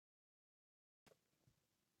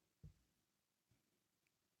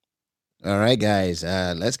All right, guys,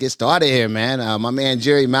 let's get started here, man. My man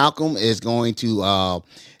Jerry Malcolm is going to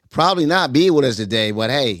probably not be with us today,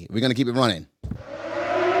 but hey, we're going to keep it running.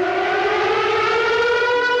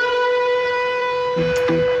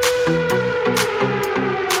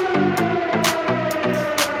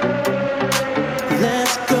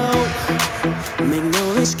 Let's go. Make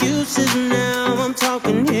no excuses now. I'm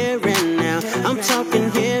talking here and now. I'm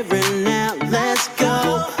talking here and now. Let's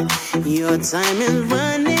go. Your time is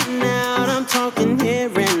running out. I'm talking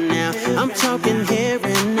here and now. I'm talking here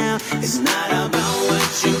and now. It's not about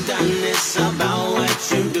what you've done, it's about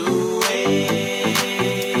what you do.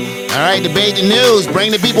 All right, debate the news.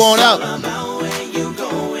 Bring the people on up.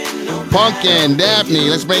 Pumpkin, Daphne,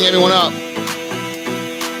 let's bring everyone up.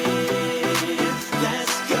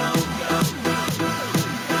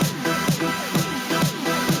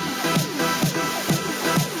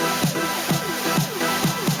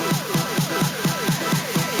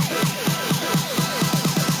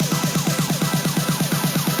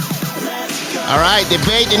 All right,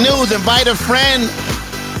 debate the news. Invite a friend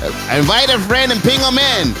and ping them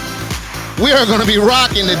in. We are going to be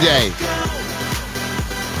rocking today.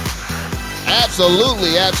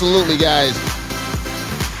 Absolutely, guys.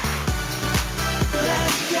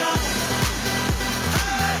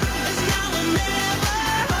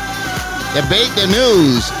 Debate the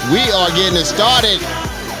news. We are getting it started.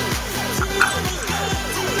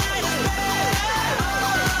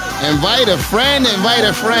 Invite a friend.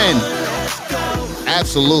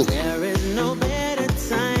 Absolutely.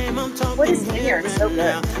 What is in here? It's so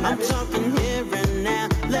good. I'm talking here and now.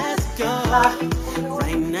 Let's go.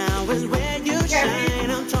 Right now is where you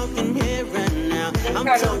shine. I'm talking here and now. I'm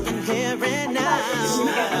talking here and now. It's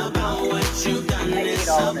not about what you've done, it's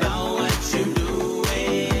about what you do.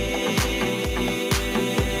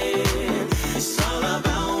 It's all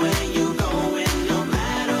about where you going, no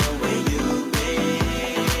matter where you've been.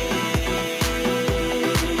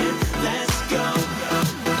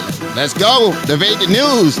 Let's go. Debate the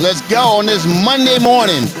news. Let's go on this Monday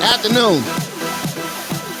morning, afternoon.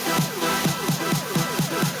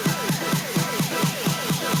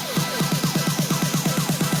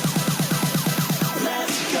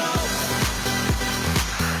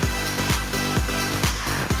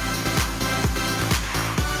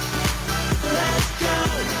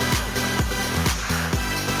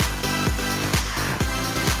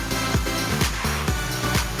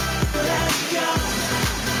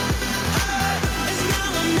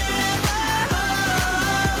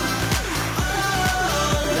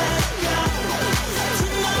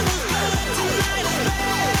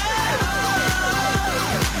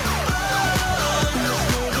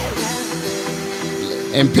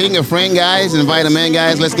 And ping a friend, guys. Invite them in,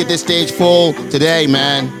 guys. Let's get this stage full today,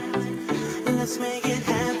 man. We're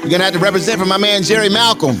going to have to represent for my man, Jerry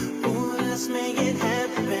Malcolm.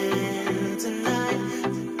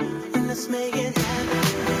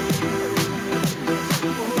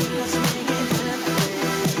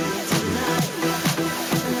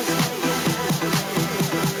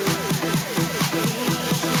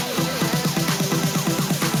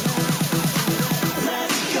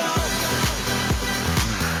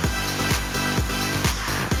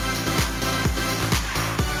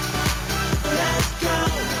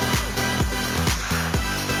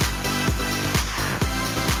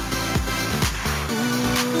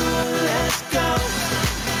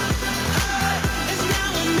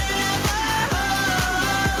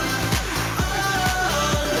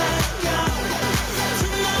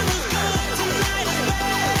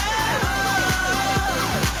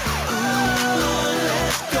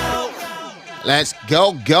 Let's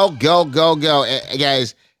go.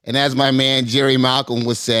 Guys, and as my man Jerry Malcolm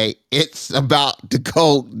would say, it's about to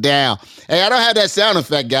go down. Hey, I don't have that sound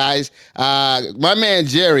effect, guys. My man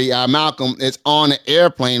Jerry Malcolm is on an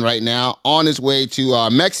airplane right now on his way to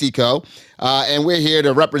Mexico, and we're here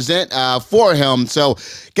to represent for him. So,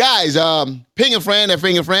 guys, ping a friend,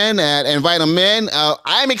 and invite them in.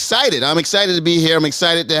 I'm excited. I'm excited to be here. I'm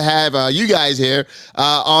excited to have you guys here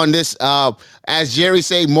on this, as Jerry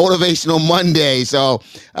say, Motivational Monday. So,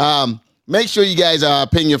 make sure you guys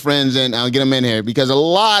ping your friends and get them in here because a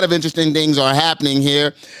lot of interesting things are happening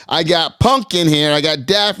here. I got Pumpkin here. I got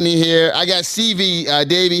Daphne here. I got CV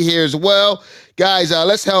Davey here as well. Guys,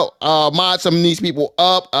 let's help mod some of these people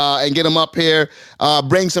up and get them up here.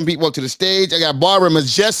 Bring some people up to the stage. I got Barbara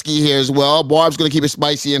Majeski here as well. Barb's going to keep it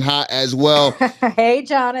spicy and hot as well. Hey,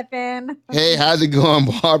 Jonathan. Hey, how's it going,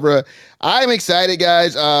 Barbara? I'm excited,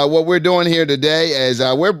 guys. What we're doing here today is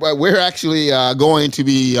we're actually going to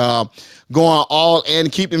be going all in,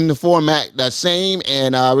 keeping the format the same,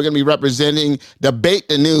 and we're going to be representing Debate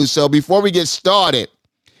the News. So before we get started,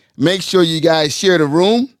 make sure you guys share the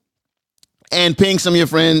room and ping some of your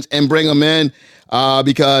friends and bring them in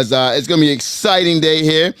because it's going to be an exciting day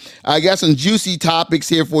here. I got some juicy topics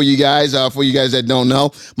here for you guys that don't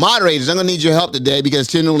know. Moderators, I'm going to need your help today because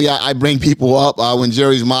generally I bring people up when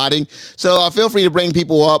Jerry's modding. So feel free to bring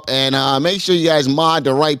people up and make sure you guys mod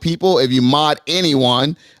the right people. If you mod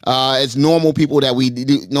anyone, it's normal people that we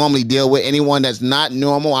normally deal with. Anyone that's not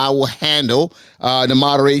normal, I will handle the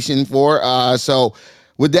moderation for. So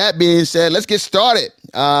with that being said, let's get started.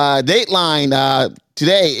 Dateline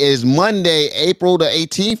today is Monday, April the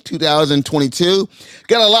 18th, 2022.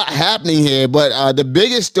 Got a lot happening here, but the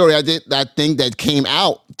biggest story I think that came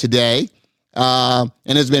out today, and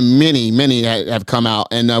there's been many have come out,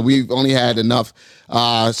 and we've only had enough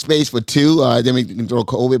space for two. Then we can throw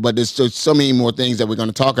COVID, but there's so many more things that we're going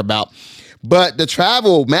to talk about. But the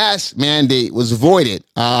travel mask mandate was voided.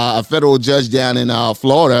 A federal judge down in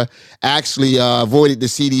Florida actually voided the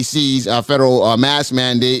CDC's federal mask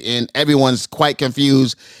mandate, and everyone's quite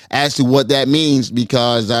confused as to what that means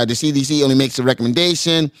because the CDC only makes a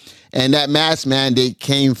recommendation, and that mask mandate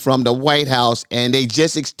came from the White House, and they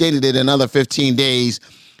just extended it another 15 days,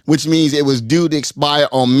 which means it was due to expire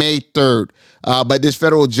on May 3rd. But this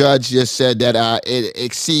federal judge just said that it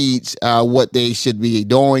exceeds what they should be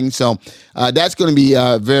doing. So that's going to be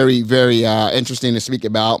very interesting to speak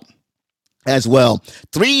about as well.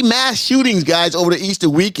 3 mass shootings, guys, over the Easter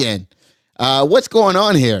weekend. What's going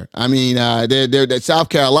on here? I mean, they're at South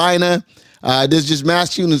Carolina. There's just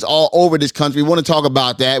mass shootings all over this country. We want to talk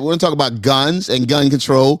about that. We want to talk about guns and gun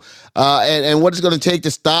control and what it's going to take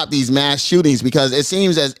to stop these mass shootings because it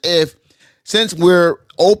seems as if since we're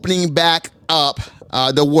opening back up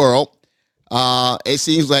the world, it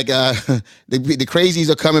seems like the crazies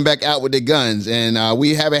are coming back out with their guns, and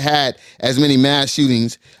we haven't had as many mass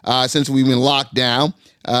shootings since we've been locked down.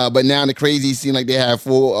 But now the crazies seem like they have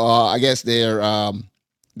full. I guess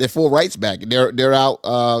their full rights back. They're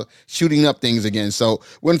out shooting up things again. So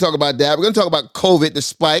we're going to talk about that. We're going to talk about COVID, the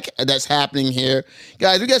spike that's happening here.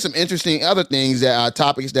 Guys, we got some interesting other things, that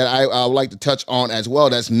topics that I would like to touch on as well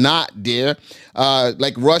that's not there.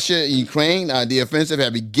 Like Russia and Ukraine, the offensive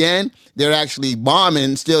have begun. They're actually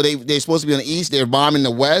bombing still. They're supposed to be on the east. They're bombing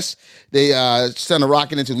the west. They sent a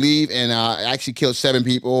rocket into Lviv and actually killed 7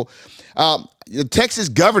 people. The Texas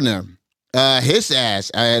governor, his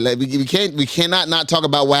ass. We cannot not talk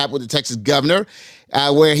about what happened with the Texas governor,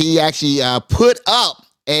 where he actually put up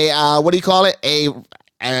a what do you call it?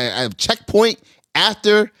 A checkpoint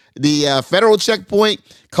after the federal checkpoint,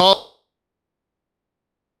 called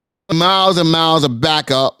miles and miles of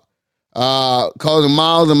backup. Causing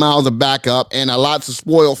miles and miles of backup and lots of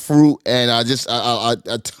spoiled fruit and just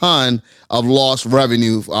a ton of lost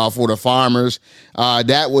revenue for the farmers.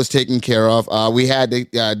 That was taken care of. We had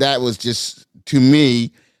that was just, to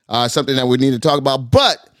me, something that we need to talk about.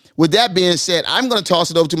 But with that being said, I'm going to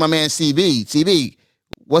toss it over to my man CB. CB,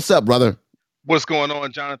 what's up, brother? What's going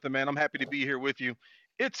on, Jonathan, man? I'm happy to be here with you.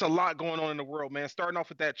 It's a lot going on in the world, man. Starting off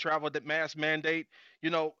with that travel, that mask mandate.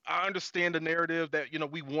 I understand the narrative that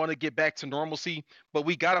we want to get back to normalcy, but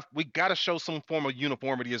we gotta show some form of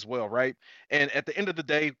uniformity as well, right? And at the end of the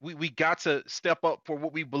day, we got to step up for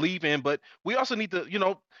what we believe in, but we also need to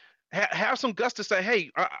have some guts to say,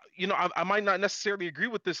 hey, I might not necessarily agree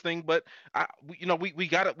with this thing, but we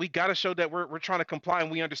gotta show that we're trying to comply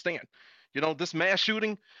and we understand. This mass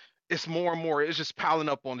shooting, it's more and more. It's just piling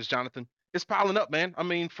up on us, Jonathan. It's piling up, man. I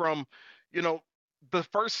mean, from you know the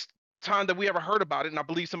first time that we ever heard about it, and I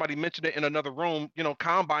believe somebody mentioned it in another room.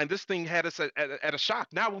 Combine. This thing had us at a shock.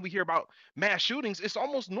 Now, when we hear about mass shootings, it's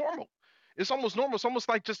almost normal. It's almost normal. It's almost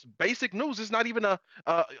like just basic news. It's not even a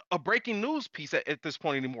breaking news piece at this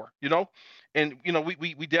point anymore. And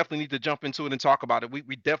we definitely need to jump into it and talk about it.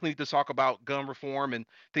 We definitely need to talk about gun reform and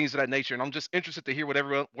things of that nature. And I'm just interested to hear what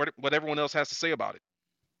everyone else has to say about it.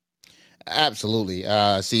 Absolutely.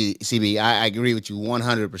 CB, I agree with you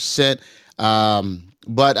 100%.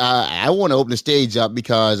 But I want to open the stage up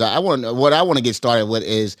because what I want to get started with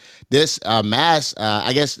is this mass.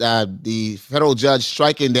 I guess the federal judge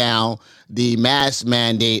striking down the mask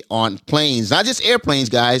mandate on planes, not just airplanes,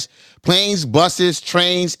 guys. Planes, buses,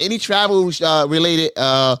 trains, any travel related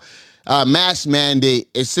mask mandate.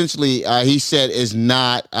 Essentially, he said is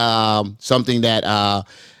not something that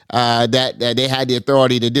they had the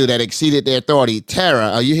authority to do, that exceeded their authority.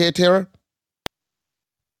 Tara, are you here, Tara?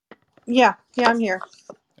 Yeah, I'm here.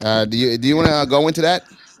 Do you want to go into that?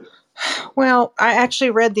 Well, I actually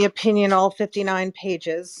read the opinion, all 59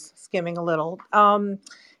 pages, skimming a little.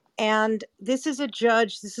 And this is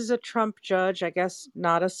a Trump judge, I guess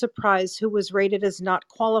not a surprise, who was rated as not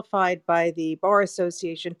qualified by the Bar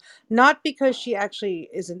Association, not because she actually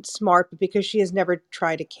isn't smart, but because she has never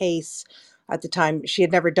tried a case. At the time, she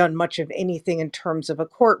had never done much of anything in terms of a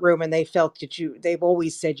courtroom, and they felt that they've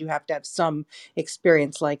always said you have to have some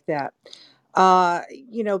experience like that.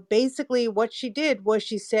 Basically what she did was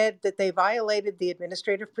she said that they violated the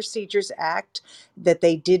Administrative Procedures Act, that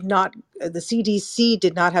they did not the CDC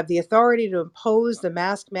did not have the authority to impose the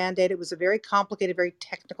mask mandate. It was a very complicated, very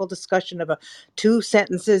technical discussion of two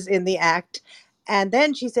sentences in the act. And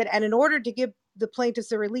then she said, and in order to give the plaintiffs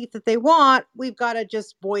the relief that they want, we've got to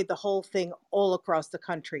just void the whole thing all across the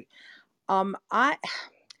country. I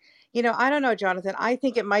I don't know, Jonathan. I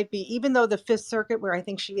think it might be, even though the Fifth Circuit, where I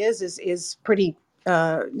think she is pretty,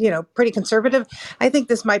 pretty conservative. I think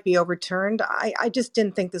this might be overturned. I just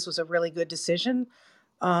didn't think this was a really good decision,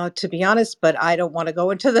 to be honest. But I don't want to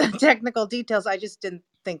go into the technical details. I just didn't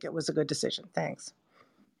think it was a good decision. Thanks.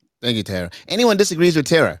 Thank you, Tara. Anyone disagrees with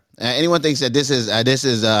Tara? Anyone thinks that this is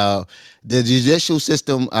the judicial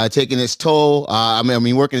system taking its toll? I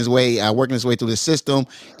mean, working its way through the system,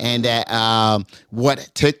 and that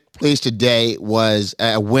what took place today was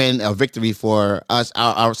a win, a victory for us,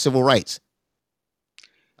 our civil rights,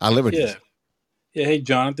 our Yeah. liberties. Yeah. Hey,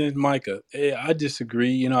 Jonathan, it's Micah. Hey, I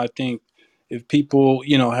disagree. I think if people,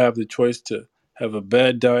 have the choice to have a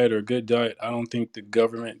bad diet or a good diet, I don't think the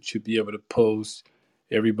government should be able to post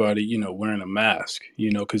everybody, wearing a mask,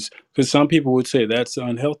 because some people would say that's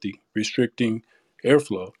unhealthy, restricting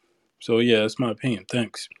airflow. So, yeah, that's my opinion.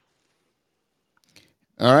 Thanks.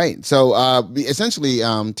 All right. So essentially,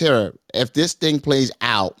 Tara, if this thing plays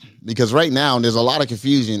out, because right now there's a lot of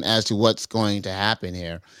confusion as to what's going to happen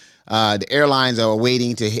here. The airlines are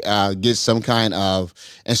waiting to get some kind of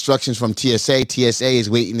instructions from TSA. TSA is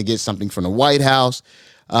waiting to get something from the White House.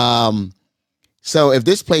 Um, so if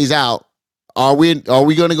this plays out, are we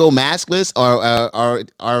going to go maskless, or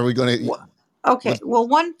are we going to? Wha- Okay, What? well,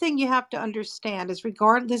 one thing you have to understand is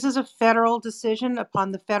this is a federal decision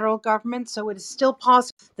upon the federal government, so it is still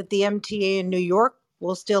possible that the MTA in New York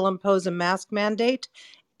will still impose a mask mandate,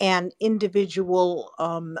 and individual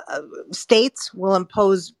states will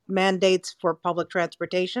impose mandates for public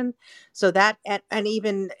transportation. So that, and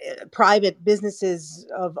even private businesses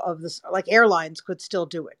of this, like airlines, could still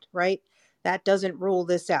do it, right? That doesn't rule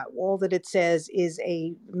this out. All that it says is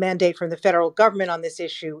a mandate from the federal government on this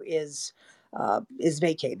issue is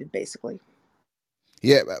vacated, basically.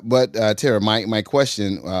 Yeah, but Tara, my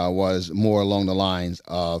question was more along the lines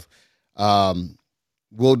of, um,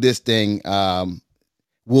 will this thing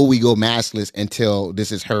will we go maskless until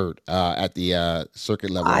this is heard at the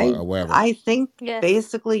circuit level, or, I or wherever? I think Yes.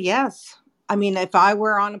 basically yes. I mean, if I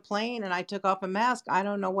were on a plane and I took off a mask, I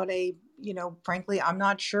don't know what frankly, I'm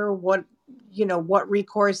not sure what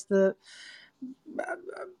recourse the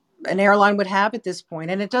an airline would have at this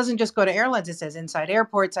point. And it doesn't just go to airlines, it says inside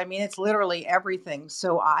airports. I mean, it's literally everything.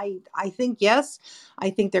 So I think yes.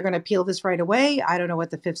 I think they're going to appeal this right away. I don't know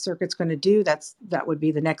what the Fifth Circuit's going to do. That would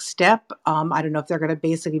be the next step. I don't know if they're going to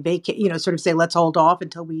basically vacate, sort of say let's hold off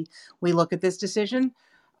until we look at this decision.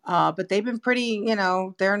 But they've been pretty,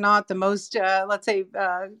 they're not the most, let's say,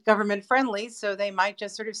 government friendly. So they might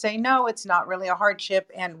just sort of say, no, it's not really a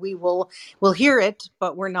hardship, and we'll hear it,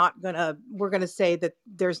 but we're gonna say that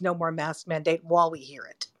there's no more mask mandate while we hear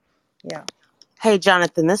it. Yeah. Hey,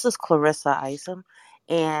 Jonathan, this is Clarissa Isom,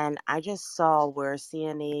 and I just saw where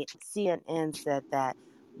CNN said that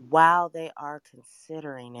while they are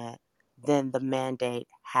considering it, then the mandate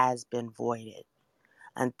has been voided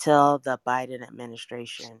until the Biden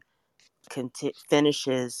administration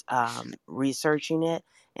finishes researching it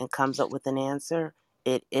and comes up with an answer.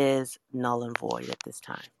 It is null and void at this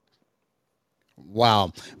time.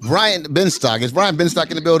 Wow, Brian Benstock, is Brian Benstock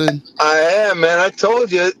in the building? I am, man. I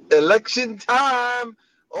told you, election time.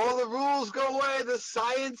 All the rules go away. The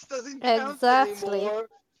science doesn't count Exactly. anymore.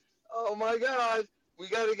 Oh my God, we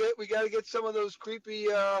gotta get some of those creepy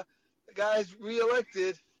guys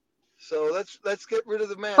reelected. So let's get rid of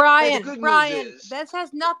the man. Hey, the good news Brian, is this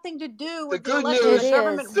has nothing to do the with the good election. The It news.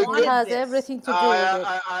 government is. The It good. wanted has this. everything to do with it.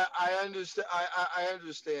 I understand. I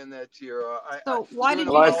understand that, Tira. So why You're did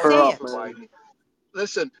an you Light just her say apologist up, it? for man. Biden.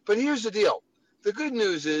 Listen, but here's the deal. The good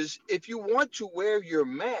news is, if you want to wear your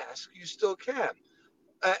mask, you still can.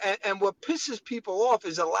 And what pisses people off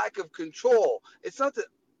is a lack of control. It's not that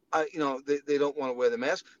they don't want to wear the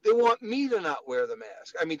mask. They want me to not wear the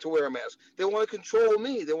mask. I mean, to wear a mask. They want to control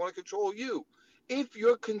me. They want to control you. If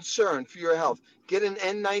you're concerned for your health, get an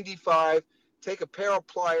N95, take a pair of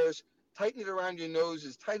pliers, tighten it around your nose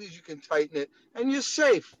as tight as you can tighten it, and you're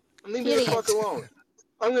safe. And leave me the fuck Period. alone.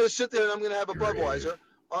 I'm going to sit there and I'm going to have a Budweiser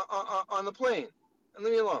on the plane, and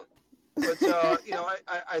leave me alone. But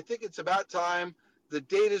I think it's about time. The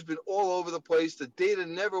data's been all over the place. The data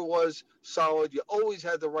never was solid. You always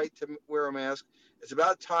had the right to wear a mask. It's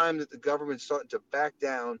about time that the government's starting to back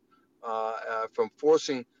down from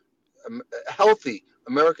forcing healthy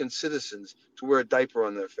American citizens to wear a diaper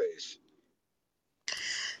on their face.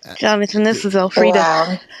 Uh, Jonathan, this is Elfrida.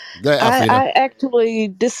 Wow. Go ahead, Alfredo. I actually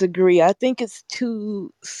disagree. I think it's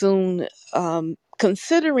too soon,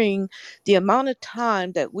 considering the amount of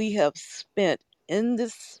time that we have spent in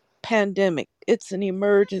this pandemic. It's an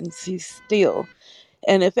emergency still.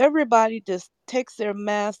 And if everybody just takes their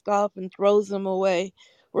mask off and throws them away,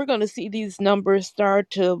 we're going to see these numbers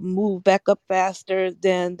start to move back up faster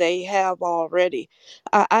than they have already.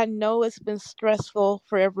 I know it's been stressful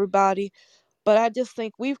for everybody, but I just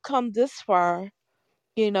think we've come this far.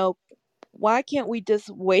 You know, why can't we just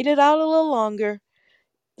wait it out a little longer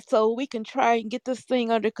so we can try and get this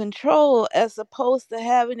thing under control as opposed to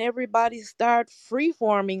having everybody start free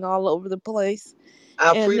forming all over the place?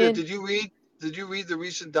 And Alfreda, then did you read the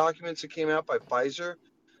recent documents that came out by Pfizer?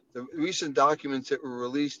 The recent documents that were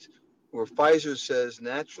released where Pfizer says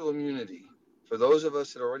natural immunity for those of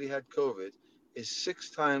us that already had COVID is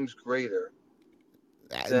 6 times greater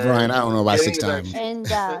Brian, than I don't know about getting six the times. vaccine. And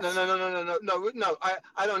No, no, no, no, no, no, no, no, no.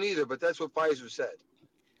 I don't either, but that's what Pfizer said.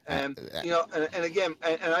 Uh, And uh, and again,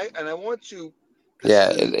 and I want to. This is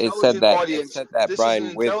Yeah, an it said intelligent that. It audience. said that, This is an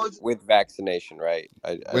Brian, intelligent. with vaccination, right?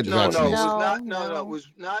 I with the just want to No, make it was vaccination. sure. no, not. No, no, it no. was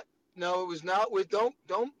not. No, it was not with. Don't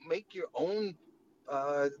make your own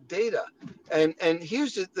data. And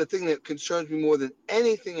here's the thing that concerns me more than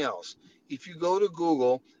anything else. If you go to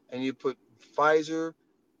Google and you put Pfizer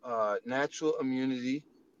natural immunity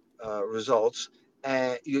results,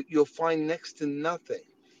 and you'll find next to nothing.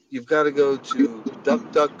 You've got to go to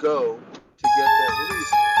DuckDuckGo to get that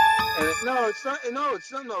released. And no, it's not. No,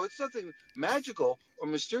 it's not. No, it's nothing magical or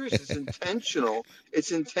mysterious. It's intentional.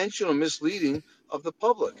 It's intentional misleading of the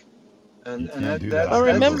public, You and can't that do that but that's on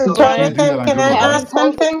that's Google. remember, just You something. can't Brian, do that Jonathan, on can I Google, having ask Brian.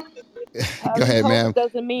 COVID something? Go having ahead, COVID ma'am.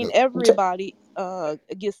 doesn't mean Go- everybody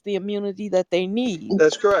gets the immunity that they need.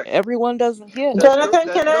 That's correct. Everyone doesn't get it. That's correct. Jonathan,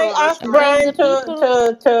 can No, I no, that's ask I correct. think Brian the people,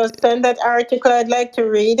 to send that article? I'd like to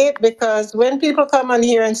read it because when people come on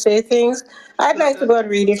here and say things, I'd No, like to no, go and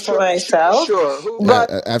read it for sure, sure, myself. sure.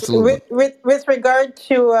 But Absolutely. with regard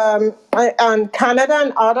to on Canada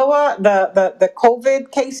and Ottawa, the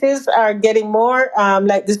COVID cases are getting more.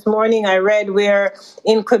 Like this morning, I read where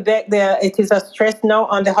in Quebec there it is a stress now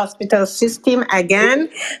on the hospital system again.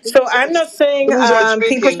 So I'm not saying Who's that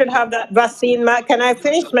people speaking? should have that vaccine. Can I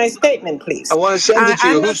finish my statement, I please? want to send it to I'm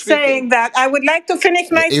you. not Who's speaking? saying that. I would like to finish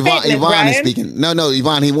my statement, Yvonne is Brian. speaking. No,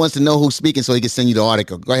 Yvonne. He wants to know who's speaking so he can send you the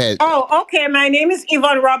article. Go ahead. Oh, okay. My name is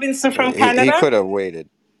Yvonne Robinson from He Canada. could have waited.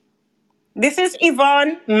 This is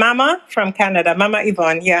Yvonne, Mama from Canada. Mama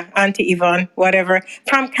Yvonne, yeah, Auntie Yvonne, whatever,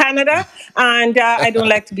 from Canada. And I don't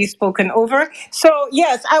like to be spoken over. So,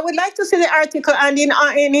 yes, I would like to see the article. And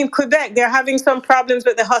in Quebec, they're having some problems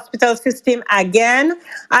with the hospital system again.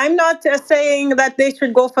 I'm not saying that they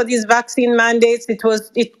should go for these vaccine mandates.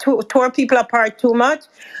 Tore people apart too much.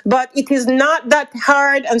 But it is not that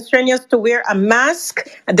hard and strenuous to wear a mask.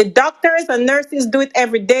 The doctors and nurses do it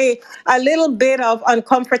every day. A little bit of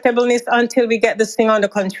uncomfortableness until we get this thing under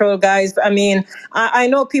control, guys. I mean, I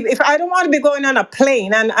know people, if I don't want to be going on a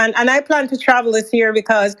plane, and I plan to travel this year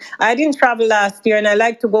because I didn't travel last year and I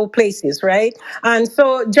like to go places, right? And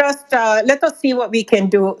so just let us see what we can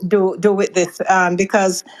do with this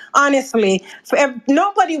because honestly,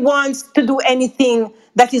 nobody wants to do anything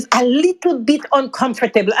that is a little bit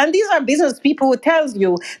uncomfortable. And these are business people who tells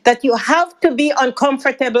you that you have to be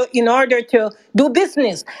uncomfortable in order to do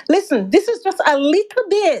business. Listen, this is just a little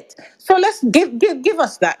bit. So let's give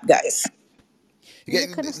us that, guys. you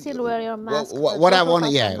can still wear your Well, mask, but what I most of want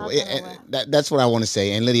to, us are yeah, not gonna wear. that's what I want to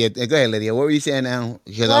say. And Lydia, go ahead, Lydia. What were you saying now?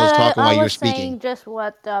 Because I was Well, talking I while you were was speaking. saying just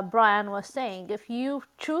what Brian was saying. If you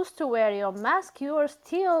choose to wear your mask, you are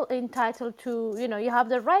still entitled to, you have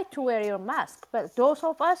the right to wear your mask. But those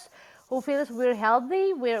of us who feels we're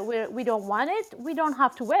healthy, we don't want it, we don't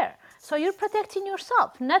have to wear. So you're protecting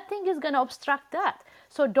yourself. Nothing is going to obstruct that.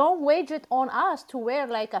 So don't wage it on us to wear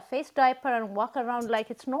like a face diaper and walk around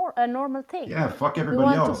like it's a normal thing. Yeah, fuck We everybody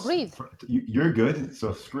want to else. breathe. You're good,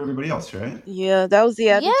 so screw everybody else, right? Yeah, that was the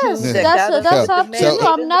attitude Yes, that that's got us that's with the up to you. So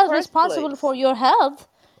mandate I'm in the not first responsible for place. your health.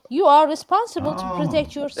 You are responsible to Oh,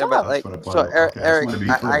 protect Yeah, but yourself. that's like, what I bought so out. Okay, I just Eric, wanted to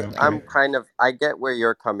be clear. I'm Okay. kind of, I get where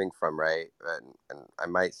you're coming from, right? And I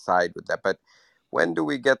might side with that, but when do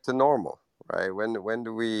we get to normal, right? When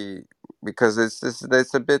do we? Because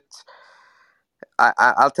it's a bit.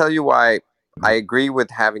 I'll tell you why. I agree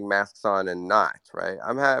with having masks on and not, right?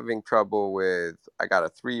 I'm having trouble with, I got a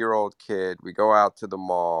 3-year-old kid. We go out to the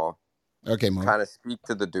mall, Okay, Mo. trying to speak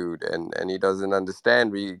to the dude, and he doesn't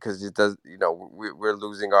understand me because he does, we're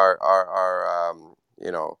losing our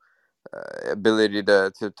ability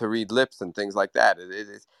to read lips and things like that.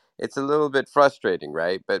 It's a little bit frustrating,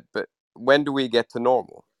 right? But when do we get to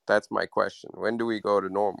normal? That's my question. When do we go to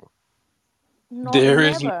normal? There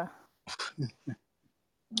is Never.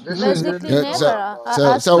 This is Basically, this is never. So, not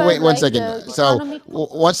about As so per wait one like second. the So, economic.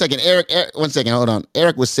 1 second, Eric. 1 second. Hold on.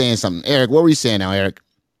 Eric was saying something. Eric, what were you saying now, Eric?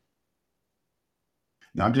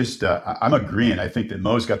 No, I'm just I'm agreeing. I think that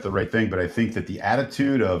Mo's got the right thing, but I think that the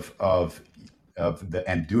attitude of the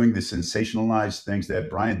and doing the sensationalized things that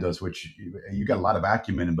Brian does, which you got a lot of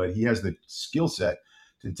acumen, but he has the skill set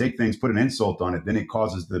to take things, put an insult on it, then it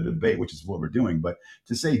causes the debate, which is what we're doing. But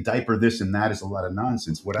to say diaper this and that is a lot of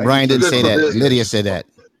nonsense. What I Brian just it's didn't heard good say from for that. Mo Lydia business. said that.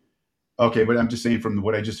 okay, but I'm just saying from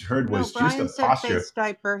what I just heard No, was just a Brian said posture. face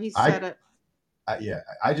diaper. He I said it.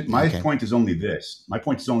 My Okay. point is only this. My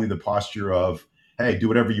point is only the posture of, hey, do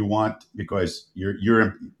whatever you want because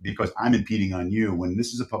because I'm impeding on you. When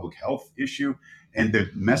this is a public health issue, and the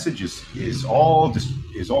message is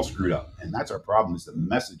all screwed up, and that's our problem. Is the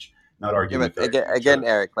message, not Yeah, arguing but with each again, other.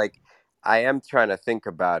 Eric, like I am trying to think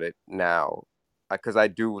about it now, because I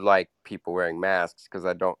do like people wearing masks because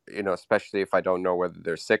I don't, especially if I don't know whether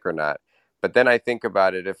they're sick or not. But then I think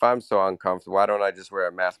about it, if I'm so uncomfortable, why don't I just wear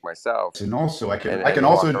a mask myself And also, and I can and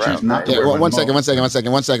walk also choose around, not right? to Yeah, wear one, when one second, Mo. one second, one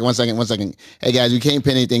second, one second, one second, one second. Hey guys, we can't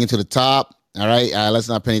pin anything into the top. All right, let's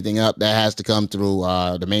not pin anything up. That has to come through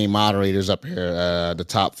the main moderators up here, the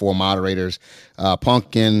top 4 moderators,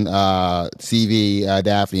 Pumpkin, CV,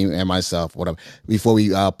 Daphne, and myself. Whatever. Before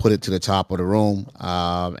we put it to the top of the room,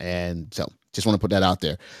 and so just want to put that out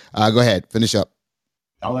there. Go ahead, finish up.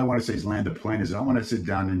 All I want to say is land the plane. Is I want to sit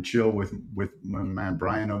down and chill with my man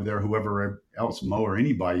Brian over there, whoever else, Mo or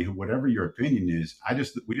anybody, whatever your opinion is.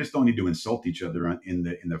 We just don't need to insult each other in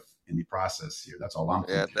the process here. That's all I'm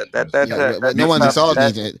Yeah, thinking because Yeah, but no a mixed one's tough insulting messages.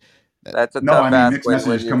 each other. that's a No, tough I mean ask mixed when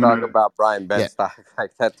messages you coming talk out of. about Brian Yeah. Benstock.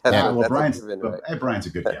 Like that's Yeah. a Well, that's a given, right? Brian's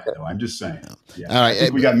a good guy, though. I'm just saying. Yeah, All I right.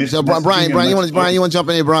 think we got So messaging, and let's Brian, you focus. want to jump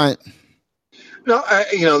in here, Brian? No,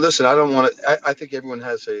 listen. I don't want to. I think everyone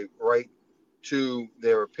has a right to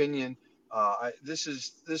their opinion. This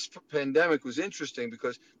pandemic was interesting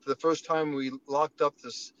because for the first time we locked up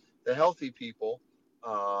the healthy people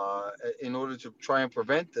in order to try and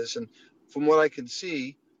prevent this. And from what I can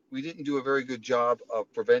see, we didn't do a very good job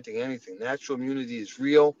of preventing anything. Natural immunity is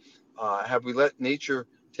real. Have we let nature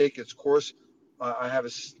take its course? I have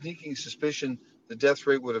a sneaking suspicion the death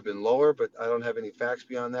rate would have been lower, but I don't have any facts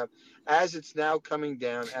beyond that. As it's now coming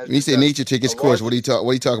down, as When you we've say got nature take a its course, large, what do you talk?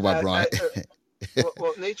 What do you talk about, uh, uh, Brian? uh,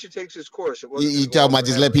 well, nature takes its course. You It will talking about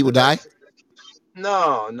just let forever. people die?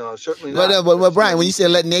 No, certainly But, not. but Because Brian, when you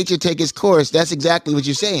said let nature take its course, that's exactly what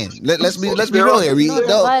you're saying. well, Let's be there real are here. No,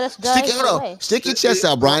 the No, virus stick it. dies Hold on. away. Stick your chest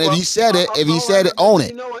out, well, Brian. well, If he all I said it, have to own do,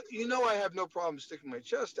 it. I have no problem sticking my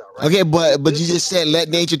chest out, right? Okay, Th- but you This just said let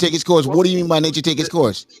nature take its course. well, What do you mean by nature take its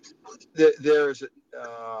course? there's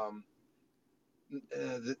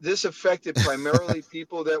this affected primarily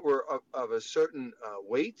people that were of a certain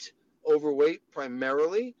weight, overweight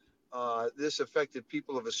primarily. This affected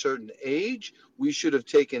people of a certain age. We should have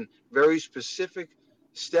taken very specific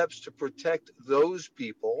steps to protect those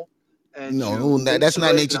people and to No, that's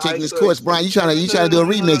not insulate nature and taking its isolate. course, Brian. No, You no, trying no, to do a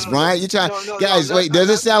no, no, remix, no, Brian? You trying, no, guys? Wait, does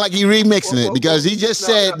it not. sound like he remixing it? Because he just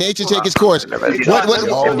said nature take its course. No, but What? John, What? let He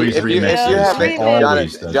me what always if you Yes, remixes. haven't, He remix.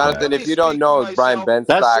 always Jonathan, does that. Jonathan, me if you don't speak for know, Brian myself.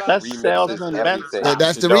 that's Benstock John, salesman remixes let me everything. Benstock. You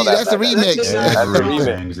should know that That's the by now. let me remix. not That's a John, remix.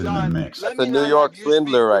 Everything's in the John, mix. let That's a me New not have York you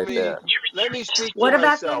speak swindler for right me. there. Let me speak for What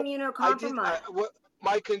about the myself. I did immunocompromised? what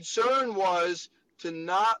my concern was to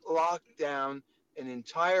not lock down an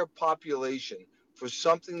entire population for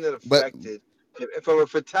something that But affected, from a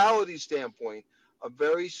fatality standpoint, a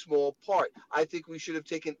very small part. I think we should have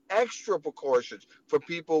taken extra precautions for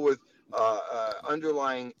people with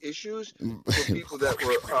underlying issues, for people that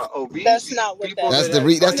were That's obese, not what people that that had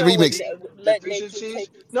means. that's You the know vitamin what remix. D let nature deficiencies.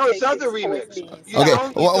 No, it's take not the its course remix. means. You Okay, Stop.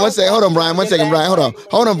 don't you one don't second. Hold lock on, Brian. down One You're second, Brian. backpedaling.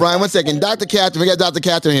 Hold on, You're Brian. One second. Dr. backpedaling. Catherine, we got Dr.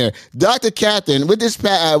 Catherine here. Dr. Catherine, with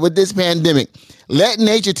this pandemic, let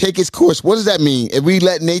nature take its course. What does that mean? If we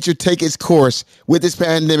let nature take its course with this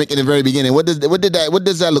pandemic in the very beginning, what does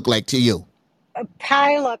that look like to you?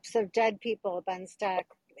 Pileups of dead people have been stuck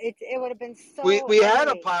it would have been We so we had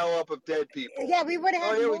a early. pile up of dead people. Yeah, we would have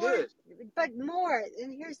Oh had yeah, we more, did. but more.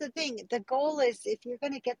 And here's the thing: the goal is, if you're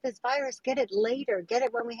going to get this virus, get it later. Get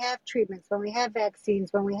it when we have treatments, when we have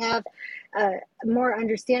vaccines, when we have more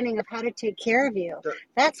understanding of how to take care of you.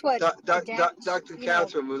 That's what adapt. Dr.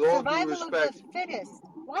 Catherine, with all due Survival of the respect, fittest.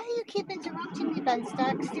 Why do you keep interrupting me, Ben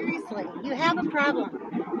Stock? Seriously, you have a problem.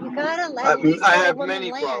 You gotta I, at least I let a have woman many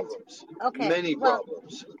land. problems. Okay, Many well,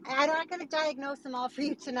 problems. I'm not going to diagnose them all for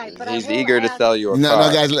you tonight, but I He's will eager to ask sell you a No, no,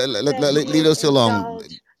 car. guys, that leave you those two alone.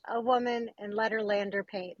 indulge a woman and let her land her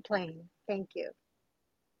plane. Thank you.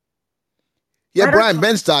 Yeah, Let her Brian talk.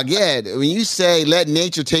 Benstock. Yeah, when you say let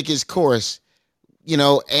nature take its course,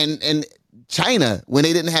 and China, when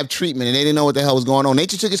they didn't have treatment and they didn't know what the hell was going on,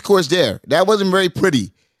 nature took its course there. That wasn't very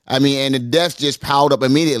pretty. I mean, and the deaths just piled up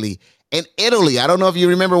immediately. In Italy, I don't know if you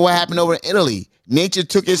remember what happened over in Italy. Nature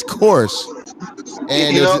took its course,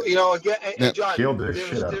 and You there's know, again, no, John, Killed the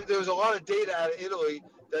shit out. there was a lot of data out of Italy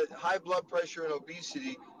that high blood pressure and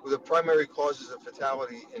obesity were the primary causes of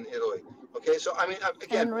fatality in Italy. Okay, so I mean,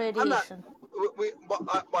 again, And I'm not. radiation.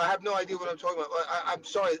 I have no idea what I'm talking about. I'm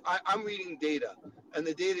sorry. I'm reading data, and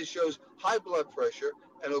the data shows high blood pressure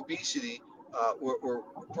and obesity were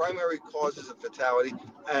primary causes of fatality,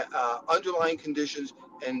 underlying conditions,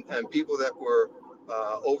 and people that were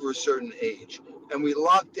over a certain age. And we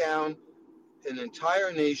locked down an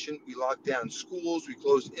entire nation. We locked down schools. We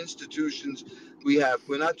closed institutions. We're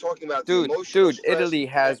not talking about the emotional Dude, stress. Italy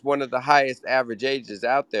has one of the highest average ages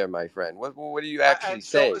out there, my friend. What are you And actually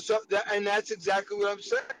saying? and that's exactly what I'm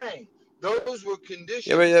saying. Those were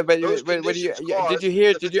Yeah, conditions. Those what do you? conditions Did you caused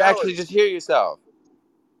hear? the Did you actually just fatalities. hear yourself?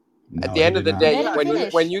 At No, the he end of did the not. day, Let Yeah, him I when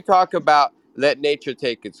did. when finish. you talk about let nature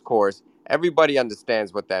take its course, everybody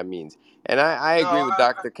understands what that means. And I No, agree with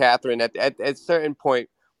Dr. Catherine. At a certain point,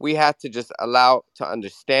 we have to just allow to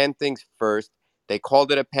understand things first. They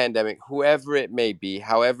called it a pandemic, whoever it may be,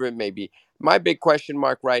 however it may be. My big question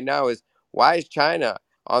mark right now is why is China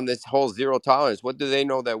on this whole zero tolerance? What do they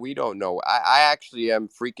know that we don't know? I actually am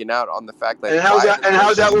freaking out on the fact like and why are they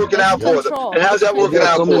how's pushing that working It's out for them? And control. how's It's that And working there are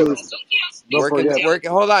out so control. for many. them? Don't forget.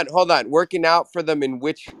 working out for them in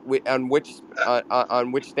on which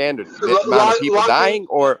standard? The amount of people Locking, dying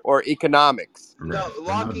or economics? no, Right.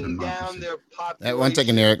 They're not a locking down democracy. their one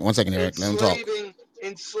second, population, Eric. 1 second, Eric. Let him talk.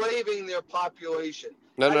 enslaving their population.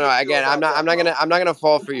 No, How no, do no. you feel Again, about that, Mo? I'm not gonna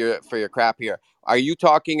fall for your crap here. Are you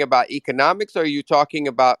talking about economics or are you talking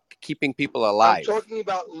about keeping people I'm alive? talking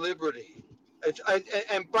about liberty.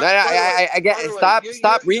 And No, no, again, by the way,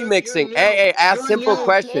 stop remixing. Hey, ask you're simple new,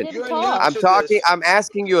 Mike, let question. him you're new talk. to this. I'm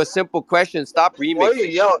asking you a simple question. Stop Why are you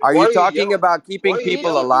remixing. yelling? Are Why you are you talking yelling? about Why keeping are you You people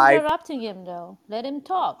yelling? keep alive? interrupting him though. Let him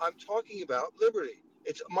talk. I'm talking about liberty.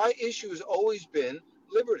 It's my issue has always been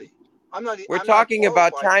liberty. We're I'm not talking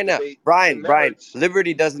about qualified to China. debate the Brian, merits.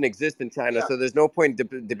 liberty doesn't exist in China, Yeah. so there's no point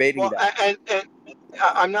debating Well, that.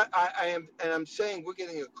 I'm not. I am, and I'm saying we're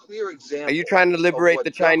getting a clear Are you example trying to of liberate what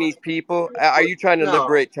the government. Chinese people? Are you trying to No,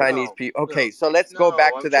 liberate Chinese no, people? no, Okay, so let's go no.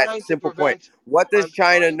 back I'm to that trying to simple point. prevent. What does I'm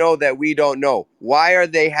China trying. know that we don't know? Why are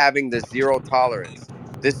they having the zero tolerance?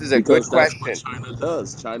 This is a good Because that's what question. China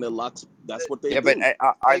does. China locks. That's what they Yeah, but do.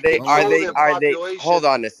 They control their are they hold population.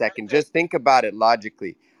 on a second. Just think about it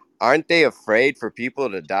logically. Aren't they afraid for people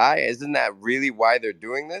to die? Isn't that really why they're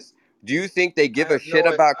doing this? Do you think they give a shit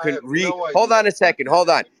about I have no hold idea. on a second. Hold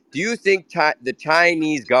on. Do you think the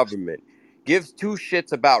Chinese government gives two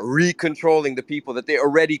shits about recontrolling the people that they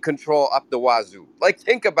already control up the wazoo? Like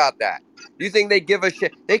think about that. Do you think they give a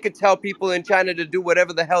shit? They could tell people in China to do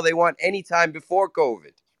whatever the hell they want anytime before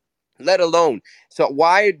COVID, let alone. So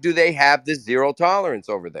why do they have this zero tolerance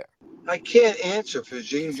over there? I can't answer for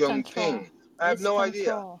Xi It's control. Jinping. I have It's no idea.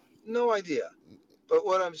 control. No idea. But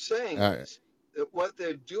what I'm saying All right. is that what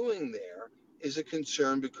they're doing there is a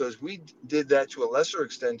concern because we did that to a lesser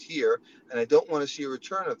extent here, and I don't want to see a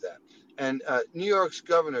return of that. And New York's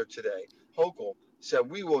governor today, Hochul, said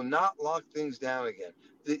we will not lock things down again.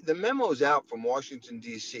 The memo is out from Washington,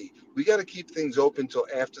 D.C. We got to keep things open till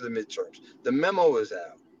after the midterms. The memo is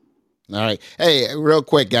out. All right. Hey, real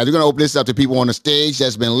quick, guys, we're going to open this up to people on the stage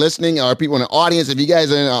that's been listening or people in the audience. If you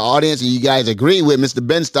guys are in the audience and you guys agree with Mr.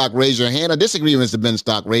 Benstock, raise your hand, or disagree with Mr.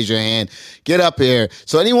 Benstock, raise your hand. Get up here.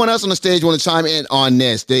 So anyone else on the stage want to chime in on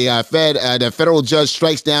this? The federal judge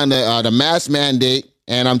strikes down the mask mandate,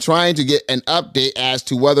 and I'm trying to get an update as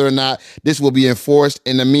to whether or not this will be enforced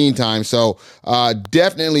in the meantime. So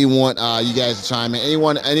definitely want you guys to chime in.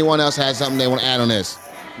 Anyone else has something they want to add on this?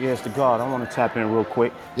 Yeah, it's the God. I want to tap in real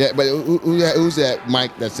quick. Yeah, but who's that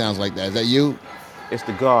mic that sounds like that? Is that you? It's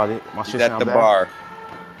the God. My He's shit at sound the bad? bar.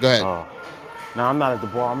 Go ahead. Now, I'm not at the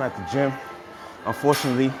bar. I'm at the gym.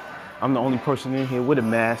 Unfortunately, I'm the only person in here with a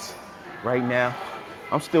mask right now.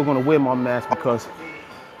 I'm still gonna wear my mask because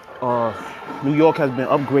New York has been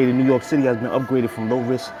upgraded. New York City has been upgraded from low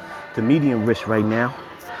risk to medium risk right now.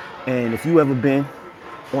 And if you ever been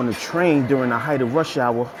on a train during the height of rush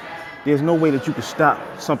hour, there's no way that you can stop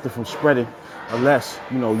something from spreading unless,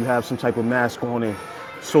 you have some type of mask on and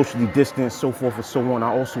socially distance, so forth and so on. I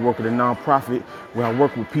also work at a nonprofit where I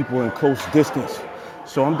work with people in close distance.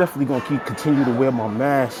 So I'm definitely gonna continue to wear my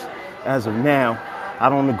mask as of now. I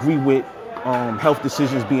don't agree with health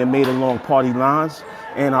decisions being made along party lines.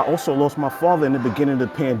 And I also lost my father in the beginning of the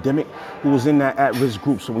pandemic who was in that at-risk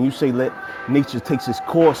group. So when you say let nature take its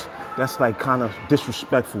course, that's like kind of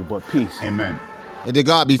disrespectful, but peace. Amen. The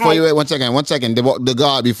God, before you wait, one second. The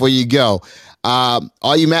God, before you go, are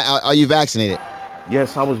you vaccinated?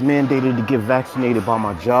 Yes, I was mandated to get vaccinated by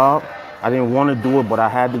my job. I didn't want to do it, but I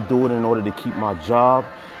had to do it in order to keep my job.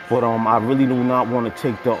 But I really do not want to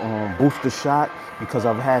take the booster shot because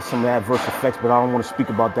I've had some adverse effects, but I don't want to speak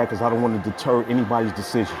about that because I don't want to deter anybody's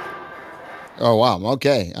decision. Oh, wow.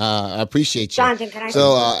 Okay. I appreciate you. Jonathan, can I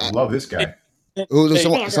So, I love this guy. who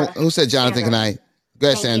Sandra. said, Jonathan, can I? Go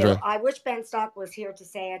ahead, Thank Sandra. you. I wish Ben Stock was here to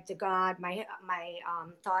say it to God. My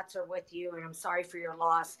thoughts are with you, and I'm sorry for your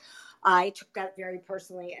loss. I took that very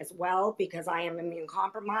personally as well because I am immune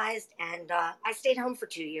compromised, and I stayed home for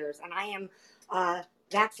 2 years, and I am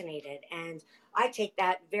vaccinated, and I take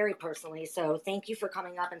that very personally. So thank you for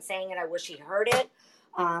coming up and saying it. I wish he heard it,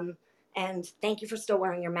 and thank you for still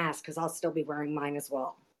wearing your mask because I'll still be wearing mine as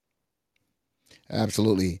well.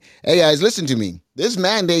 Absolutely. Hey, guys, listen to me. This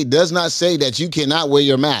mandate does not say that you cannot wear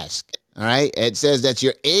your mask. All right. It says that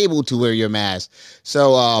you're able to wear your mask.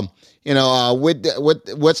 So, with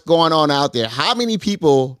what's going on out there, how many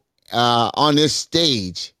people on this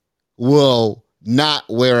stage will not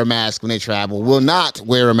wear a mask when they travel, will not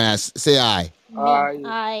wear a mask? Say aye. Me.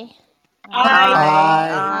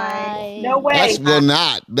 I. No way. That's will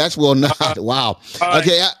not. That's will not. Wow.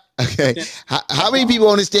 Okay. Okay. How many people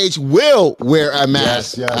on the stage will wear a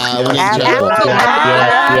mask when they travel?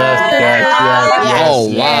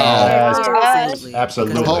 Oh, wow.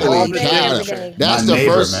 Absolutely. Holy cow. That's the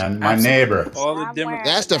first. Man. My neighbor. All the Democrats.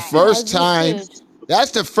 That's the first time.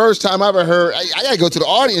 That's the first time I ever heard. I got to go to the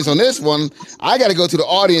audience on this one.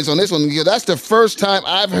 Because that's the first time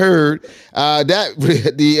I've heard that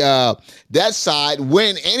side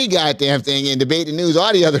win any goddamn thing in debate the news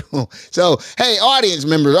or the other one. So, hey, audience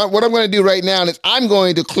members, what I'm going to do right now is I'm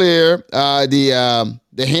going to clear the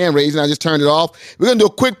hand raising. I just turned it off. We're going to do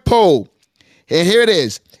a quick poll. And here it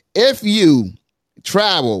is. If you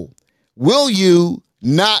travel, will you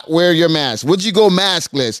not wear your mask? Would you go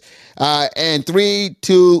maskless? And 3,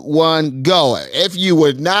 2, 1, go. If you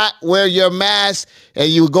would not wear your mask and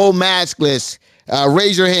you would go maskless,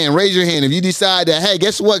 raise your hand. If you decide that, hey,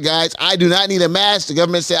 guess what, guys? I do not need a mask. The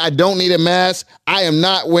government said I don't need a mask. I am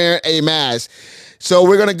not wearing a mask. So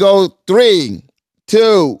we're going to go 3,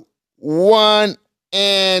 2, 1,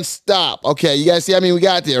 and stop. Okay, you guys see how many we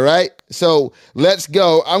got there, right? So let's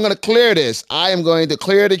go. I'm going to clear this. I am going to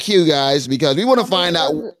clear the queue, guys, because we want to find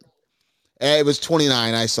out. It was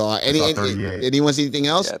 29, I saw. Anyone see anything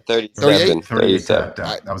else? Yeah, 37. 38.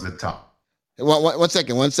 That was the top. One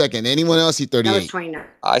second. Anyone else see 38? That was 29.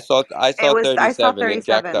 I saw 37. It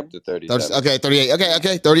jacked up to 37. Okay, 38.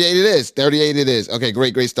 Okay, 38 it is. Okay,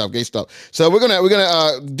 great stuff. So we're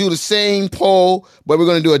gonna do the same poll, but we're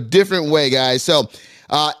gonna do a different way, guys. So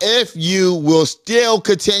if you will still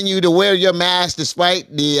continue to wear your mask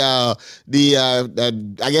despite the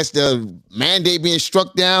mandate being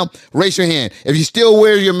struck down, raise your hand. If you still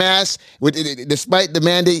wear your mask despite the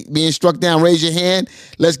mandate being struck down, raise your hand.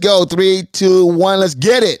 Let's go. 3, 2, 1. Let's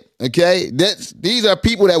get it. Okay, these are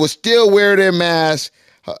people that will still wear their mask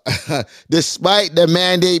despite the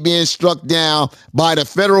mandate being struck down by the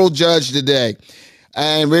federal judge today.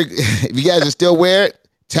 And if you guys are still wear it,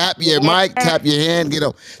 tap your mic, tap your hand, get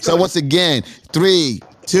them. So once again, 3,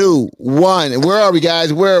 2, 1. Where are we,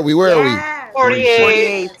 guys? Where are we?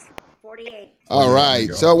 48. All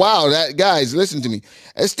right. So wow, that guys, listen to me.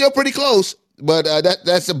 It's still pretty close, but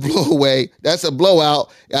that's a blowaway. That's a blowout.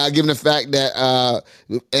 Given the fact that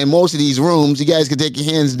in most of these rooms, you guys can take your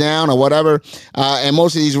hands down or whatever. In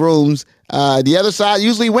most of these rooms, the other side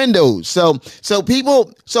usually windows. So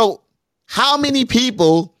how many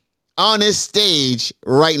people on this stage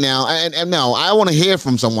right now, and no, I want to hear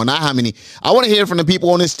from someone, not how many. I want to hear from the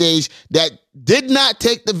people on this stage that did not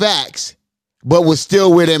take the vax, but would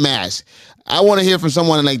still wear their mask. I want to hear from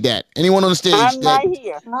someone like that. Anyone on the stage? I'm right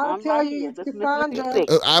here. I'll tell you, That's Miss Cassandra. Missy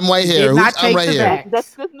Six. I'm right here. I'm right here.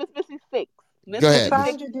 That's Miss Missy Six. Go Mr. ahead. Chick,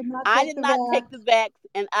 Cassandra did not I take did the not vax take the vax,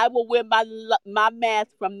 and I will wear my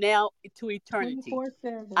mask from now to eternity.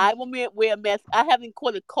 24/7. I will wear a mask. I haven't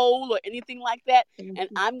caught a cold or anything like that, Thank and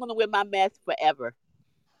you. I'm going to wear my mask forever.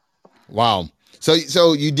 Wow.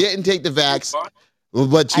 So you didn't take the vax,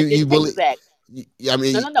 but I you didn't take the believe. vax. I No,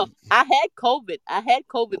 mean, no, no. I had COVID.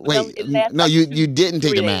 But wait. it lasted No, like you didn't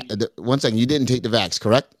take 3 days. 1 second. You didn't take the vax,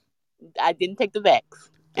 correct? I didn't take the vax,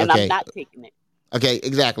 and I'm Okay. not taking it. Okay.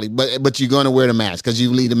 Exactly. But you're going to wear the mask because you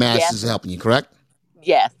believe the mask Yes, is helping you, correct?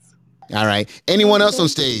 yes. All right. Anyone else on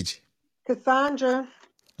Jonathan, stage? Cassandra,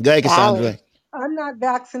 Go ahead, Valerie. Cassandra. I'm not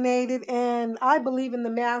vaccinated and I believe in the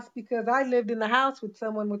mask because I lived in the house with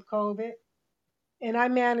someone with COVID and I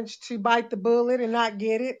managed to bite the bullet and not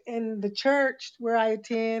get it. And the church where I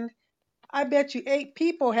attend, I bet you 8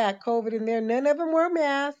 people had COVID in there. None of them wore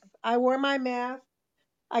masks. I wore my mask.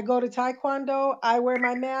 I go to Taekwondo. I wear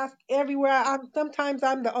my mask everywhere. Sometimes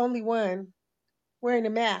I'm the only one wearing a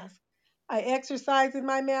mask. I exercise in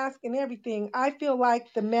my mask and everything. I feel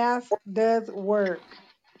like the mask does work.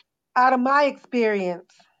 Out of my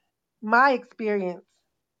experience, they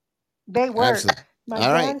work. Absolutely. My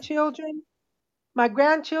All right. grandchildren, my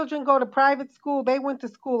grandchildren go to private school. They went to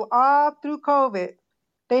school all through COVID.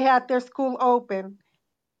 They had their school open.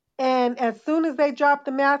 And as soon as they dropped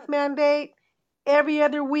the mask mandate, every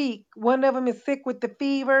other week, one of them is sick with the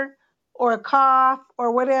fever or a cough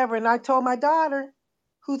or whatever. And I told my daughter,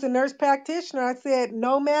 who's a nurse practitioner, I said,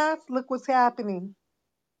 no mask, look what's happening.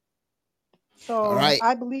 All So right.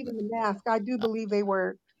 I believe in the mask. I do believe they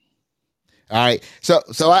work. All right. So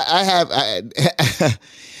I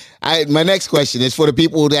have my next question is for the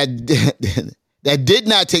people that that did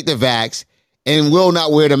not take the vax and will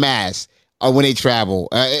not wear the mask when they travel.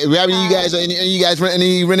 You guys, Hi.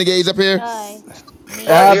 any renegades up here? Hi. Me.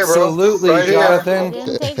 Right here, bro. Absolutely, Right here. I Jonathan.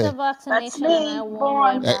 didn't take the That's vaccination and I me, won't wear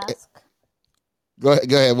born. mask. Go ahead.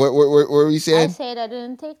 Go ahead. What were you I saying? said I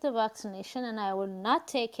didn't take the vaccination and I will not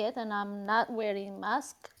take it and I'm not wearing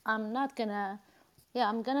mask. I'm not gonna, yeah,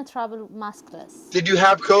 I'm gonna travel maskless. Did you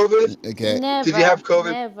have COVID? Okay. Did you have Never,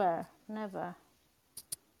 COVID? never, never.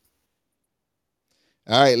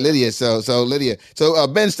 All right, Lydia. So Lydia. So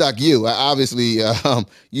Ben Stock, you obviously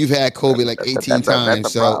you've had COVID like 18 That's times. a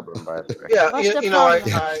So problem, by the way. Yeah, What's the you know,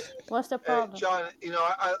 problem? What's the problem? John, you know,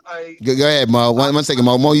 go ahead, Mo. I, 1 second,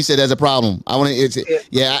 Mo. Mo, you said there's a problem. I want to.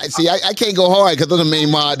 yeah, Yeah. I can't go hard because I'm the main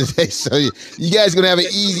mod today. So you guys gonna have an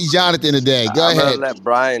easy Jonathan today. Go I'm gonna ahead. let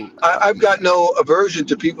Brian. I've got no aversion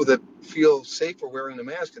to people that feel safer wearing the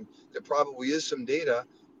mask, and there probably is some data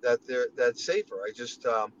that's safer.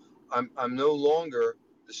 I'm no longer.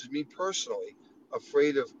 This is me personally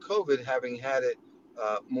afraid of COVID, having had it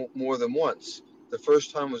more than once. The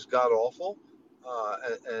first time was god awful,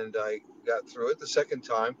 and I got through it. The second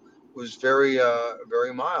time was very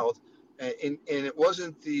mild, and it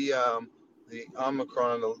wasn't the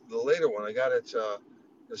Omicron, the later one. I got it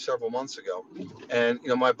several months ago, and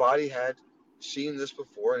my body had seen this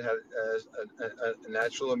before and had a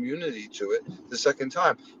natural immunity to it the second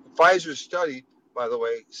time. Pfizer's study, by the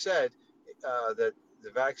way, said that the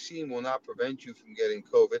vaccine will not prevent you from getting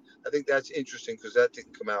COVID. I think that's interesting because that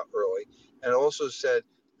didn't come out early, and it also said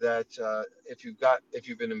that if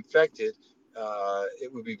you've been infected,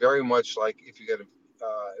 it would be very much like if you got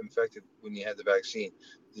infected when you had the vaccine.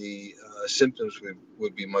 The symptoms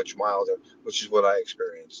would be much milder, which is what I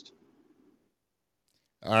experienced.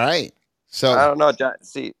 All right. So I don't know.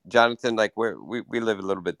 See, Jonathan, like we live a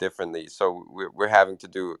little bit differently, so we're having to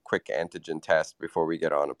do a quick antigen test before we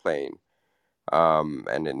get on a plane,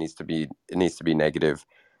 and it needs to be negative.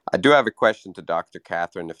 I do have a question to Dr.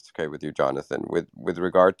 Catherine, if it's okay with you, Jonathan, with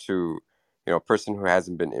regard to a person who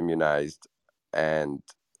hasn't been immunized and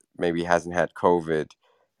maybe hasn't had COVID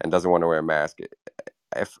and doesn't want to wear a mask.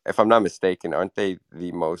 If I'm not mistaken, aren't they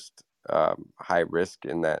the most high risk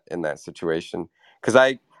in that situation? Because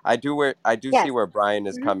I do see Yes. where Brian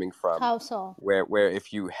is Hmm. coming from, How so? where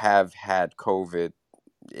if you have had COVID,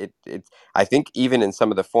 it I think even in some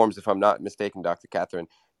of the forms, if I'm not mistaken, Dr. Catherine,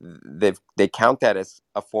 they count that as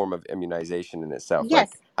a form of immunization in itself. Yes.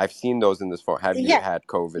 Like I've seen those in this form. Have you Yes. had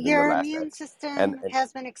COVID in the Your last immune X? And, system and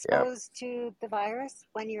has been yeah. exposed to the virus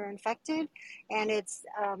when you're infected, and it's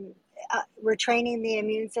we're training the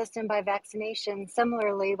immune system by vaccination.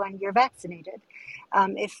 Similarly, when you're vaccinated,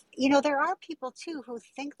 if there are people too who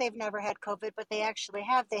think they've never had COVID, but they actually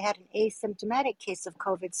have. They had an asymptomatic case of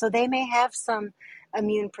COVID, so they may have some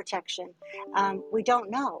immune protection. We don't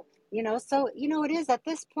know. So it is at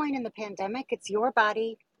this point in the pandemic. It's your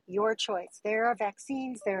body, your choice. There are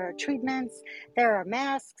vaccines, there are treatments, there are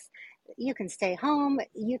masks. You can stay home,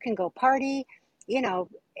 you can go party.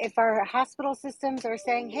 if our hospital systems are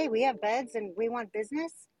saying, hey, we have beds and we want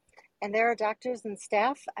business, and there are doctors and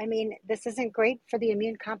staff, I mean, this isn't great for the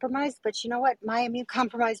immune compromised, but you know what? My immune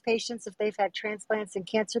compromised patients, if they've had transplants and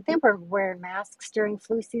cancer, they were wearing masks during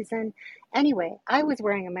flu season. Anyway, I was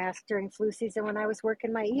wearing a mask during flu season when I was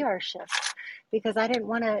working my ER shifts because I didn't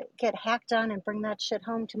want to get hacked on and bring that shit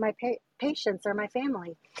home to my patients or my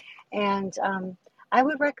family. And I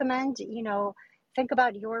would recommend, think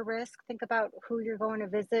about your risk, think about who you're going to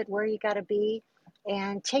visit, where you got to be,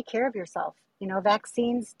 and take care of yourself.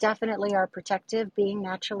 Vaccines definitely are protective. Being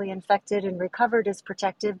naturally infected and recovered is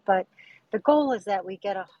protective, but the goal is that we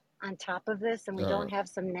get on top of this and we don't have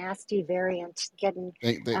some nasty variant getting.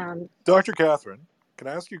 Dr. Catherine, can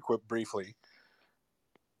I ask you briefly?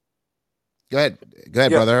 Go ahead,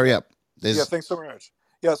 brother. Hurry up. Yeah, thanks so much.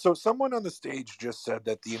 Yeah, so someone on the stage just said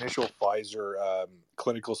that the initial Pfizer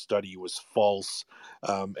clinical study was false,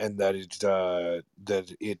 and that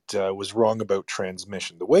it was wrong about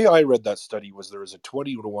transmission. The way I read that study was there was a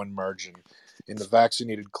 20-1 margin in the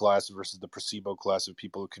vaccinated class versus the placebo class of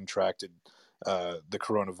people who contracted the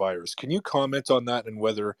coronavirus. Can you comment on that and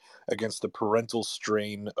whether, against the parental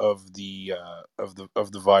strain of the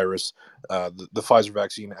virus, the Pfizer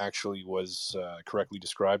vaccine actually was correctly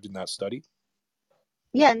described in that study?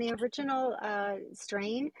 Yeah, in the original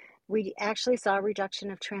strain, we actually saw a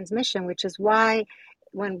reduction of transmission, which is why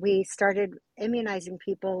when we started immunizing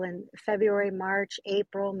people in February, March,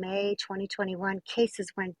 April, May 2021,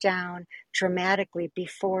 cases went down dramatically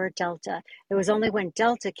before Delta. It was only when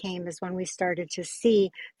Delta came is when we started to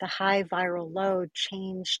see the high viral load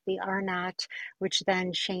change the R naught, which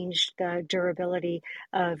then changed the durability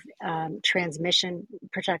of transmission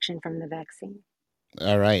protection from the vaccine.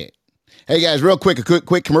 All right. Hey guys, real quick, a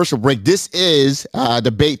quick commercial break. This is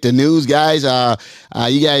Debate the News, guys.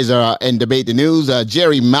 You guys are in Debate the News.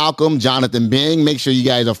 Jerry Malcolm, Jonathan Bing. Make sure you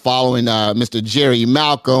guys are following Mr. Jerry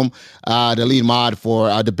Malcolm, the lead mod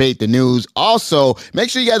for Debate the News. Also, make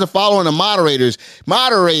sure you guys are following the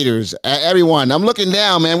moderators. Everyone, I'm looking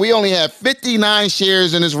down, man. We only have 59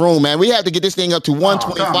 shares in this room, man. We have to get this thing up to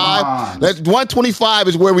 125. 125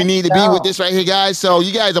 is where we need to be with this right here, guys. So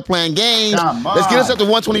you guys are playing games. Let's get us up to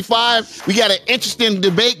 125. We got an interesting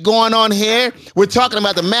debate going on here. We're talking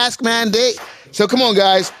about the mask mandate. So come on,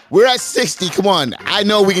 guys. We're at 60. Come on. I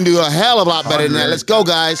know we can do a hell of a lot better than that. Let's go,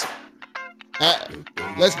 guys.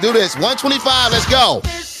 Let's do this. 125. Let's go.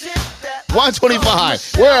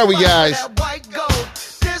 125. Where are we, guys?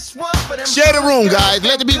 Share the room, guys.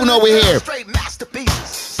 Let the people know we're here.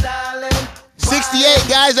 68,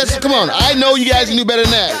 guys. Come on. I know you guys can do better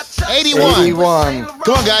than that. 81.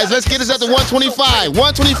 Come on, guys. Let's get this up to 125.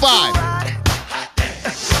 125.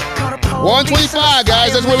 125,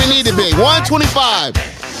 guys. That's where we need to be. 125.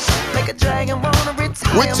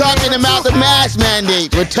 We're talking about the mask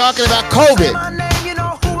mandate. We're talking about COVID.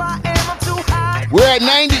 We're at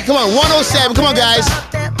 90. Come on, 107. Come on, guys.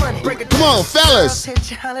 Come on, fellas.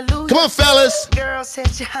 Come on, fellas.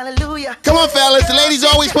 Come on, fellas. The ladies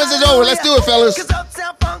always push us over. Let's do it, fellas.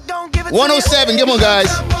 107. Come on,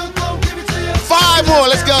 guys. 5 more.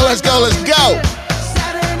 Let's go.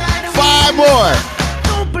 5 more.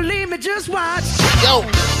 Yo,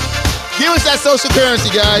 give us that social currency,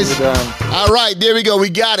 guys. All right, there we go. We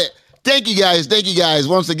got it. Thank you, guys.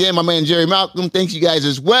 Once again, my man Jerry Malcolm, thanks you guys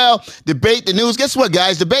as well. Debate the News. Guess what,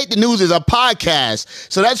 guys? Debate the News is a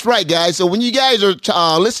podcast. So that's right, guys. So when you guys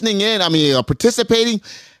are listening in, participating,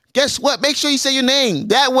 guess what? Make sure you say your name.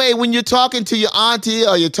 That way, when you're talking to your auntie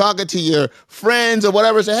or you're talking to your friends or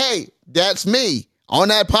whatever, say, hey, that's me. On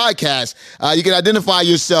that podcast, you can identify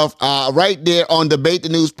yourself right there on Debate the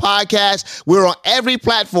News podcast. We're on every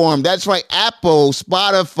platform. That's right. Apple,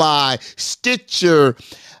 Spotify, Stitcher,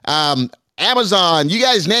 Amazon, you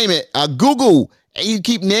guys name it. Google. You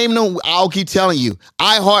keep naming them, I'll keep telling you.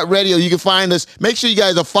 iHeartRadio, you can find us. Make sure you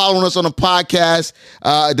guys are following us on the podcast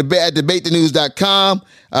at debatethenews.com.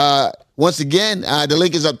 Once again, the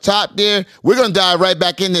link is up top there. We're going to dive right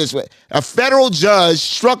back in this. A federal judge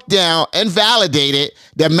struck down and validated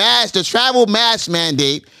the travel mask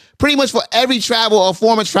mandate pretty much for every travel or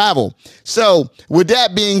form of travel. So with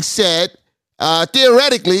that being said,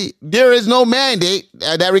 theoretically, there is no mandate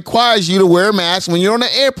that requires you to wear a mask when you're on an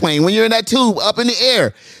airplane, when you're in that tube up in the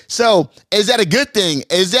air. So is that a good thing?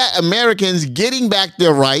 Is that Americans getting back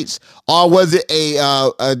their rights, or was it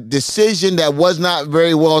a decision that was not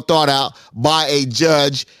very well thought out by a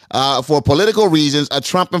judge for political reasons, a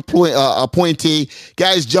Trump appointee?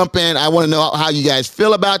 Guys, jump in. I want to know how you guys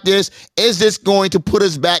feel about this. Is this going to put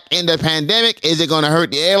us back in the pandemic? Is it going to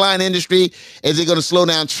hurt the airline industry? Is it going to slow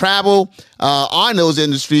down travel on those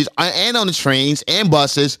industries and on the trains and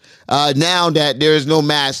buses now that there is no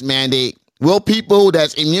mask mandate? Will people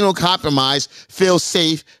that's immunocompromised feel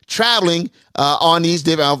safe traveling on these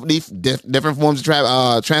different forms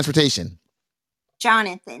of transportation?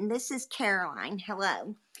 Jonathan, this is Caroline.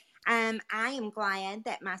 Hello. I am glad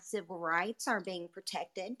that my civil rights are being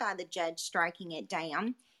protected by the judge striking it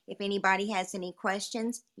down. If anybody has any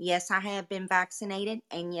questions, yes, I have been vaccinated,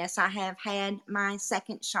 and yes, I have had my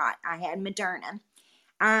second shot. I had Moderna.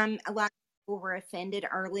 A lot of people were offended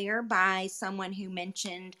earlier by someone who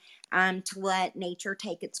mentioned to let nature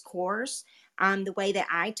take its course. The way that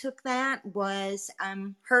I took that was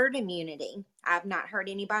herd immunity. I've not heard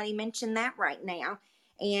anybody mention that right now.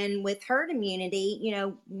 And with herd immunity,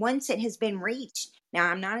 once it has been reached, now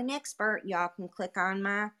I'm not an expert. Y'all can click on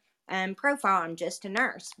my profile. I'm just a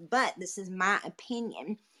nurse, but this is my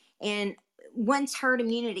opinion. And once herd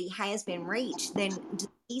immunity has been reached, then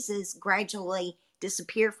diseases gradually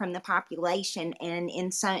disappear from the population. And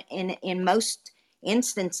in most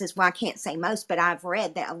instances, well, I can't say most, but I've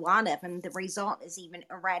read that a lot of them, the result is even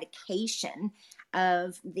eradication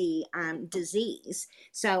of the disease.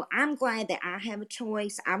 So I'm glad that I have a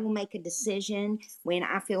choice. I will make a decision when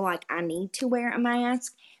I feel like I need to wear a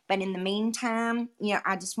mask. But in the meantime,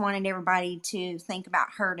 I just wanted everybody to think about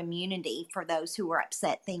herd immunity for those who were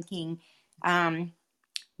upset thinking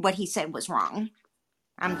what he said was wrong.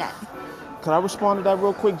 I'm done. Can I respond to that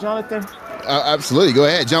real quick, Jonathan? Absolutely. Go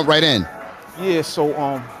ahead. Jump right in. Yeah, so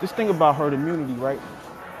this thing about herd immunity, right?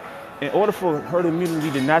 In order for herd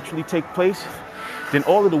immunity to naturally take place, then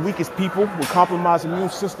all of the weakest people with compromised immune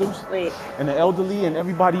systems and the elderly and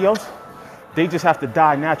everybody else, they just have to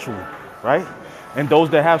die naturally, right? And those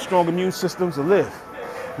that have strong immune systems will live.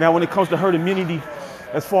 Now, when it comes to herd immunity,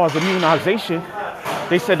 as far as immunization,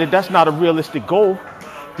 they said that that's not a realistic goal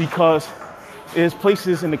because there's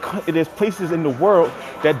places in the world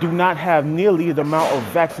that do not have nearly the amount of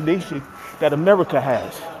vaccination that America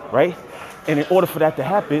has, right? And in order for that to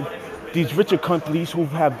happen, these richer countries who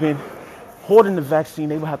have been hoarding the vaccine,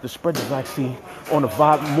 they will have to spread the vaccine on a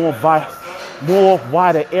more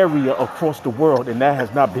wider area across the world, and that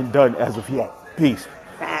has not been done as of yet. Peace.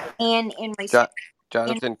 And Jo-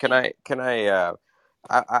 Jonathan,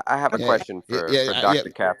 I have a okay. question Yeah, for yeah, yeah. Dr.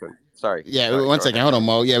 Catherine. Sorry, Yeah, sorry, one go second. ahead. Hold on,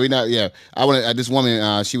 Mo. Yeah, we not. Yeah, I want this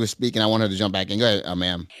woman. She was speaking. I want her to jump back in. Go ahead,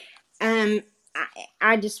 ma'am. Um,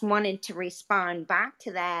 I just wanted to respond back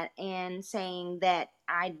to that and saying that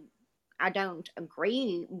I don't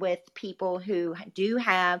agree with people who do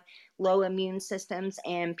have low immune systems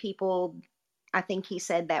and people. I think he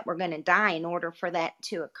said that we're going to die in order for that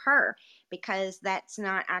to occur because that's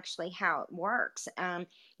not actually how it works.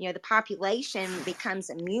 The population becomes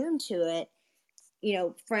immune to it,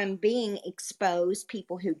 from being exposed,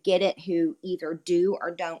 people who get it who either do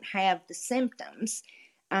or don't have the symptoms.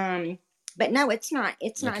 But no, it's not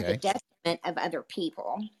the Okay. detriment of other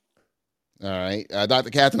people. All right,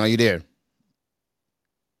 Dr. Catherine, are you there?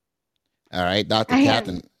 All right, Dr. I am.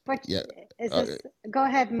 Catherine. What Yeah. is Uh, this? Go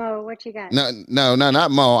ahead, Mo. What you got? no, no, no,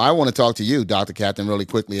 not Mo. I want to talk to you, Dr. Catherine, really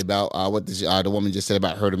quickly about what the woman just said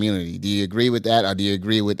about herd immunity. Do you agree with that, or do you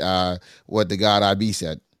agree with what the God IB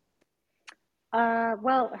said?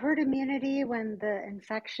 Well, herd immunity, when the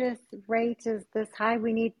infectious rate is this high,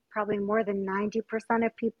 we need probably more than 90%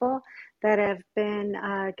 of people that have been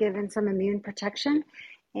given some immune protection.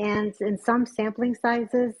 And in some sampling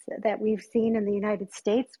sizes that we've seen in the United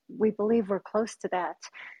States, we believe we're close to that.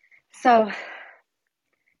 So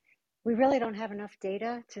we really don't have enough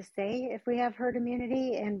data to say if we have herd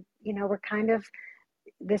immunity. And, we're kind of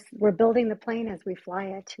we're building the plane as we fly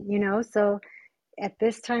it. So at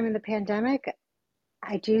this time in the pandemic,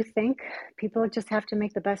 I do think people just have to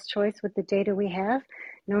make the best choice with the data we have,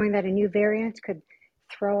 knowing that a new variant could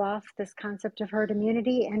throw off this concept of herd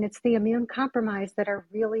immunity. And it's the immune compromised that are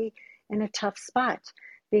really in a tough spot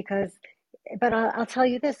because, but I'll tell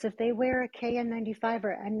you this, if they wear a KN95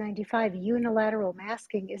 or N95, unilateral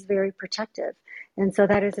masking is very protective. And so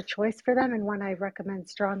that is a choice for them and one I recommend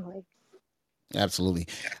strongly. Absolutely.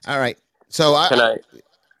 All right. So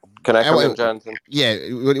Can I come in, Jonathan? yeah.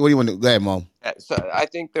 What do you want to go ahead, Mo? So I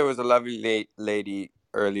think there was a lovely lady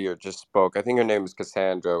earlier just spoke. I think her name was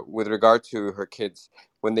Cassandra. With regard to her kids,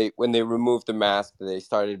 when they removed the mask, they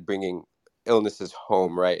started bringing illnesses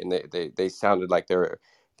home, right? And they sounded like they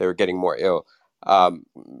were getting more ill.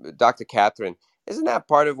 Dr. Catherine, Isn't that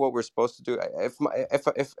part of what we're supposed to do?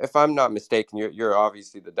 If I'm not mistaken, you're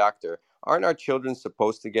obviously the doctor. Aren't our children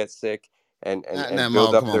supposed to get sick and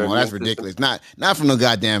build Mo, up come on, their Mo. That's immune system? ridiculous. Not from the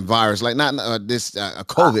goddamn virus. Like not this I,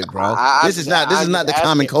 COVID, bro. I'm This is just not. This is I'm just not the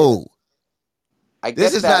common asking. cold. I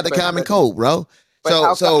This get is not that, the common cold, bro. but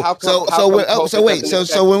So so so how so come we're, so COVID wait. doesn't So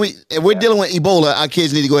affect? when if we're Yeah. dealing with Ebola, our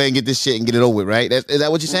kids need to go ahead and get this shit and get it over with, right? Is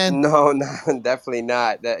that what you're saying? No, no, definitely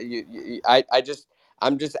not. That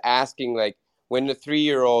I'm just asking, like, when a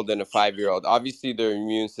 3-year-old and a 5-year-old, obviously their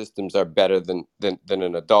immune systems are better than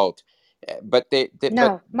an adult, but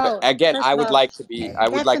No, but Mo, again, first of all, I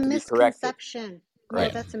would that's a like to be corrected. misconception. Mo,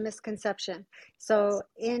 Right. that's a misconception. So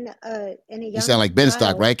in a You sound young like Ben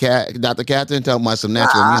Stock, child, right, Dr. Catherine? Talking about some No,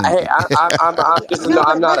 natural hey, immunity. I'm just no,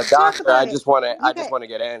 I'm but not a let's talk doctor. about it. I You just got want to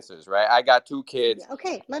get answers, right? I got 2 kids.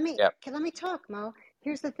 okay, Yeah. let me talk, Mo.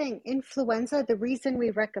 Here's the thing. Influenza, the reason we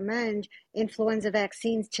recommend influenza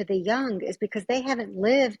vaccines to the young is because they haven't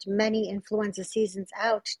lived many influenza seasons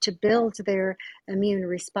out to build their immune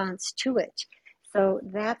response to it. So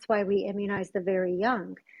that's why we immunize the very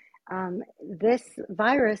young. This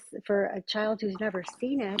virus, for a child who's never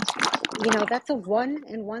seen it, that's a 1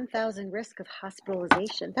 in 1,000 risk of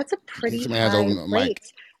hospitalization. That's a pretty Somebody has high open mic.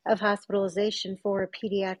 rate of hospitalization for a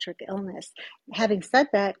pediatric illness. Having said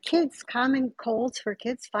that, common colds for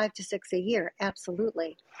kids, 5 to 6 a year,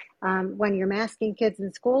 absolutely. When you're masking kids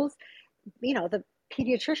in schools, the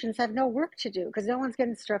pediatricians have no work to do because no one's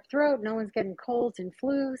getting strep throat, no one's getting colds and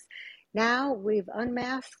flus. Now we've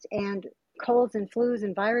unmasked, and colds and flus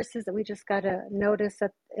and viruses that we just got a notice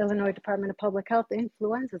at Illinois Department of Public Health,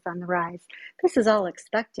 influenza is on the rise. This is all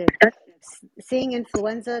expected. Seeing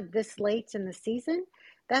influenza this late in the season,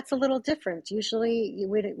 that's a little different. Usually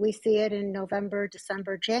we see it in November,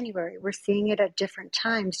 December, January. We're seeing it at different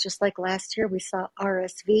times, just like last year we saw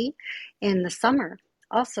RSV in the summer.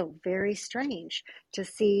 Also very strange to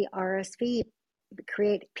see RSV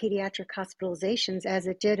create pediatric hospitalizations as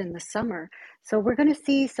it did in the summer. So we're going to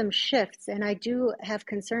see some shifts, and I do have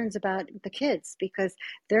concerns about the kids because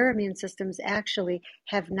their immune systems actually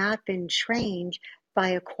have not been trained by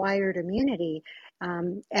acquired immunity,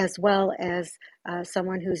 as well as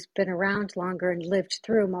someone who's been around longer and lived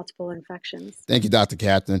through multiple infections. Thank you, Dr.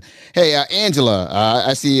 Catherine. Hey, Angela,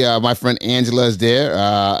 I see my friend Angela is there.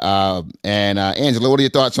 And Angela, what are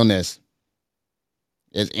your thoughts on this?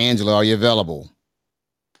 Is Angela, are you available?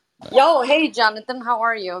 Yo, hey Jonathan, how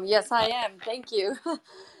are you? Yes, I am. Thank you.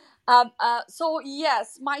 So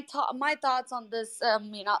yes, my thoughts on this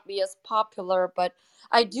may not be as popular, but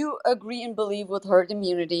I do agree and believe with herd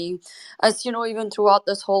immunity. As you know, even throughout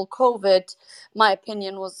this whole COVID, my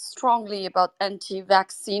opinion was strongly about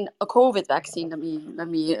anti-vaccine, a COVID vaccine. Let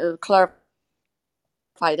me clarify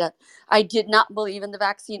that I did not believe in the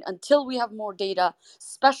vaccine until we have more data,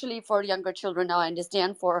 especially for younger children. Now I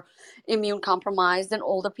understand for immune compromised and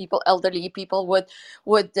older people, elderly people with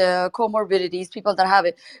comorbidities, people that have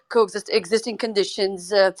existing conditions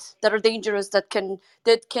that are dangerous, that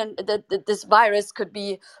this virus could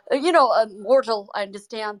be, mortal. I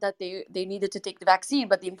understand that they needed to take the vaccine,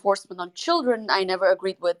 but the enforcement on children, I never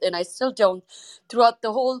agreed with, and I still don't. Throughout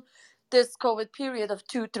the whole this COVID period of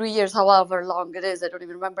 2, 3 years, however long it is, I don't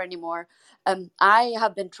even remember anymore. I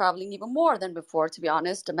have been traveling even more than before, to be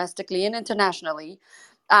honest, domestically and internationally.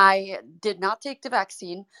 I did not take the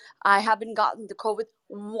vaccine. I haven't gotten the COVID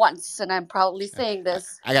once, and I'm proudly saying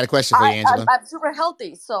this. I got a question for you, Angela. I'm super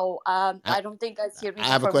healthy, so I, I don't think I see a I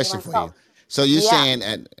reason have a for me question for you. myself. So you're Yeah. saying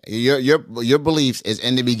that your beliefs is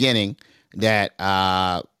in the beginning that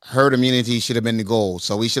herd immunity should have been the goal.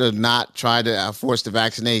 So we should have not tried to force the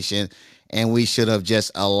vaccination, and we should have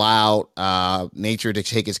just allowed nature to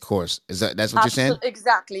take its course. That's what you're saying? Absolutely,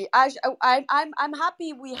 exactly. I'm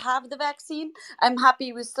happy we have the vaccine. I'm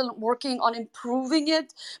happy we're still working on improving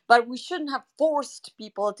it, but we shouldn't have forced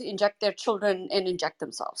people to inject their children and inject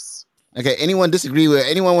themselves. Okay. Anyone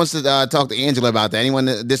wants to talk to Angela about that? Anyone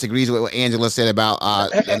that disagrees with what Angela said about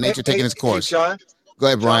nature taking its Hey, course? John. Go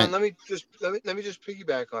ahead, John, Brian. let me just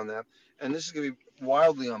piggyback on that, and this is going to be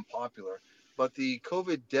wildly unpopular, but the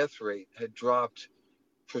COVID death rate had dropped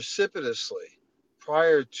precipitously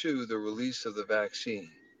prior to the release of the vaccine.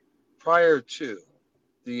 Prior to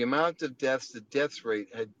the amount of deaths, the death rate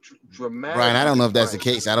had Brian, I dramatically don't know if that's the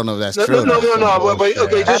declined. case. I don't know if that's No, no, true no, though. That's no, some no. But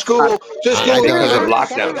okay, bullshit. That's not. Just It's I Google. don't. because of Very,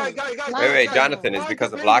 lockdowns. very Wait, logical. Jonathan, it's Why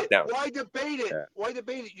because of debate it? lockdowns. Why debate it? Yeah, Why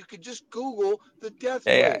debate it? You could just Google the death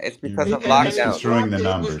yeah, rate, it's because of You're and it was lockdowns. misconstruing the dropping.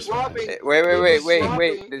 It was numbers, man. dropping. Wait, wait, It wait, was wait,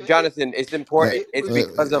 wait, dropping. Jonathan, it's Wait, important. It's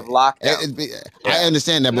because of lockdowns. I Yeah.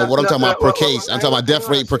 understand that, but No, what I'm no, talking no. about per case, I'm talking about Hang death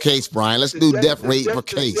on a rate per second. case, Brian. Let's do death rate per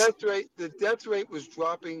case. The death rate was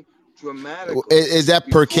dropping dramatically Is that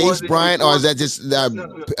per before case, Brian, or is that just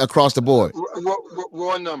across the board?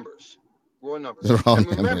 raw numbers. Raw numbers. The raw And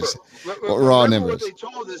remember, numbers. Raw remember what numbers. they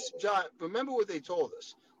told us, John. Remember what they told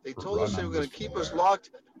us. They told Raw us they were going numbers. to keep us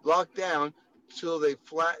locked down till they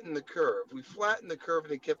flattened the curve. We flattened the curve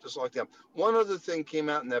and they kept us locked down. One other thing came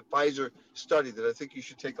out in that Pfizer study that I think you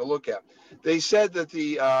should take a look at. They said that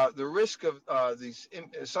the risk of these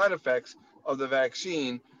side effects of the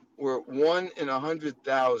vaccine were 1 in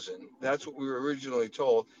 100,000. That's what we were originally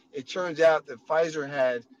told. It turns out that Pfizer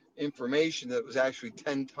had information that was actually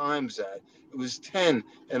 10 times that. It was 10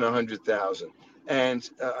 in 100,000. And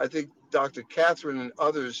I think Dr. Catherine and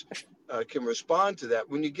others can respond to that.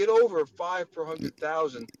 When you get over 5 per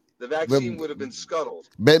 100,000, the vaccine would have been scuttled.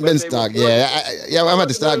 Ben But they stock, reported yeah, this. I'm at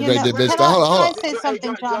the stock right there. Ben Can stock. I Hold on. say Hey,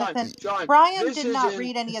 something, Jonathan? John, Brian this did is not in.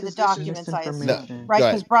 read any of the This is documents, I No, assume, go right?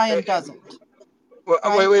 ahead. Because Brian doesn't,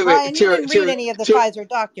 Wait. Brian, you didn't read any of the Pfizer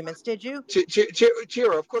documents, did you?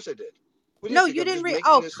 Tira, of course I did. What do you No, think? you I'm didn't just read.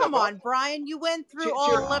 making Oh, this come stuff up? on, Brian. You went through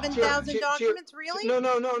all Tira, 11,000 documents, really?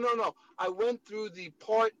 no. I went through the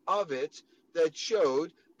part of it that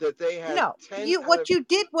showed that they had No. 10 out of. What you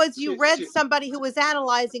did was you read somebody who was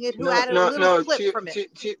analyzing it who added a little No, clip from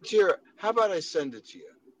it. Tira, how about I send it to you?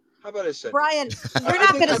 How about I send it to you? Brian, you're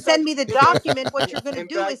not going to send me the document. What you're going to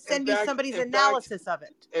do is send me somebody's in fact, analysis of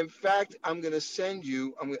it. in fact, I'm going to send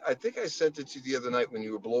you. I think I sent it to you the other night when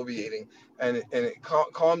you were bloviating, and it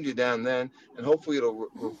calmed you down then, and hopefully it'll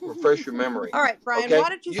refresh your memory. All right, Brian, Okay, why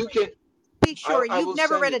don't you you can. be sure? I You've will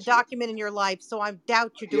never send read it a to you. document in your life, so I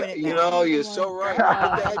doubt you're doing Yeah, it you now. know, you're Oh so my right.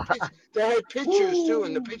 god. They had pictures too,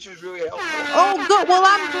 and the pictures really helped us. Oh, good. Well,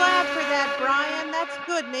 I'm glad for that, Brian. That's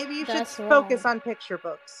good. Maybe you should That's focus wrong. on picture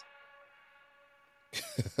books.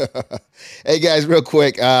 Hey guys, real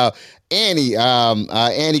quick. Annie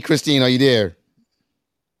Christine, are you there?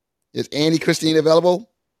 Is Annie Christine available?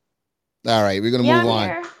 All right, we're gonna Yeah, move I'm on.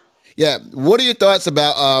 here. Yeah, what are your thoughts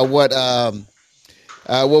about what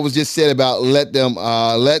was just said about let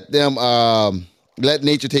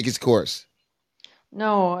nature take its course?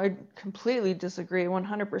 No, I completely disagree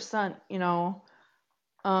 100%.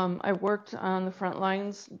 I worked on the front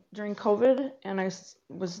lines during COVID and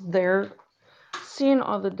was there seeing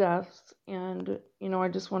all the deaths. And, I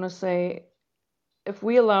just want to say if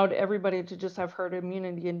we allowed everybody to just have herd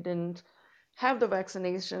immunity and didn't have the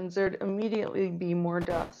vaccinations, there'd immediately be more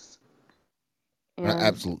deaths. And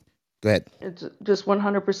Absolutely. Go ahead. it's just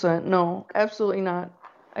 100%. No, absolutely not.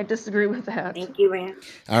 I disagree with that. Thank you, Ann.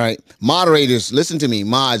 All right, moderators, listen to me.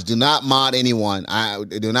 Mods, do not mod anyone. I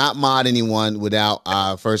do not mod anyone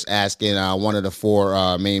without first asking one of the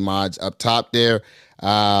four main mods up top there,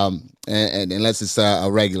 and unless it's a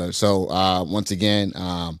regular. So once again,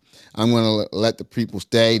 I'm going to let the people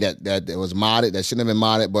stay that was modded, that shouldn't have been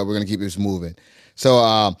modded, but we're going to keep this moving.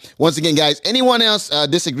 So once again, guys, anyone else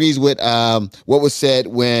disagrees with what was said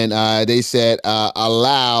when they said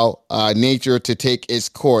allow nature to take its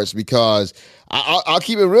course? Because I'll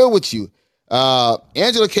keep it real with you.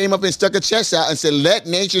 Angela came up and stuck her chest out and said, let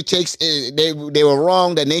nature take, they were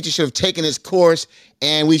wrong, that nature should have taken its course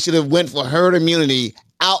and we should have went for herd immunity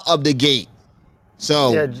out of the gate.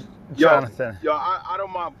 So, Yeah, Jonathan. Yo, I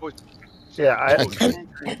don't mind pushing. Yeah,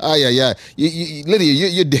 oh yeah. Lydia,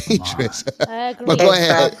 you're dangerous. I But agree. go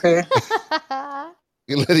ahead. Exactly.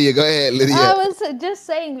 Lydia, go ahead, Lydia. I was just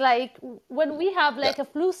saying, like, when we have like a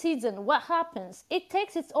flu season, what happens? It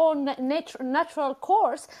takes its own natural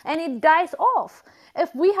course and it dies off.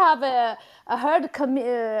 If we have a herd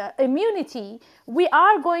immunity, we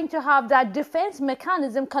are going to have that defense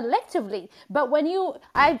mechanism collectively. But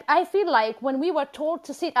I feel like when we were told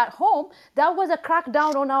to sit at home, that was a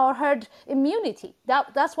crackdown on our herd immunity.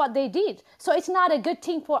 That's what they did. So it's not a good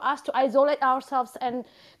thing for us to isolate ourselves and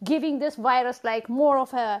giving this virus like more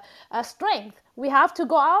of a strength. We have to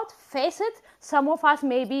go out, face it. Some of us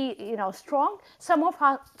may be, strong. Some of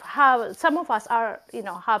us are,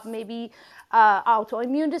 have maybe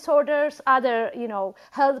autoimmune disorders, other,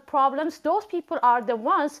 health problems. Those people are the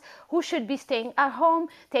ones who should be staying at home,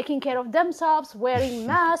 taking care of themselves, wearing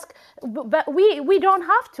masks. But we don't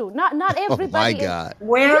have to. Not everybody. Oh my God.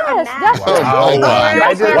 Wear a Yes, mask. that's Oh my God.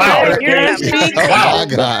 wow. You're not speaking. Oh my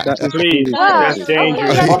God. Please, well. that's Okay,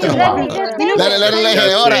 dangerous. let me just finish. Let her land.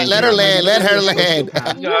 Hold on. Let her land. Let her land.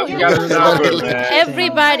 You gotta stop her, man.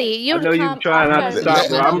 Everybody, I you know you come trying not to after stop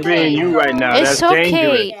me. her. I'm being you right now. It's That's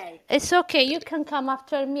dangerous. okay. It's okay. You can come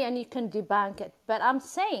after me and you can debunk it. But I'm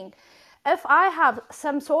saying, if I have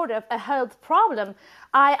some sort of a health problem,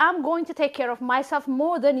 I am going to take care of myself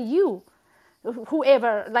more than you.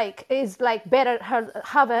 Whoever is better health,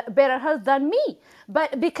 have a better health than me.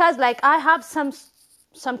 But because I have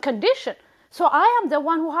some condition. So I am the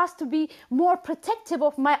one who has to be more protective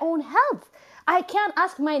of my own health. I can't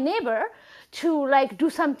ask my neighbor to like do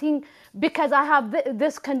something because I have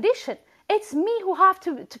this condition. It's me who have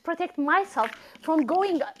to protect myself from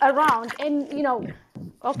going around and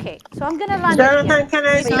okay, so I'm gonna land it here. Jonathan, can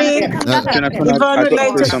I Maybe you speak? can come back after Jonathan, me. Yvonne I would got to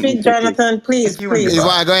like say to something speak. quickly. Jonathan, please, Thank you, please.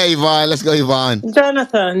 Yvonne, go ahead, Yvonne. Let's go, Yvonne.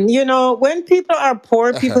 Jonathan, when people are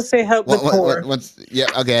poor, people say help the poor. Yeah,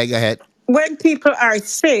 okay, go ahead. When people are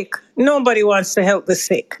sick, nobody wants to help the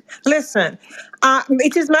sick. Listen,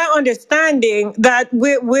 it is my understanding that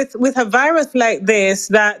with a virus like this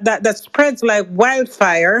that spreads like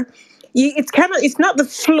wildfire, it's not the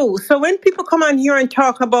flu. So when people come on here and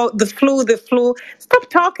talk about the flu, stop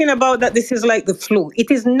talking about that. This is like the flu.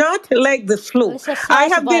 It is not like the flu. It's a I SARS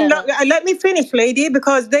have been. virus. Let me finish, lady,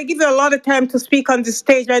 because they give you a lot of time to speak on the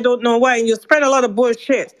stage. I don't know why, and you spread a lot of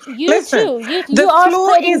bullshit. You Listen, too. You the are flu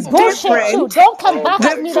spreading is bullshit too. different. Don't come back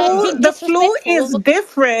at The me like flu, being the flu is disrespectful.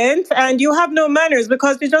 different, and you have no manners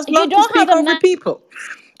because you just You love to don't have speak a over man people.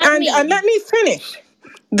 at And me. let me finish.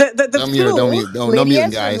 The Don't mute, don't flu, mute, don't no muting,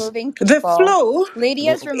 Lydia's guys. removing the people. flu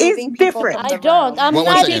Lydia's is removing people different. from I the don't. room. I'm One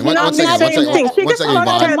not It is second, even. one not I'm the second, not one even. same second, thing. She one gets a second, I'm lot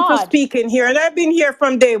of not a Yvonne. time to mod. speak in here, and I've been here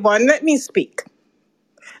from day one. Let me speak.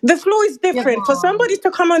 The flu is different. For Yvonne. somebody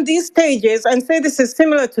to come on these stages and say this is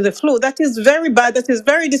similar to the flu, that is very bad. That is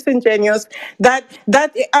very disingenuous.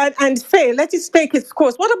 And say let it take its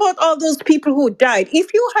course. What about all those people who died?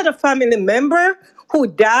 If you had a family member who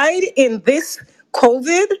died in this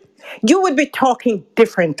COVID, you would be talking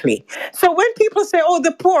differently. So when people say, "Oh,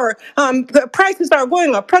 the poor, the prices are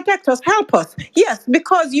going up, protect us, help us," yes,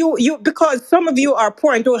 because because some of you are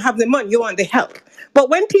poor and don't have the money, you want the help. But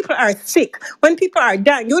when people are sick, when people are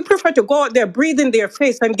dying, you would prefer to go out there, breathe in their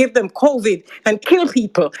face, and give them COVID and kill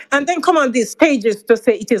people, and then come on these stages to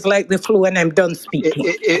say it is like the flu. And I'm done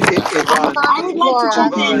speaking. Yvonne, I would like to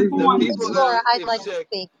jump in Yvonne, for the one. This people is that Laura. I'd are like to sick,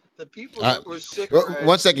 speak. the people that were sick are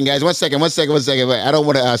One second, guys. One second. Wait, I don't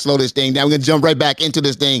want to slow this thing down. We're going to jump right back into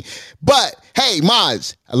this thing. But, hey,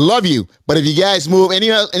 mods, I love you. But if you guys move,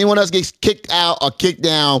 anyone else gets kicked out or kicked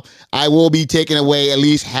down, I will be taking away at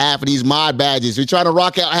least half of these mod badges. We're trying to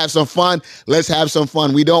rock out, have some fun. Let's have some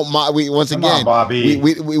fun. We don't once Come again, on, Bobby.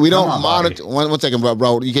 we Come don't on, Bobby. monitor. One second,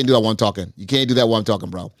 bro. You can't do that while I'm talking. You can't do that while I'm talking,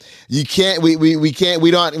 bro. You can't. We can't.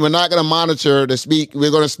 We're not going to monitor the speak.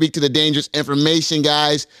 We're going to speak to the dangerous information,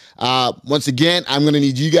 guys. Once again, I'm going to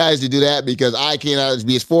need you guys to do that because I cannot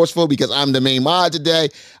be as forceful because I'm the main mod today.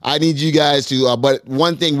 I need you guys to. But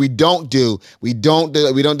one thing we don't do, we don't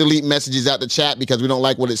delete messages out the chat because we don't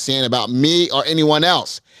like what it's saying about me or anyone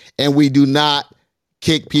else, and we do not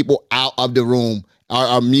kick people out of the room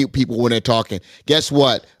or mute people when they're talking. Guess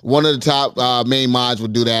what? One of the top main mods will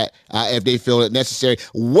do that if they feel it necessary.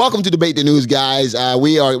 Welcome to Debate the News, guys.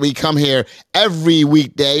 We come here every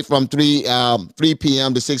weekday from 3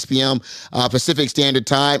 p.m. to 6 p.m. Pacific Standard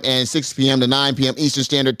Time and 6 p.m. to 9 p.m. Eastern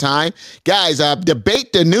Standard Time. Guys,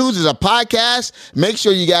 Debate the News is a podcast. Make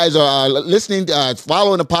sure you guys are listening,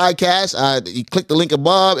 following the podcast. You click the link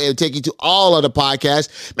above. It'll take you to all of the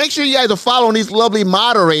podcasts. Make sure you guys are following these lovely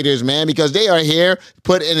moderators, man, because they are here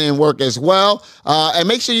putting in work as well. And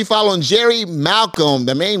make sure you're following Jerry Malcolm,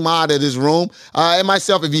 the main mod of this room, and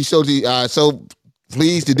myself if you so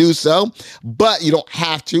pleased to do so, but you don't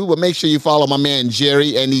have to. But make sure you follow my man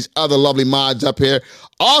Jerry and these other lovely mods up here.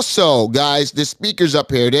 Also, guys, the speakers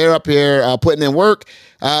up here, they're up here putting in work.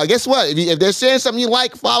 Guess what? If they're saying something you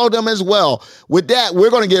like, follow them as well. With that,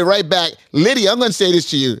 we're going to get right back. Lydia, I'm going to say this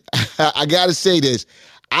to you. I got to say this.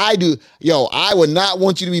 I would not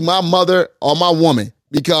want you to be my mother or my woman.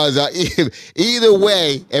 Because either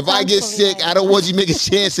way, if I get sick, I don't want you making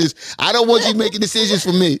chances. I don't want you making decisions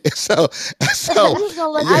for me. So I'm just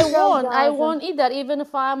gonna let you Go, I Jonathan. won't either, even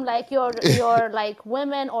if I'm like your like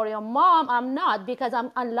women or your mom. I'm not, because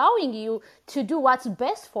I'm allowing you to do what's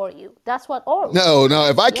best for you. That's what all. no.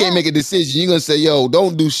 If I can't make a Yes. decision, you're gonna say, "Yo,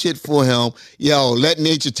 don't do shit for him. Yo, let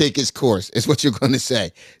nature take its course." Is what you're gonna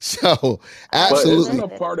say. So I But absolutely. isn't a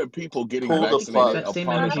respect it. part of people getting Pull the vaccinated plug. That a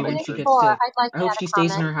same part of energy when Jonathan, she nature? gets before sick. I'd like I to hope add she a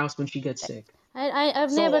stays in comment. her house when she gets sick.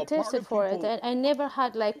 I've So never a part tested of for it. people, I never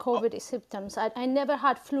had like COVID symptoms. I never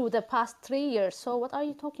had flu the past 3 years. So what are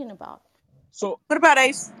you talking about? so What about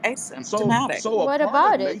so asymptomatic? so a What part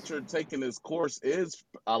of about it? nature taking its course is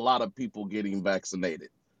a lot of people getting vaccinated.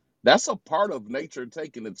 That's a part of nature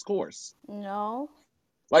taking its course. No,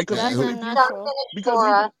 Like, because that's even Who? not if you, natural. Jonathan and because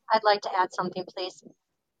even Laura, I'd like to add something, please.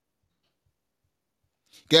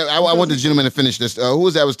 Yeah, I because want the even gentleman to finish this. Who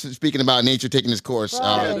was that was speaking about nature taking its course?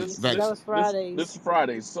 yeah, Fridays. That was this Fridays. is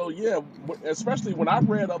Friday. So yeah, especially when I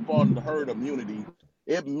read up on herd immunity,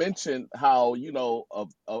 it mentioned how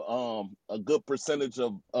a good percentage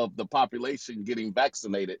of the population getting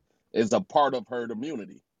vaccinated is a part of herd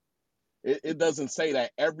immunity. It doesn't say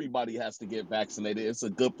that everybody has to get vaccinated. It's a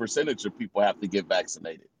good percentage of people have to get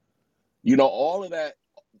vaccinated. All of that,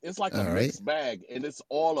 it's like a All right. mixed bag, and it's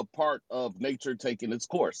all a part of nature taking its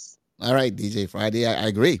course. All right, DJ Friday. I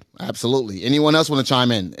agree. Absolutely. Anyone else want to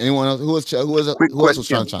chime in? Anyone else Quick who else was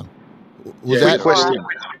trying question. to chime? Who's Quick that? Laura. question,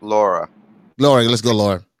 Laura. Laura. Let's go,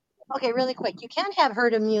 Laura. Okay, really quick. You can't have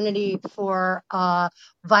herd immunity for a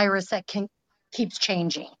virus that keeps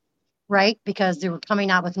changing, right? Because they were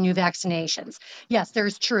coming out with new vaccinations. Yes,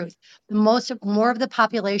 there's truth. More of the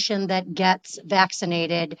population that gets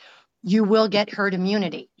vaccinated, you will get herd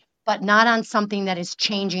immunity, but not on something that is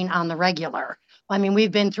changing on the regular. I mean,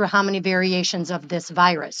 we've been through how many variations of this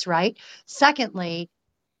virus, right? Secondly,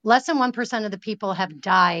 less than 1% of the people have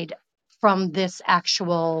died from this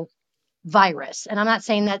actual virus. And I'm not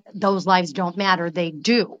saying that those lives don't matter, they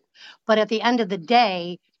do. But at the end of the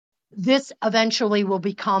day, this eventually will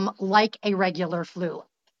become like a regular flu.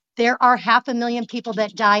 There are 500,000 people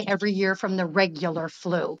that die every year from the regular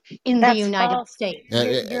flu in the That's United false. States.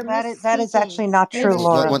 You're That is misspeaking. actually not true,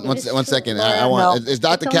 Laura. Misspeaking. It is One true. second. I Laura, want. No. Is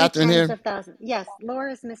Dr. it's only Catherine tens here? of thousands. Yes,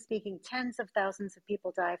 Laura's misspeaking. Tens of thousands of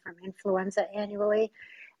people die from influenza annually.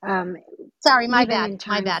 Um, Sorry, my even bad. in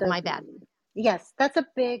My times bad. of My bad. yes, that's a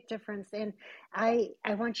big difference. And I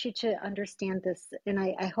want you to understand this, and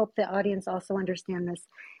I hope the audience also understand this.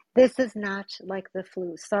 This is not like the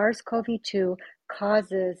flu. SARS-CoV-2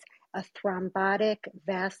 causes a thrombotic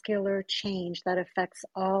vascular change that affects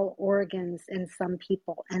all organs in some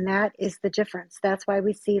people, and that is the difference. That's why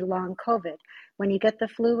we see long COVID. When you get the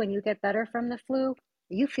flu and you get better from the flu,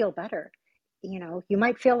 you feel better. You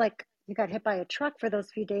might feel like you got hit by a truck for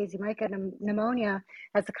those few days. You might get pneumonia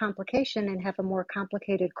as a complication and have a more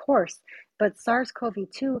complicated course. But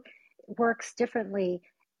SARS-CoV-2 works differently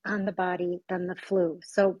on the body than the flu.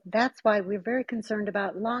 So that's why we're very concerned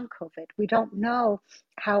about long COVID. We don't know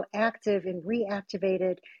how active and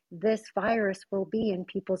reactivated this virus will be in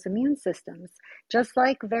people's immune systems. Just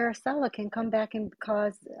like varicella can come back and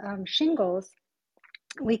cause shingles,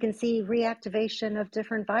 we can see reactivation of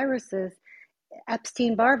different viruses.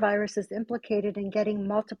 Epstein-Barr virus is implicated in getting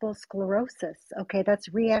multiple sclerosis. Okay, that's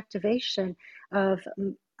reactivation of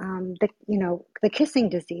the kissing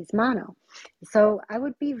disease, mono. So I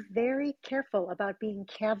would be very careful about being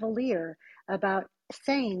cavalier about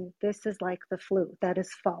saying this is like the flu. That is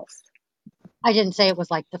false. I didn't say it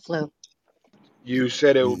was like the flu. You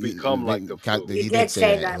said it would become like the flu. You He did did say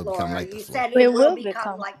say that it that, would become Laura. like the You flu. said it It will will become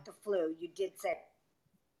become. like the flu. You did say.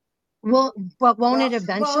 Well, but won't it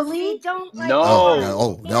Well, eventually? see, don't like Oh Laura.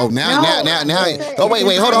 no! No. You Oh no! can't No, Now. it's No. a Oh it's wait, an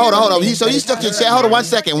wait, Define hold on. something. So you immunity. stuck your You're chest. Define Hold on, one something.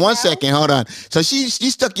 second, one well. second. Hold on. So you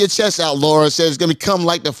stuck your chest out, Laura. Says it's gonna become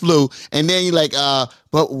like the flu, and then you're like,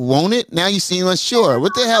 but won't it? Now you seem No, no, unsure.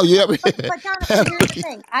 What the no, hell? no. You ever? But Jonathan, here's the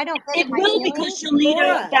thing. I don't get it. It My will feelings. because you'll need a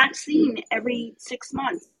Laura. vaccine every 6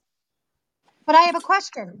 months. But I have a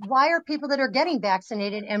question. Why are people that are getting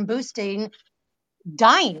vaccinated and boosting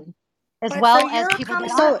dying, as But so well as you're people that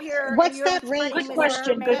coming aren't? So up here and what's you're that spreading Good rate?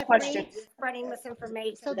 question. Good That question. misinformation. rate. You're spreading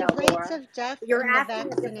misinformation, So the though, rates Laura. of death You're in the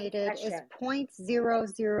asking a different vaccinated is question.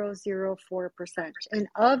 0.0004%. And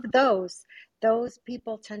of those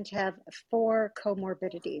people tend to have 4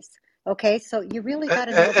 comorbidities. Okay, so you really got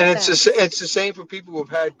to know the And facts. it's the same for people who have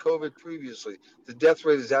had COVID previously. The death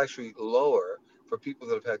rate is actually lower for people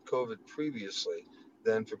that have had COVID previously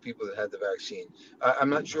than for people that had the vaccine. I'm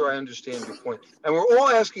not sure I understand your point. And we're all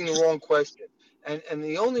asking the wrong question. And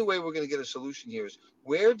the only way we're going to get a solution here is,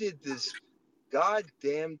 where did this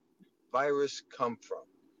goddamn virus come from?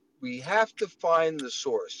 We have to find the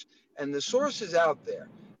source. And the source is out there.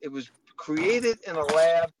 It was created in a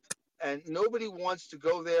lab, and nobody wants to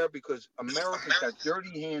go there because America's got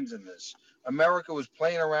dirty hands in this. America was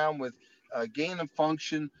playing around with gain of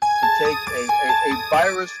function to take a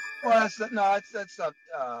virus. Well, that's not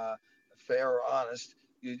fair or honest.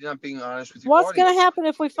 You're not being honest with your What's going to audience. happen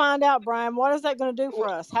if we find out, Brian? What is that going to do for Well,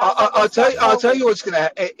 us? How is that going to stop I'll tell COVID? you what's going to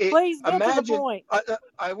happen. Please get to the Imagine, point.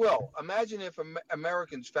 I will. Imagine if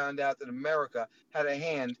Americans found out that America had a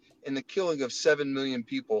hand in the killing of 7 million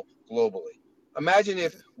people globally. Imagine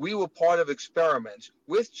if we were part of experiments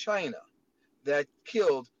with China that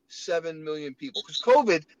killed 7 million people. Because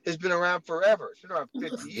COVID has been around forever. It's been around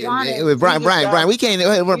 50 years. We Brian, just Brian, got, we can't.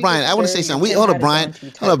 we Brian, just, I want to say Sir, something. you We said hold how up, to go Brian. into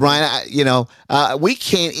the Hold up, typing. Brian. We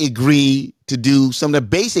can't agree to do some of the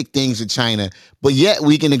basic things with China, but yet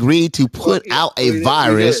we can agree to well, put yeah, out a we did.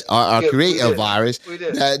 virus or Yeah, create we a did. virus. We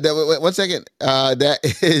did. One second. That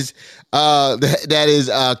is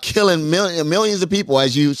killing millions of people,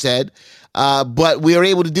 as you said. but we were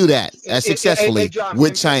able to do that Hey, successfully John.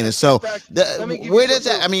 with China. In So fact, let me give you where some does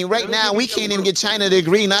that? I proof. mean, right Let me now give you we some can't even proof. get China to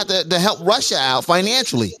agree not to help Russia out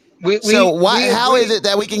financially. We So we why? we How is agree. it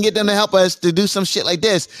that we can get them to help us to do some shit like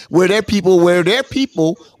this, where their people were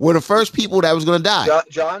the first people that was going to die?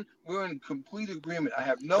 John, we're in complete agreement. I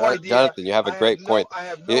have no idea. Jonathan, you have a great point. I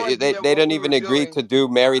have no idea They what don't we were even agree doing. to do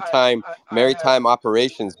I have. maritime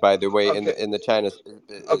operations. By the way, Okay. in the China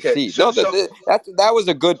Okay. Sea. No, that was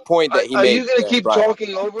a good point that he Are you made, going to keep Brian.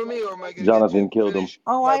 talking over me, or am I going to get to Jonathan killed him. finish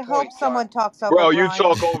Oh, my I hope point, John? someone talks over Bro, you Brian.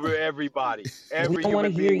 talk over everybody. We Every don't want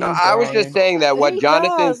to human hear being No, on you, this I was planet. just Brian. saying that what He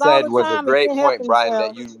Jonathan does all said the was a time. He great can't help point, Brian,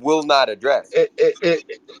 that himself. you will not address.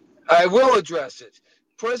 I will address it.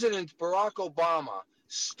 President Barack Obama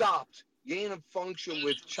stopped gain of function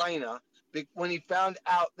with China when he found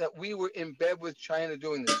out that we were in bed with China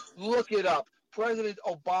doing this. Look it up. President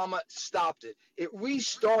Obama stopped it. It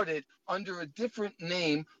restarted under a different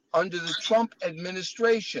name under the Trump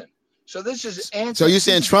administration. So this is So you're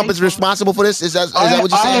saying Trump is responsible for this? Is that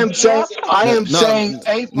what you're saying? I No, am saying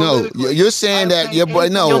apolitically. You're I saying am that saying your boy.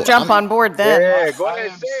 You'll No, jump apolitically. on board then. Yeah, go I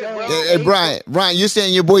ahead, am say it, saying bro. Hey, Brian, you're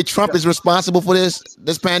saying your boy Trump is responsible for this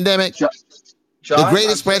pandemic? The John,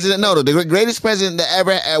 I'm greatest saying president, no, the greatest president that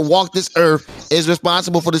ever walked this earth is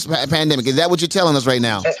responsible for this pandemic. Is that what you're telling us right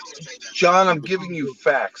now? John, I'm giving you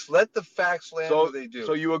facts. Let the facts land So where they do.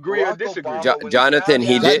 so you agree or Barack disagree? Obama, when he Jonathan, found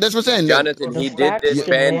out, That's what I'm saying. Jonathan, The he did facts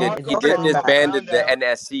demand Barack its he did Obama comeback. disbanded found the out,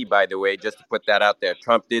 NSC, by the way, just to put that out there.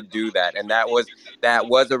 Trump did do that, and that was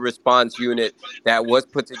a response unit that was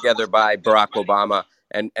put together by Barack Obama,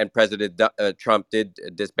 and President Trump did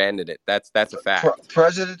disbanded it. That's a fact.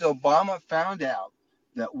 President Obama found out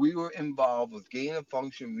that we were involved with gain of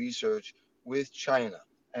function research with China.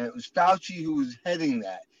 And it was Fauci who was heading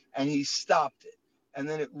that, and he stopped it. And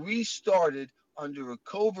then it restarted under a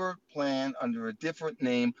covert plan, under a different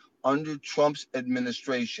name, under Trump's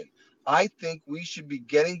administration. I think we should be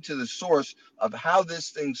getting to the source of how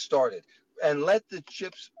this thing started and let the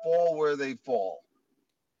chips fall where they fall.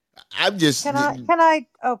 I'm just Can I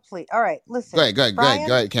oh please. All right, go listen. ahead, go ahead, go ahead,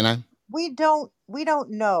 go Brian, ahead. Can I? we don't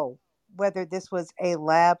know whether this was a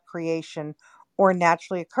lab creation or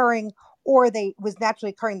naturally occurring, or they was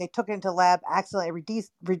naturally occurring. They took it into lab, accidentally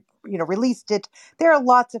released it. There are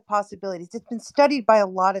lots of possibilities. It's been studied by a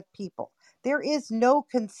lot of people. There is no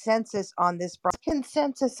consensus on this.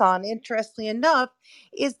 Consensus on, interestingly enough,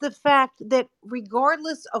 is the fact that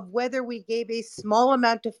regardless of whether we gave a small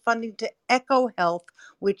amount of funding to Echo Health,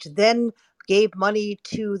 which then gave money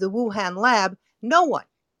to the Wuhan lab, no one,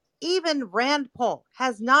 even Rand Paul,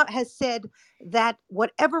 has said that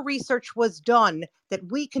whatever research was done that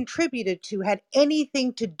we contributed to had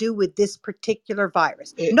anything to do with this particular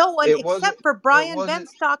virus. No one It wasn't. except for It Brian wasn't.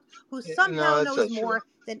 Benstock, who somehow No, that's knows not true. more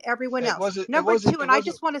than everyone It else. wasn't. It Number wasn't. two, It and I wasn't.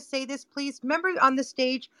 just want to say this, please. Remember on the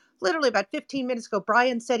stage, literally about 15 minutes ago,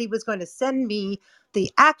 Brian said he was going to send me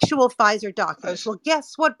the actual Pfizer documents. Well,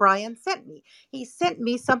 guess what Brian sent me? He sent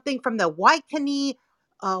me something from the Waikini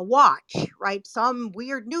Watch, right? Some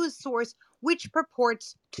weird news source which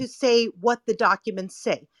purports to say what the documents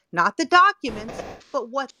say. Not the documents, but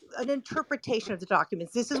what an interpretation of the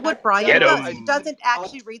documents. This is what Brian Get does. He him. doesn't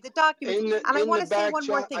actually read the documents. And I In want the to say back one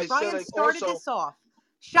more chat, thing. I said Brian I started also. this off.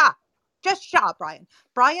 Shop. Just shop, Brian.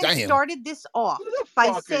 Brian Damn. started this off Who the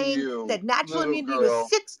by fuck are saying you, that natural little immunity was girl?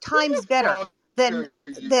 6 Who the times better fuck than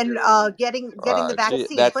are you? getting the vaccines.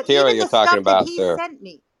 That's But Tara even you're the talking stuff that about, he sir. sent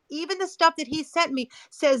me,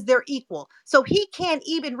 says they're equal. So he can't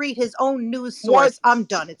even read his own news What source. I'm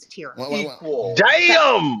done. It's Tira. equal?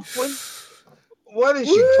 Damn. What is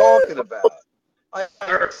she talking Woo! about? I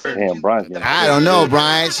sent Damn, you Brian's the getting I don't know, sensitive. documents.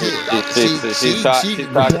 Brian. The documents. She's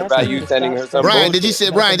talking You asked about him you to sending stop her some spending. Brian, bullshit. Did you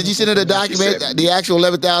send her the She said, document, the actual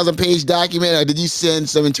 11,000 page document, or did you send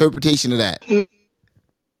some interpretation of that?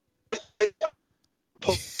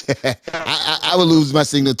 I would lose my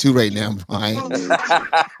signal too right now, Brian.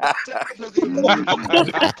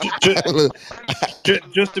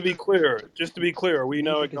 Just to be clear, are we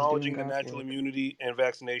now Music is doing acknowledging that God's natural work. immunity and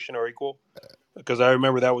vaccination are equal? Because I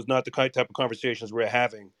remember that was not the type of conversations we're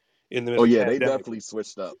having in the Oh midst of yeah, the they pandemic. definitely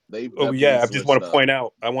switched up. They've Oh definitely yeah, I just want switched to up. point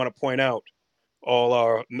out. I want to point out all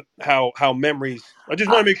our how memories. I just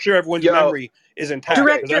uh, want to make sure everyone's yo, memory is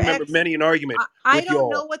intact okay. because I Director remember X, many an argument I with don't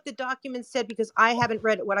know y'all. what the document said because I haven't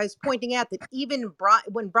read it. What I was pointing out that even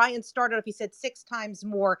when Brian started off, he said 6 times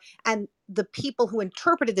more, and the people who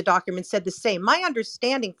interpreted the document said the same. My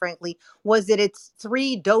understanding, frankly, was that it's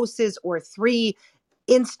 3 doses or 3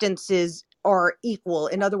 instances are equal.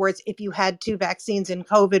 In other words, if you had 2 vaccines in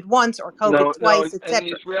COVID once or COVID No, no, twice, and the etc.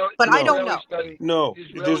 Israeli, But the I No, don't Israeli know. study, no, the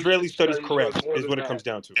the Israeli Israeli study's study shows correct more is than what it that. comes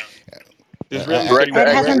down to. The Israeli study It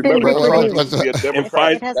was hasn't been Remember, Trump reproduced. used to be a and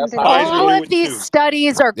Democrat. Pfizer, It hasn't That's been how they Pfizer do All it. knew of it these too.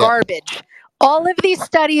 studies are Yeah. garbage. All of these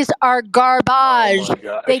studies are Oh garbage. my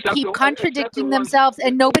God! They keep contradicting themselves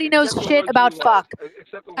and nobody knows Except the shit ones you about like. fuck.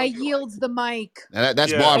 Except the I ones you like. yields the mic. Now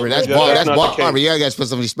that's Yeah, Barbara. Thank that's That's you. not the Barbara. case. You guys put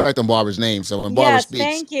some respect on Barbara's name. So when Barbara Yes, speaks,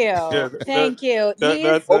 thank you. Yeah, Thank you.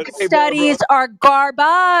 These Okay, studies Barbara. are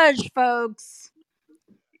garbage, folks.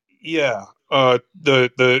 yeah.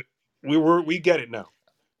 We get it now.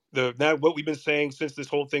 Now what we've been saying since this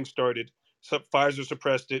whole thing started. Pfizer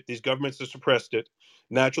suppressed it. These governments have suppressed it.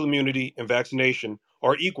 Natural immunity and vaccination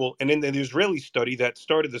are equal. And in the Israeli study that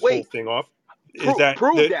started this whole Wait, thing off, is that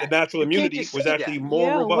prove the that. natural You can't immunity just was say actually that. more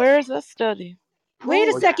Yeah, where robust. is that study? Wait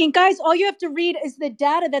a Prove that. second, guys. All you have to read is the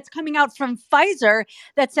data that's coming out from Pfizer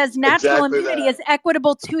that says natural Exactly immunity that. is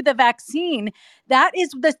equitable to the vaccine. That is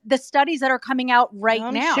the studies that are coming out right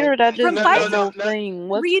I'm now sure that from isn't the Pfizer. whole thing.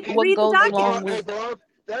 Read What read the goes Hey, along Barb, document. hey, with Barb,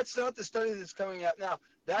 that's not the study that's coming out now.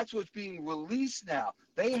 That's what's being released now.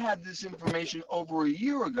 They had this information over a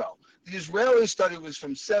year ago. The Israeli study was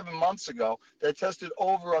from 7 months ago that tested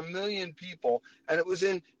over 1 million people, and it was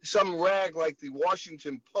in some rag like the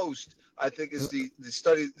Washington Post, I think is the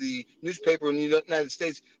study, the newspaper in the United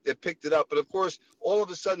States that picked it up. But of course, all of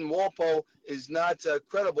a sudden, Walpole is not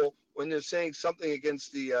credible when they're saying something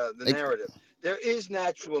against the like, narrative. There is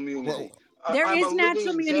natural well, immunity. There I'm a is living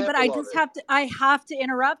natural immunity, but I example of just it. have to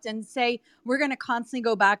interrupt and say we're going to constantly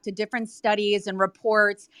go back to different studies and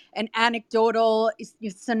reports and anecdotal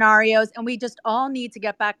scenarios, and we just all need to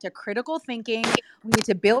get back to critical thinking. We need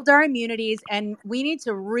to build our immunities, and we need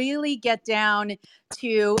to really get down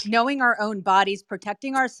to knowing our own bodies,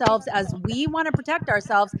 protecting ourselves as we want to protect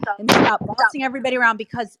ourselves, and stop bossing everybody around.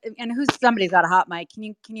 Because and who's somebody's got a hot mic?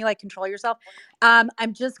 Can you like control yourself? I'm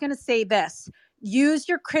just going to say this. Use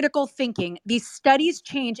your critical thinking. These studies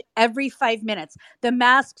change every 5 minutes. The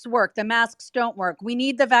masks work, the masks don't work. We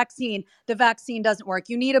need the vaccine doesn't work.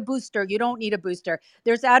 You need a booster, you don't need a booster.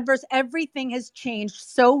 There's adverse, everything has changed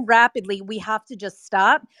so rapidly. We have to just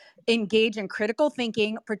stop, engage in critical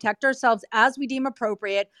thinking, protect ourselves as we deem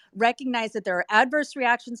appropriate, recognize that there are adverse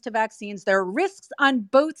reactions to vaccines, there are risks on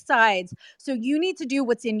both sides. So you need to do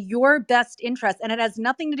what's in your best interest, and it has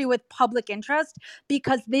nothing to do with public interest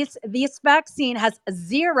because this vaccine has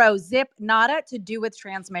zero zip nada to do with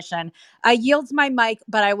transmission. I yield my mic,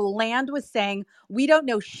 but I will land with saying we don't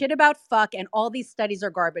know shit about fuck, and all these studies are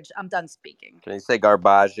garbage. I'm done speaking. Can you say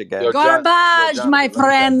garbage again? Garbage, my Jonathan, let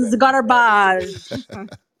me jump friends, in, right? garbage.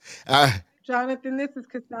 uh, Jonathan, this is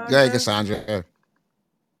go ahead, Cassandra. Cassandra.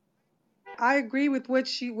 I agree with what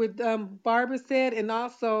Barbara said, and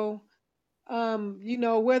also,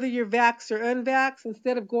 whether you're vaxxed or unvaxxed,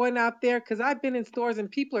 instead of going out there, because I've been in stores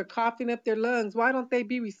and people are coughing up their lungs. Why don't they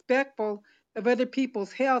be respectful of other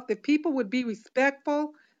people's health? If people would be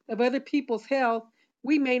respectful of other people's health,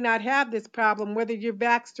 we may not have this problem, whether you're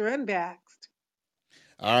vaxxed or unvaxxed.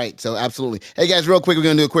 All right, so absolutely. Hey guys, real quick, we're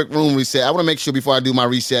gonna do a quick room reset. I want to make sure before I do my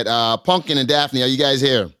reset. Pumpkin and Daphne, are you guys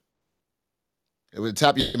here? It would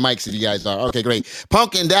tap your mics if you guys are. Okay, great.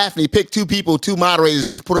 Punk and Daphne, pick two people, two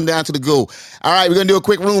moderators, put them down to the goo. All right, we're going to do a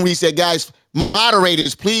quick room reset, guys.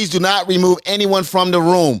 Moderators, please do not remove anyone from the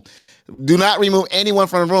room. Do not remove anyone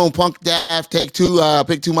from the room. Punk Daph, take two,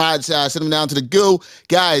 pick two mods, send them down to the goo.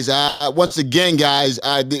 Guys, once again, guys,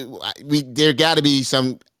 there got to be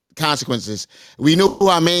some consequences. We know who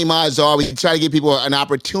our main mods are. We try to give people an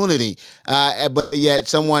opportunity, but yet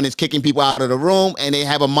someone is kicking people out of the room, and they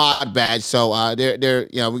have a mod badge. So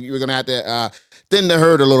we're gonna have to thin the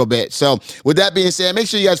herd a little bit. So with that being said, make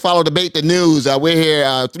sure you guys follow Debate the News. We're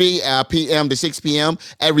here 3 p.m. to 6 p.m.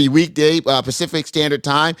 every weekday Pacific Standard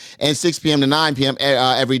Time, and 6 p.m. to 9 p.m.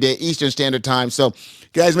 Every day Eastern Standard Time. So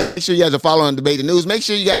guys, make sure you guys are following Debate the News. Make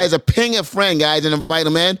sure you guys are ping a friend, guys, and invite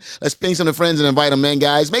them in. Let's ping some of the friends and invite them in,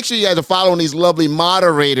 guys. Make sure you guys are following these lovely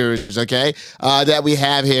moderators, okay, that we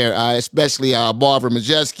have here, especially Barbara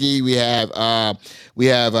Majeski. We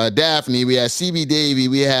have Daphne. We have CB Davy.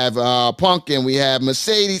 We have Pumpkin. We have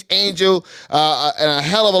Mercedes, Angel, and a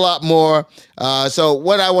hell of a lot more. So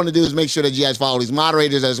what I want to do is make sure that you guys follow these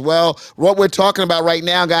moderators as well. What we're talking about right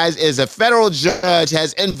now, guys, is a federal judge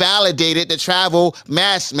has invalidated the travel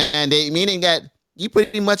mask mandate, meaning that you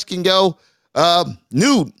pretty much can go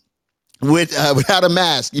nude without a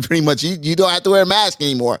mask. You pretty much you don't have to wear a mask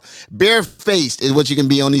anymore. Barefaced is what you can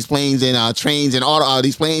be on these planes and trains and all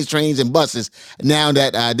these planes, trains, and buses. Now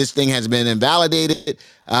that this thing has been invalidated,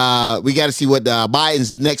 We got to see what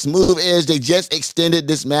Biden's next move is. They just extended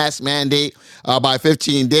this mask mandate by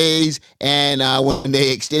 15 days. And when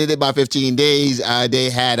they extended it by 15 days,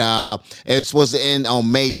 they had it's supposed to end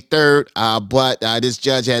on May 3rd. But this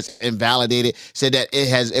judge has invalidated, said that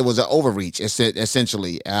it was an overreach,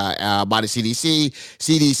 essentially, by the CDC.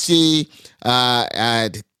 CDC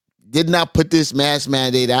did not put this mask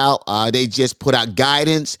mandate out. They just put out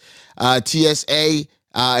guidance. TSA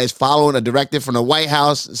is following a directive from the White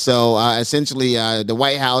House. So essentially, the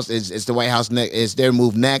White House is the White House is their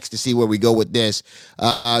move next to see where we go with this.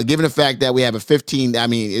 Given the fact that we have a 15, I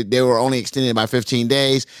mean, they were only extended by 15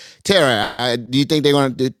 days. Tara, do you think they're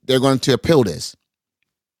going to appeal this?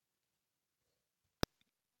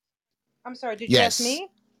 I'm sorry, did you ask Yes. me?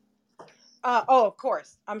 Oh, of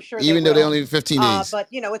course. I'm sure they Even though they will. only 15 days. But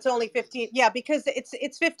it's only 15. Yeah, because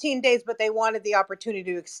it's 15 days, but they wanted the opportunity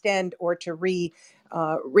to extend or to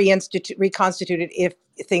reconstitute it if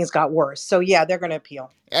things got worse. So yeah, they're going to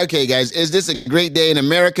appeal. Okay, guys, is this a great day in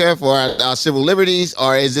America for our civil liberties,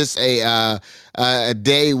 or is this a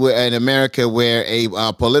day in America where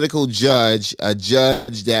a political judge, a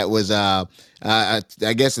judge that was, I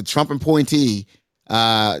guess, a Trump appointee,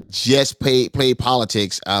 just played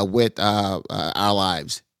politics with our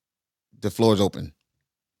lives? The floor is open.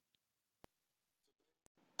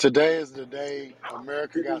 Today is the day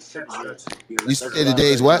America got sick again. You That's what said I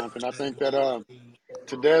today is say, what? Jonathan. I think that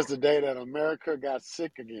today is the day that America got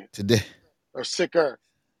sick again, Today. or sicker.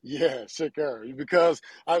 Yeah, sicker. Because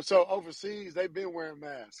so overseas they've been wearing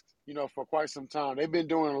masks, for quite some time. They've been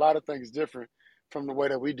doing a lot of things different from the way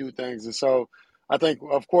that we do things, and so I think,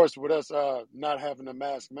 of course, with us not having a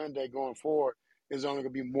mask mandate going forward, is only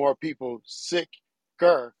going to be more people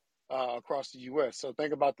sicker across the U.S. So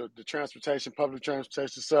think about the transportation, public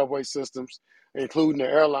transportation, subway systems, including the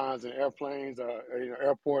airlines and airplanes,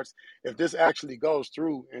 airports. If this actually goes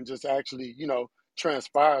through and just actually,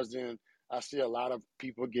 transpires, then I see a lot of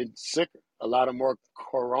people getting sicker, a lot of more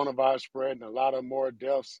coronavirus spreading, a lot of more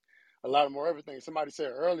deaths, a lot of more everything. Somebody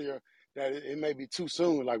said earlier that it may be too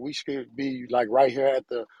soon. Like we should be like right here at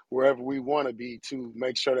the wherever we want to be to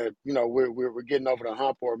make sure that we're getting over the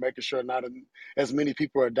hump, or making sure not as many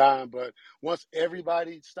people are dying. But once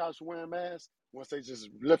everybody stops wearing masks, once they just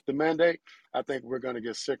lift the mandate, I think we're going to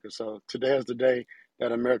get sicker. So today is the day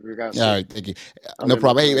that America got All sick. right, thank you. I'll No leave my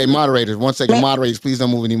problem. Hey, plane there. moderators, 1 second. Ma- Moderators, please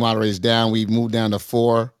don't move any moderators down. We've moved down to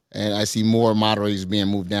 4, and I see more moderators being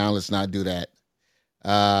moved down. Let's not do that.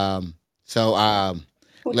 So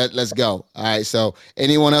let's go. All right. So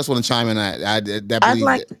anyone else want to chime in? That I'd believe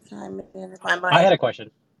like that. to chime in if I I might. had a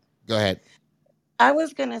question. Go ahead. I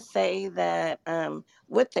was going to say that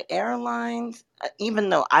with the airlines, even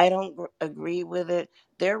though I don't agree with it,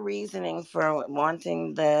 their reasoning for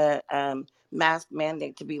wanting the mask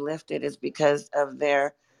mandate to be lifted is because of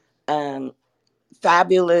their um,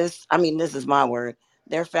 fabulous, I mean, this is my word,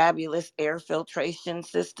 their fabulous air filtration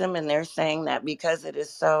system. And they're saying that because it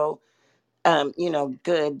is so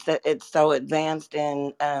good, that it's so advanced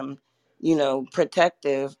and,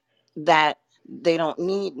 protective, that they don't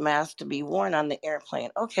need masks to be worn on the airplane.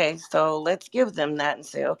 Okay, so let's give them that and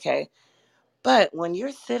say, okay. But when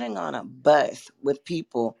you're sitting on a bus with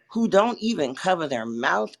people who don't even cover their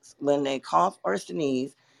mouths when they cough or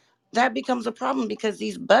sneeze, that becomes a problem because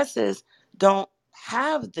these buses don't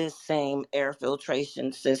have this same air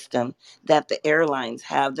filtration system that the airlines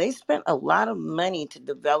have. They spent a lot of money to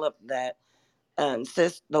develop that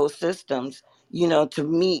those systems, to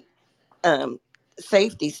meet um,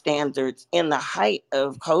 safety standards in the height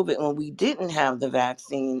of COVID when we didn't have the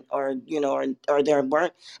vaccine, or there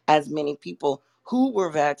weren't as many people who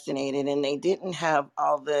were vaccinated, and they didn't have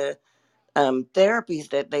all the therapies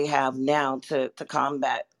that they have now to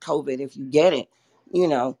combat COVID if you get it, you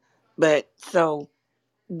know. But so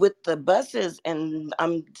with the buses, and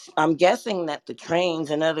I'm guessing that the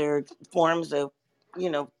trains and other forms of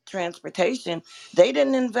transportation, they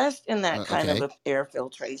didn't invest in that kind of Okay. a air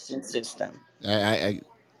filtration system. I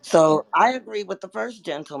So I agree with the first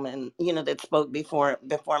gentleman, that spoke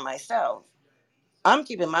before myself. I'm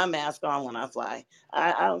keeping my mask on when I fly.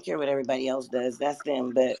 I don't care what everybody else does. That's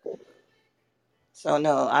them. But so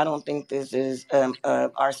no, I don't think this is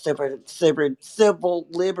our civil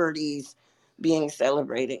liberties being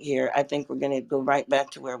celebrated here. I think we're going to go right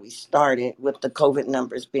back to where we started with the COVID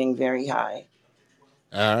numbers being very high.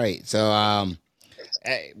 all right. So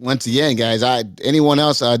once again, guys, anyone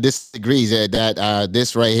else disagrees that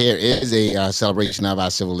this right here is a celebration of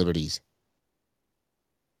our civil liberties?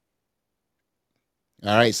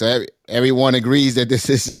 All right. So everyone agrees that this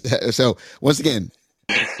is so. Once again,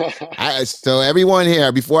 so everyone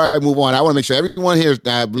here, before I move on, I want to make sure everyone here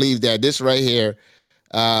believes that this right here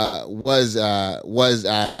was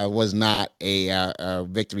not a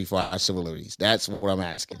victory for our civil liberties. That's what I'm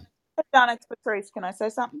asking. John, it's Patrice. Can I say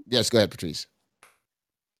something? Yes, go ahead, Patrice.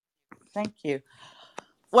 Thank you.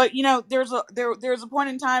 Well, there's a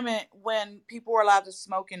point in time when people were allowed to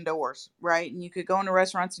smoke indoors, right? And you could go into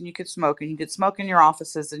restaurants and you could smoke, and you could smoke in your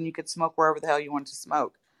offices, and you could smoke wherever the hell you wanted to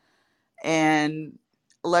smoke. And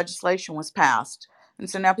legislation was passed, and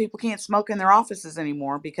so now people can't smoke in their offices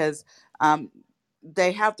anymore because um,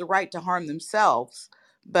 they have the right to harm themselves,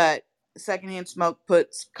 but secondhand smoke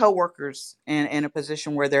puts coworkers in a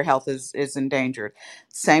position where their health is endangered.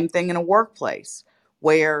 Same thing in a workplace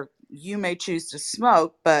where you may choose to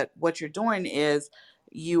smoke, but what you're doing is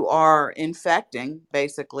you are infecting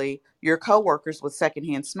basically your coworkers with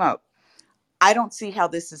secondhand smoke. I don't see how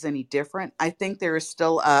this is any different. I think there is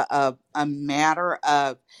still a matter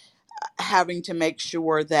of having to make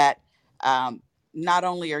sure that um, not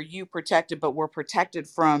only are you protected, but we're protected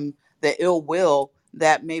from the ill will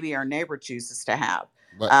that maybe our neighbor chooses to have.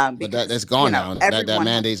 But that's Because, gone now. That everyone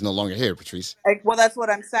has, mandate's no longer here, Patrice. well, that's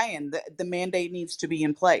what I'm saying. The mandate needs to be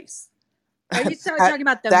in place. Are you That- talking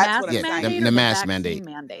about the that's what mask I'm Yeah, saying. mandate the or the mask vaccine mandate.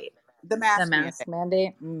 mandate? The The mask mask mandate.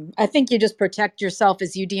 mandate. I think you just protect yourself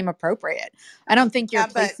as you deem appropriate. I don't think you're Yeah,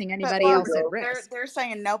 but placing but anybody else Barbara, at they're risk. they're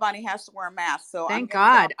saying nobody has to wear a mask, so I'm Thank going to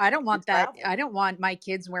get on God. I don't and want that. travel. I don't want my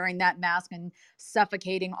kids wearing that mask and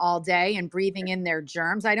suffocating all day and breathing in their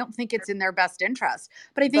germs. I don't think it's in their best interest.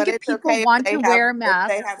 But I think But if it's people okay want to wear if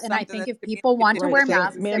they have masks, and I something think that's if people want to Right. wear communicated So,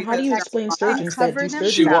 to them masks ma'am, and how do you because protect explain they're and surgeons that cover do She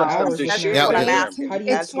surgery for wants us themselves, to hours with that's no share just it what with I'm they gloves? them. can, How asking. do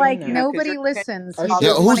you it's explain like that? Because nobody your opinion listens. Are You you Yo, just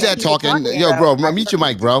surgeons want who's to that that do keep talking? surgery? Yo, talking. bro, I mute your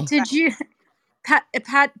mic, bro. Did you Pat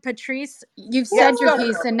Patrice, you've yes, said your go ahead,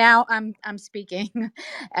 piece Barbara. and now I'm speaking.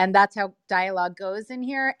 And that's how dialogue goes in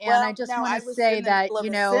here. And I Well, just no, want I to was say in the that, middle of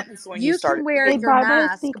a sentence when you you can started wear Hey, speaking. your Barbara,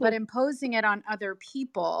 mask, but speaking. imposing it on other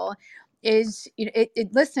people is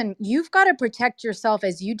listen, you've got to protect yourself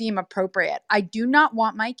as you deem appropriate. I do not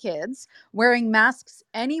want my kids wearing masks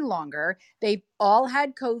any longer. They've all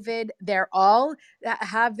had COVID. They're all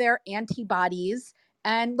have their antibodies,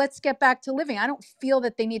 and let's get back to living. I don't feel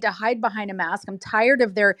that they need to hide behind a mask. I'm tired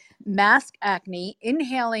of their mask acne,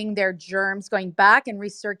 inhaling their germs, going back and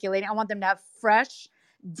recirculating. I want them to have fresh,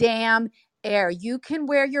 damn air. You can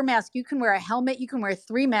wear your mask, you can wear a helmet, you can wear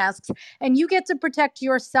 3 masks, and you get to protect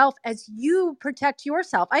yourself as you protect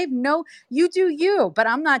yourself. I have no, you do you, but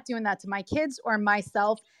I'm not doing that to my kids or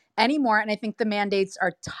myself anymore. And I think the mandates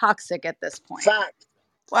are toxic at this point. Fact.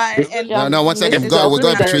 Well, Isn't and No, no, Jonathan, one may second. it's I Go, just well, a go say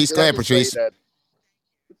ahead, matter. that? Patrice. Go Embarrassing ahead, to say Patrice. that.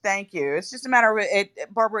 Thank you. It's just a matter of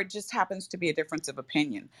it, Barbara. It just happens to be a difference of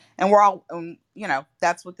opinion, and we're all,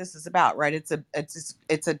 that's what this is about, right? It's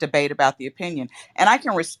a debate about the opinion, and I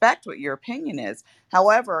can respect what your opinion is.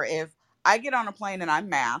 However, if I get on a plane and I'm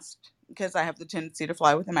masked because I have the tendency to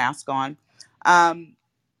fly with a mask on, um,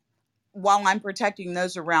 while I'm protecting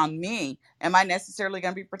those around me, am I necessarily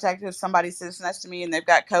going to be protected if somebody sits next to me and they've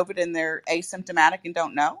got COVID and they're asymptomatic and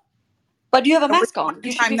don't know? But you have a At which mask point on. in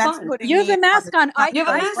You should time, be that's fine. putting You have me a on the mask on. You have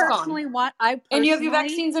a I plane mask for on. And you have your personally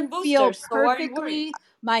vaccines and feel boosters. So why are you worried? perfectly.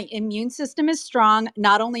 My immune system is strong.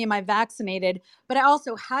 Not only am I vaccinated, but I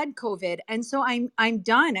also had COVID. And so I'm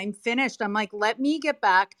done. I'm finished. I'm like, let me get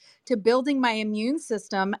back to building my immune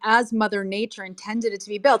system as Mother Nature intended it to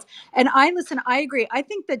be built. And I agree. I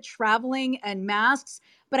think that traveling and masks,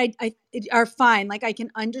 but are fine. Like I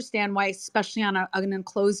can understand why, especially on an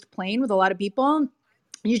enclosed plane with a lot of people.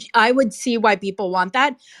 I would see why people want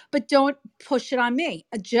that, but don't push it on me.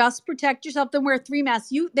 Just protect yourself. Then wear 3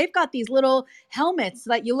 masks. They've got these little helmets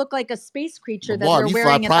that you look like a space creature But that Barb, they're you fly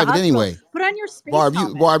wearing at the private hospital. anyway. Put on your space Barb, you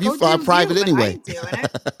helmet. Barb, you Go fly do you, private but I anyway. do, and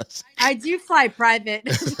I do fly private.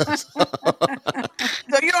 so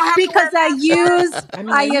you don't have to wear Because a mask, Barb. I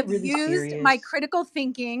mean, I are you have really used my serious? critical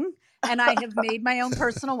thinking, and I have made my own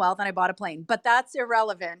personal wealth, and I bought a plane. But that's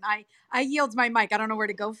irrelevant. I yield my mic. I don't know where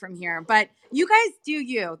to go from here, but you guys do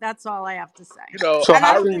you. That's all I have to say. So And I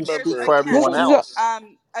how don't do think you there's, speak Since for again, everyone this is a else?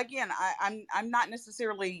 again, I'm not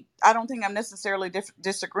necessarily. I don't think I'm necessarily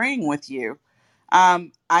disagreeing with you.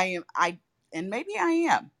 I am. And maybe I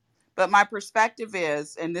am, but my perspective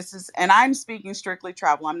is, and I'm speaking strictly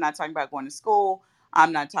travel. I'm not talking about going to school.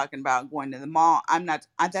 I'm not talking about going to the mall.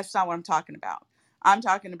 That's not what I'm talking about. I'm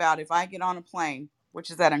talking about if I get on a plane, which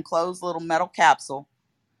is that enclosed little metal capsule,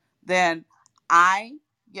 then I,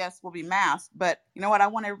 yes, will be masked. But you know what? I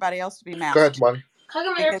want everybody else to be Go ahead, masked money. Can I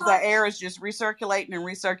get my because that AirPods? air is just recirculating and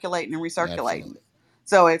recirculating and recirculating. Absolutely.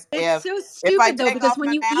 So if It's if so if I stupid though, take because off when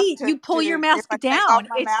my you mask eat, you pull your if mask I take off down.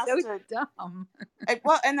 my It's mask so to dumb.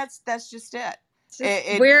 well, and that's just it. Just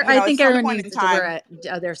it wear, you I know, at think some everyone point needs in to wear time.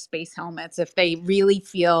 their space helmets if they really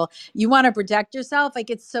feel you want to protect yourself. Like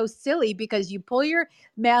it's so silly because you pull your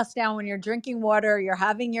mask down when you're drinking water, you're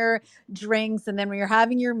having your drinks, and then when you're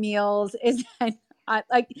having your meals. Is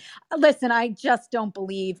like, listen, I just don't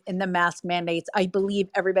believe in the mask mandates. I believe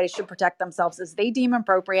everybody should protect themselves as they deem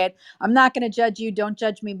appropriate. I'm not going to judge you. Don't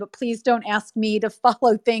judge me, but please don't ask me to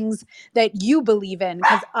follow things that you believe in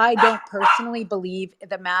because I don't personally believe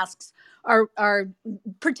the masks are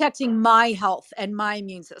protecting my health and my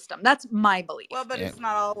immune system. That's my Well, belief. but Yeah. it's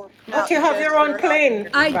not all but about you have just your own your health and plane,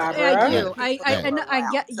 your I safety. Barbara. Right. do. Keep people Right. I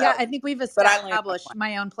around. get, yeah, So, I think we've but I land my established plane.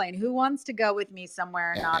 my own plane. Who wants to go with me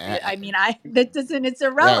somewhere or not? Uh, I mean, that doesn't, it's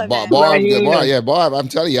Yeah, irrelevant. Barb, yeah, Barb. I'm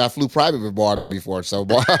telling you, I flew private with Barb before, so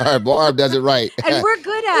Barb does it right. And we're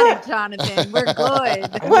good at Well, it, Jonathan. We're good.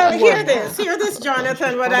 well, You are masked. hear this, You Jonathan,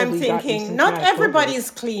 should what I'm probably got thinking. Not asymptomatic COVID.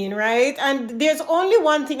 everybody's clean, right? And there's only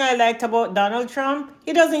one thing I liked about Donald Trump.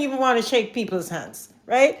 He doesn't even want to shake people's hands,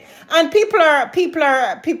 right? And people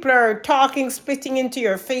are talking, spitting into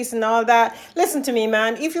your face and all that. Listen to me,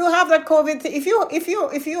 man. If you have that COVID,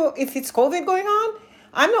 if it's COVID going on,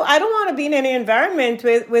 I don't want to be in any environment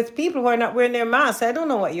with people who are not wearing their masks. I don't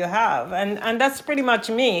know what you have. And that's pretty much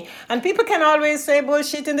me. And people can always say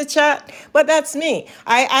bullshit in the chat, but that's me.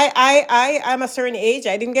 I'm a certain age.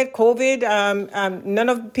 I didn't get COVID. None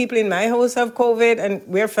of the people in my house have COVID, and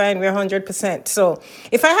we're fine. We're 100%. So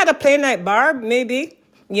if I had a plane like Barb, maybe.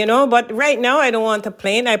 But right now I don't want a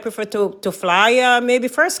plane. I prefer to fly, maybe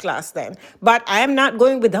first class then. But I am not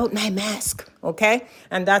going without my mask, okay?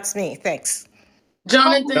 And that's me. Thanks.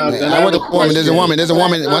 Jonathan, I I want have a a woman. There's a question, woman. There's a but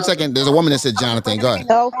woman. 1 second. There's a woman that said Jonathan. Go ahead.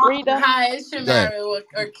 Elfrida. hi, it's Go ahead. Shamara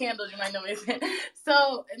or Candle, you might know me.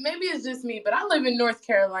 So maybe it's just me, but I live in North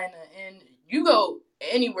Carolina, and you go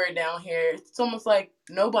anywhere down here, it's almost like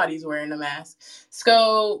nobody's wearing a mask.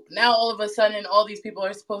 So now all of a sudden, all these people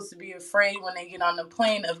are supposed to be afraid when they get on the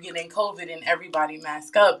plane of getting COVID, and everybody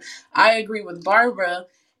mask up. I agree with Barbara.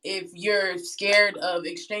 If you're scared of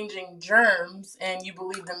exchanging germs and you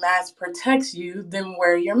believe the mask protects you, then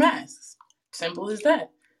wear your masks. Simple as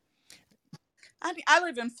that. I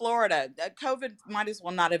live in Florida. COVID might as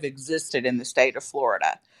well not have existed in the state of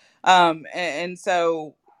Florida. And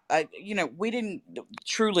so, we didn't,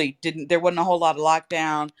 there wasn't a whole lot of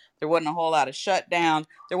lockdown. There wasn't a whole lot of shutdown.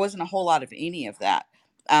 There wasn't a whole lot of any of that.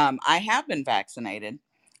 I have been vaccinated,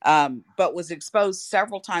 but was exposed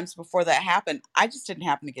several times before that happened. I just didn't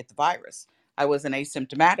happen to get the virus. I wasn't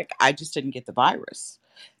asymptomatic. I just didn't get the virus.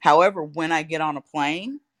 However, when I get on a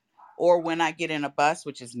plane, or when I get in a bus,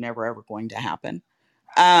 which is never ever going to happen,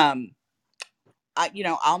 um,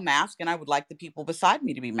 I'll mask, and I would like the people beside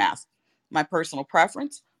me to be masked. My personal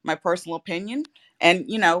preference, my personal opinion, and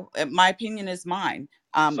my opinion is mine.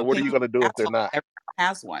 So what are you Opinion going to do if they're asshole. not? Everyone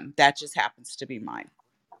has one. That just happens to be mine.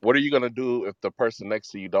 What are you going to do if the person next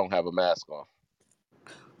to you don't have a mask on?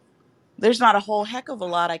 There's not a whole heck of a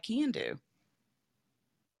lot I can do.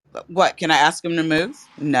 What, can I ask them to move?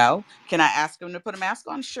 No. Can I ask them to put a mask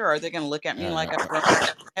on? Sure. Are they going to look at me like I've grown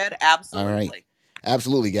a head? All right. Absolutely.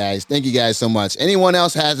 Absolutely, guys. Thank you guys so much. Anyone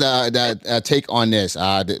else has a take on this?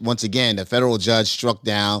 Once again, the federal judge struck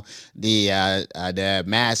down the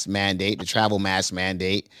mask mandate, the travel mask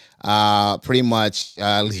mandate, pretty much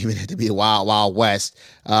leaving it to be the wild, wild west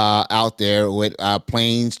out there with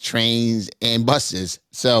planes, trains, and buses.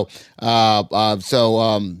 So,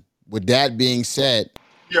 with that being said,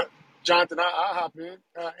 Yeah, Jonathan, I hop in,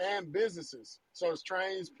 and businesses. So it's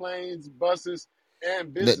trains, planes, buses,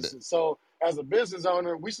 and the, businesses. So as a business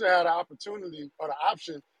owner, we should have the opportunity or the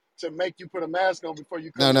option to make you put a mask on before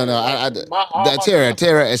you no, come no, no. in. Like all my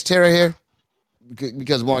customers. Is Tara here?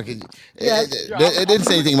 Because Mark, Yes. Yeah, it I'm didn't gonna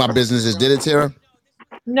say bring anything them about up. businesses, did it, Tara?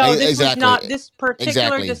 No, this was Exactly, not, this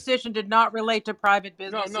particular exactly. decision did not relate to private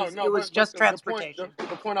No, no, businesses. It no. was But just the point transportation.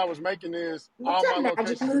 the point I was making is What's all my that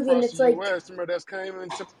magic locations movie? And across the it's like, U.S. Remember that's came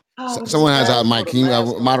into what is Someone it has a called? mic. put a Can you,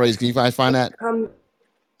 mask on. moderators? Can you find that?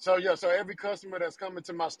 So yeah, so every customer that's coming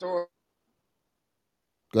to my store,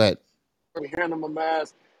 Go ahead. we hand them a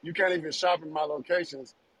mask. You can't even shop in my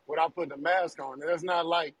locations without putting a mask on. And it's not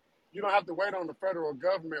like you don't have to wait on the federal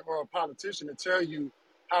government or a politician to tell you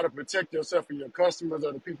how to protect yourself and your customers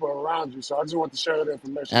or the people around you. So I just want to share that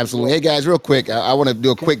information as Absolutely. well. Hey guys, real quick, I want to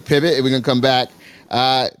do a quick pivot, and we're gonna come back.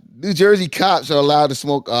 New Jersey cops are allowed to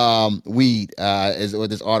smoke weed, is what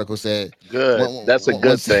this article said. Good. That's a One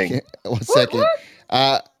good thing. second. 1 second.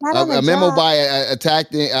 Uh, Not on the a memo job. by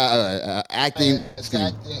acting. Excuse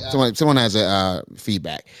me. Someone has a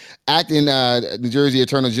feedback. Acting New Jersey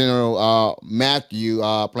Attorney General Matthew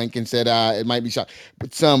Plankin said it might be shot,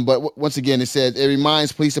 but once again, it says it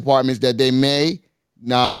reminds police departments that they may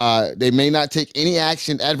They may not take any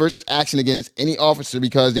adverse action against any officer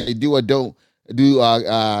because they do or don't do.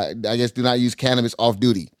 I guess do not use cannabis off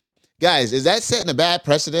duty. Guys, is that setting a bad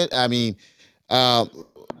precedent? I mean, uh,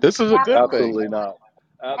 This is a good thing. Absolutely. Absolutely not.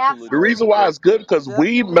 Absolutely The not. reason Absolutely why not. it's good because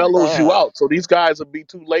weed Definitely mellows you bad. out. So these guys would be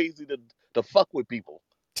too lazy to fuck with people.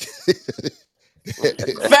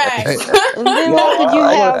 Facts. And then No, how could you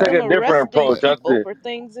I want to have take them a different arresting approach. people for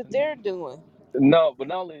things that they're doing? No, but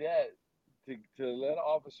not only that, to let an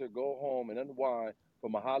officer go home and unwind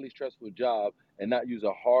from a highly stressful job and not use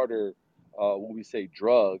a harder, when we say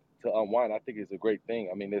drug to unwind, I think is a great thing.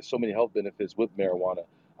 I mean, there's so many health benefits with marijuana.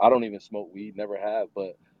 I don't even smoke weed, never have,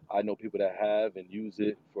 but I know people that have and use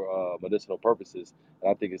it for medicinal purposes,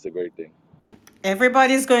 and I think it's a great thing.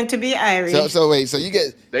 Everybody's going to be Irie. so wait, so you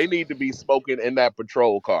get They need to be smoking in that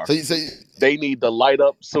patrol car. so you, so you- They need to light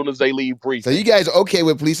up soon as they leave so you precinct. guys are okay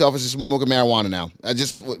with police officers smoking marijuana now? I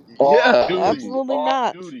just Off Yeah. duty, Absolutely off not.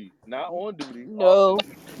 duty, not on duty, off No.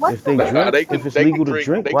 duty. What's If the they Nah, drink, they if can it's they can legal to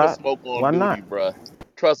drink, drink, they can why smoke on why duty, not? bruh.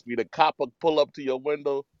 Trust me, the cop will pull up to your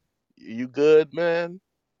window. You good, man?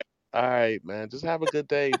 All right, man. Just have a good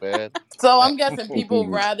day, man. So uh, I'm guessing people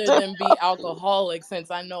rather than be alcoholics,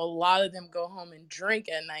 since I know a lot of them go home and drink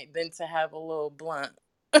at night, than to have a little blunt.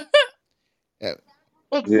 uh,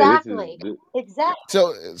 Yeah, this is exactly? Exactly.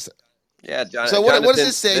 so Yeah, So what does Jonathan,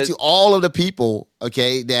 this say to there's all of the people,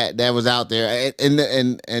 okay, that was out there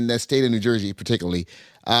in the state of New Jersey, particularly,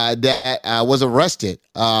 that was arrested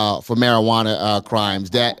for marijuana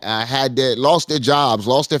crimes, that lost their jobs,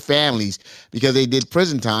 lost their families because they did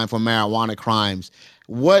prison time for marijuana crimes.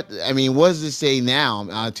 What does this say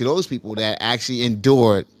now to those people that actually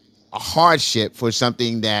endured a hardship for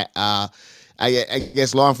something that I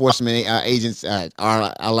guess law enforcement agents are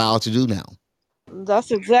allowed to do now?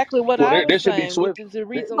 That's exactly what well. I There was should be saying, which swift. is the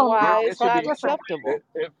There, reason People there, why now there it's should it's not be different. acceptable.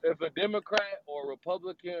 if a Democrat or a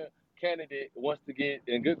Republican candidate wants to get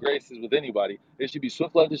in good graces with anybody, there should be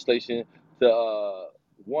swift legislation to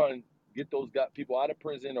one get those people out of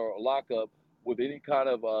prison or lockup with any kind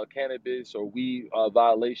of cannabis or weed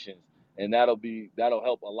violations, and that'll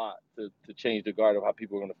help a lot to change the guard of how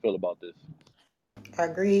people are going to feel about this.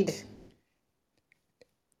 Agreed.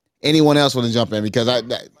 Anyone else want to jump in because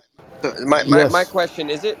so my Yes. question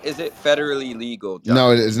is it federally legal,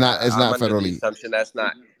 no, it's Jonathan? not. It's I'm not under the federally. assumption that's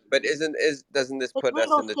not. But doesn't this It's put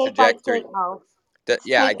us legal in the state by trajectory? state, Mo.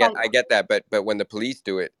 Yeah, State by I get that, but when the police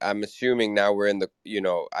do it, I'm assuming now we're in the,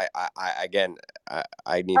 I again,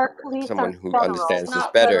 I need our police someone are who It's federal. understands this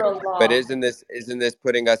not better. federal But law. isn't this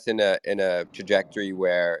putting us in a trajectory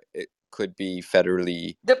where it could be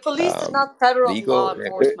federally The police is um, not federal law legal?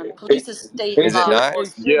 It, enforcement. it, Police is state it, Is it law it, not?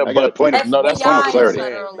 it Yeah, enforcement. should I got a but point. no, that's Point not of FBI what is he's clarity.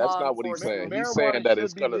 saying. federal That's law not what he's saying. enforcement. He's saying marijuana that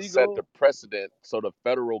it's should be going to set the legal. precedent, so the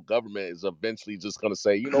federal government is eventually just going to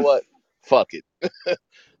say, you know what, fuck it,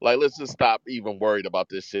 like let's just stop even worried about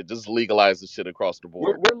this shit. Just legalize the shit across the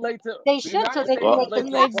board. We're late to They the should, so United they States can Well, is make the late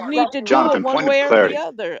And to the they taxes party. need less to do it Jonathan, one point of way or the clarity.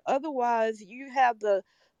 other. Otherwise, you have the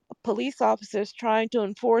police officers trying to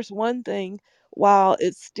enforce one thing while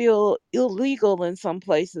it's still illegal in some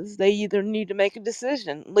places. They either need to make a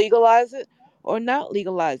decision, legalize it or not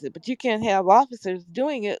legalize it. But you can't have officers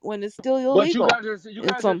doing it when it's still But illegal you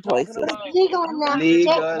in guys are some talking but places. it's about legal in you that guys are state.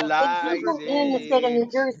 talking about two It's separate legal Legalize in the things. state of New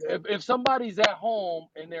it. Jersey. If somebody's at home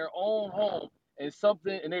in their own home and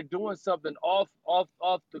something and they're doing something off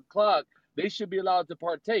the clock, they should be allowed to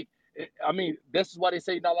partake. I mean, this is why they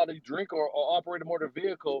say you're not allowed to drink or operate a motor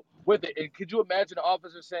vehicle with it. And could you imagine an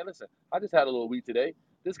officer saying, "Listen, I just had a little weed today.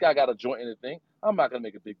 This guy got a joint in the thing. I'm not gonna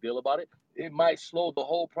make a big deal about it." It might slow the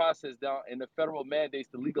whole process down, and the federal mandates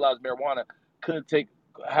to legalize marijuana could take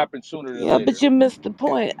happen sooner than Yeah, later. but you missed the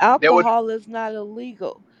point. There would Alcohol is not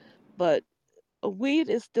illegal, but weed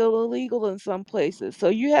is still illegal in some places. So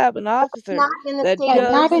you have an officer Not in the that state Yeah, of New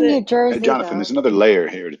not does in Jersey. New it. Hey, Jersey Jonathan, though. there's another layer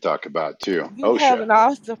here to talk about too. You have OSHA, an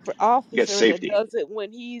officer you got officer that safety. does it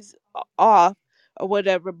when he's off or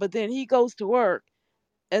whatever, but then he goes to work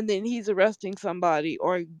and then he's arresting somebody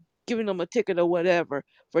or giving them a ticket or whatever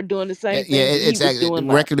for doing the Yeah, same yeah, thing that he it's was doing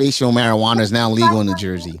last. recreational marijuana is now legal in New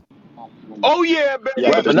Jersey. Oh yeah,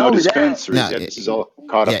 Yeah, but But there's baby. not no only that, dispensaries. No, Yeah, this is all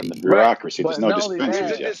caught yeah, up in the right? bureaucracy. There's But no not only There's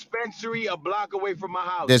dispensaries a that, yet. dispensary a block away from my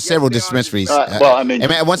house. there's Yes, several there are dispensaries. Well, dispensaries. I mean,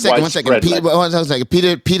 One second. widespread.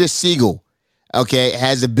 Peter Siegel, okay,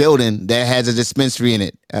 has a building that has a dispensary in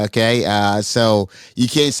it. Okay, so you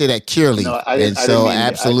can't say that No, Curaleaf, and I didn't so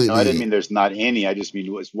mean. No, I didn't absolutely, mean there's not any. I just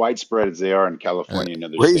mean as widespread as they are in uh, California and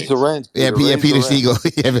other Raise the states. rent, Peter. Yeah, Raise the Peter rent. Siegel.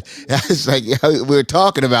 Yeah, it's like we were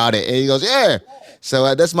talking about it, and he goes, "Yeah."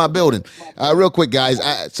 So that's my building. Real quick, guys.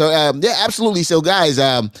 Yeah, absolutely. So, guys,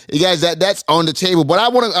 you guys, that's on the table. But I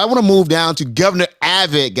want to move down to Governor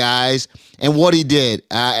Abbott, guys, and what he did.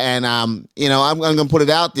 And I'm going to put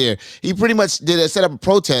it out there. He pretty much set up a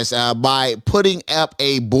protest by putting up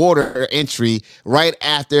a border entry right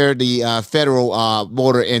after the federal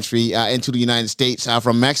border entry into the United States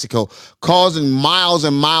from Mexico, causing miles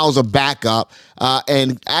and miles of backup.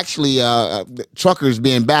 And actually, truckers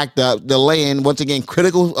being backed up, delaying once again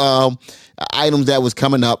critical items that was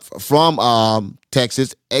coming up from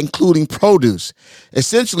Texas, including produce,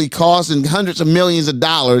 essentially costing hundreds of millions of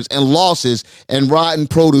dollars in losses and rotten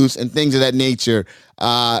produce and things of that nature,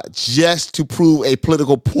 just to prove a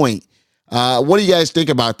political point. What do you guys think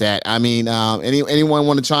about that? I mean, anyone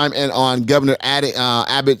want to chime in on Governor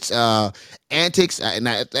Abbott's antics?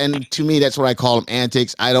 And to me, that's what I call them,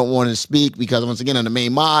 antics. I don't want to speak because once again, I'm the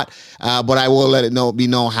main mod, but I will let it be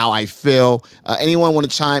known how I feel. Anyone want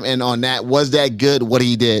to chime in on that? Was that good? What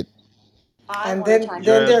he did? I And want to then chime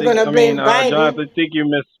then in. they're gonna blame Biden. Jonathan, I think you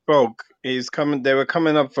misspoke. They were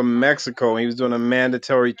coming up from Mexico. He was doing a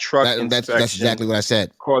mandatory truck That's inspection, exactly what I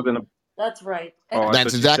said. causing a. That's right. And Oh, I That's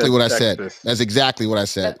thought you exactly said what I said. Texas. That's exactly what I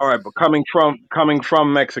said. All right, but coming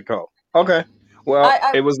from Mexico. Okay. Well,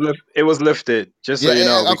 I it was lifted, just so Yeah, you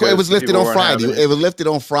know, okay, it was because lifted people on weren't Friday. having it. It was lifted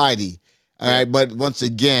on Friday. All Yeah. right, but once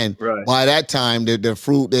again, Right. by that time, the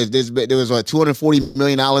fruit there was what $240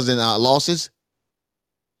 million in losses.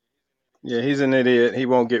 Yeah, he's an idiot. He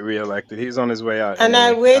won't get reelected. He's on his way out And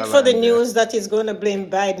I anyway. wait I for the land there. news that he's going to blame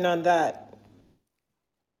Biden on that.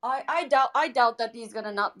 I doubt that he's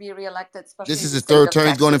gonna not be reelected, This especially is in the his state third of term.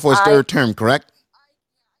 He's going in Texas. for his third term, correct?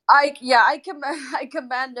 I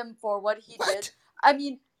commend him for what he did. What? I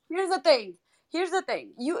mean, here's the thing.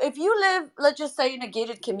 If you live, let's just say, in a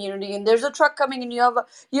gated community, and there's a truck coming, and you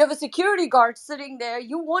have a security guard sitting there.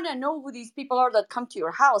 You want to know who these people are that come to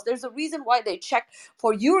your house. There's a reason why they check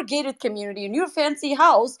for your gated community in your fancy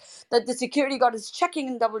house. That the security guard is checking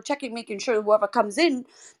and double checking, making sure whoever comes in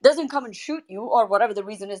doesn't come and shoot you, or whatever the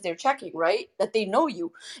reason is they're checking, right? That they know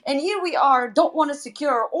you. And here we are, don't want to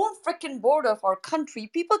secure our own freaking border of our country.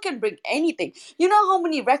 People can bring anything. You know how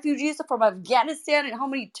many refugees from Afghanistan and how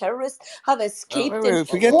many terrorists have escaped and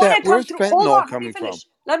Forget want that. to come Where's through? Hold fentanyl on, let me coming from? finish.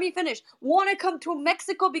 Let me finish. Want to come to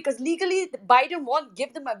Mexico because legally Biden won't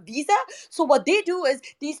give them a visa. So what they do is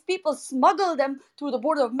these people smuggle them through the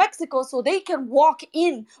border of Mexico so they can walk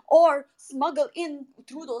in or smuggle in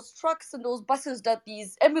through those trucks and those buses that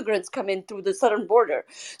these immigrants come in through the southern border.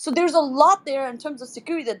 So there's a lot there in terms of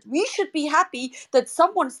security that we should be happy that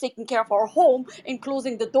someone's taking care of our home and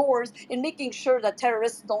closing the doors and making sure that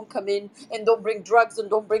terrorists don't come in and don't bring drugs and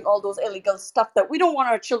don't bring all those illegal stuff that we don't want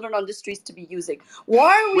our children on the streets to be using.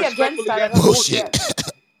 Why are we against Respectfully, that? I that's don't Bullshit. understand. bullshit.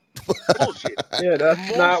 Bullshit. Yeah,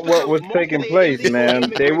 that's not what was Most of taking the place, illegal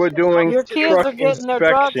man. They immigrants were that's doing coming Your to this kids truck are getting their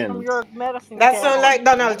drugs from inspections. your medicine That hold sounds on. cabinet. like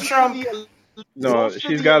Donald Trump. No, Most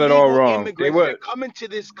of she's the got it all illegal wrong. They immigrants were. that come into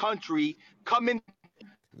this country coming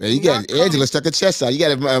Man, you not got Angela coming stuck her chest out. You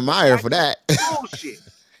got to admire her that's for that. bullshit.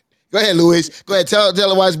 Go ahead, Luis. Go ahead. Tell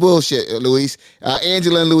her why it's bullshit, Luis.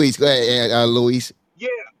 Angela and Luis. Go ahead, Luis. Yeah,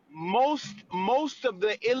 most of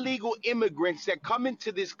the illegal immigrants that come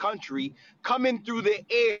into this country come in through the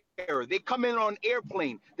air. They come in on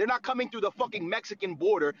airplane. They're not coming through the fucking Mexican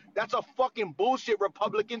border. That's a fucking bullshit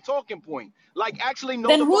Republican talking point. Like, actually know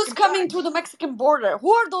Then the who's fucking coming through facts. the Mexican border?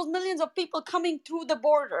 Who are those millions of people coming through the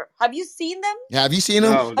border? Have you seen them? Yeah, have you seen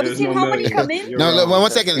him? No, Have you there's seen no how many millions. come in? You're No, wrong.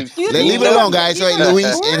 one second. It's Do you think Leave these it are alone, bullshit. guys. these All right, are like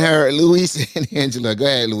Luis and tourists? her, Luis and Angela. Go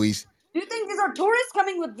ahead, Luis. Do you think these are tourists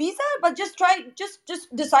coming with visa, but just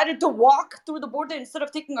decided to walk through the border instead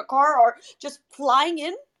of taking a car or just flying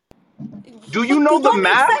in? Do you know You the don't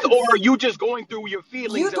make math, or are sense. you just going through your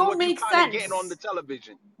You feelings and don't what you make kind of getting on the sense.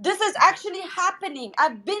 television? This is actually happening.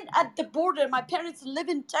 I've been at the border. My parents live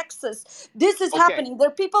in Texas. This is Okay, happening. There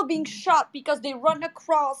are people being shot because they run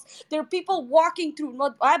across. There are people walking through.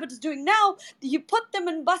 What Abbott is doing now, he put them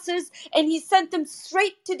in buses and he sent them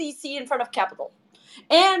straight to DC in front of Capitol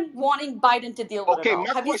and wanting Biden to deal with it Okay, all.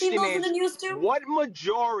 my Have you seen question those in the is, news too? what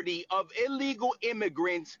majority of illegal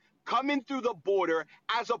immigrants coming through the border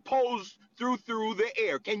as opposed through the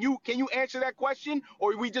air? Can you answer that question,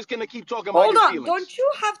 or are we just gonna keep talking about Hold your on. feelings? Don't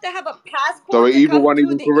you have to have a So passport to either come one through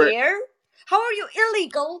isn't the correct. air? How are you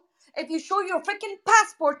illegal if you show your freaking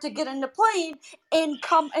passport to get in the plane and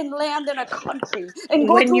come and land in a country and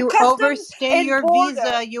go When through you customs overstay and your visa,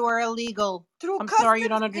 border? you are illegal. Through I'm sorry you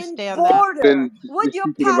don't customs and understand that. border Then you're with your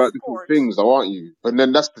speaking about different passport. things, though, aren't you? And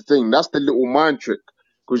then that's the thing. That's the little mind trick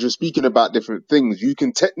because you're speaking about different things. You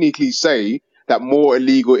can technically say that more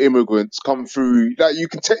illegal immigrants come through. That you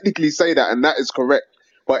can technically say that, and that is correct.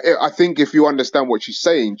 But I think if you understand what she's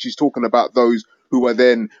saying, she's talking about those who are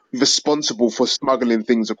then responsible for smuggling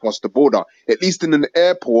things across the border. At least in an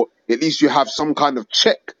airport, at least you have some kind of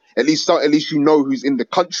check At least you know who's in the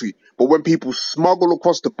country. But when people smuggle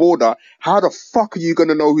across the border, how the fuck are you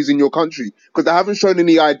gonna know who's in your country? Because they haven't shown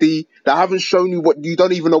any ID. They haven't shown you what. You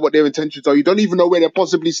don't even know what their intentions are. You don't even know where they're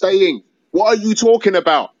possibly staying. What are you talking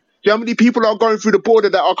about? Do you know how many people are going through the border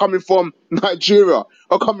that are coming from Nigeria,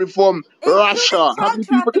 are coming from Russia? including How child many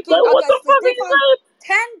people? Just say, trafficking, what the Augustus. fuck are They you found saying?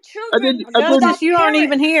 10 And children then, and Augustus, then you without aren't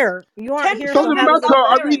even parents. here. You aren't 10 here, so doesn't how children does matter. it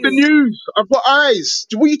without I affect read the you? parents. news. I've got eyes.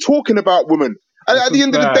 What are you talking about, woman? That's At a the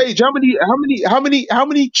end of the fact. day, how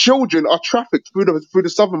many children are trafficked through the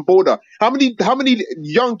southern border? How many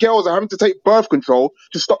young girls are having to take birth control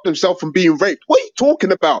to stop themselves from being raped? What are you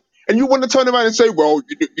talking about? And you want to turn around and say, well,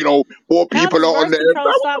 poor How people does are on birth there. What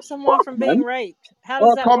control stop the someone fuck, from being man? raped? How does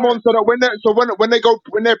Oh, that come on, work? so that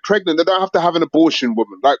when they're pregnant, they don't have to have an abortion,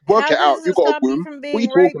 woman. Like, work How it out. does You it got a stop you womb. from What are you being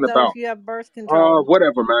talking raped though about? if you have birth control?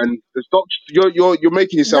 Whatever, man. Stop. You're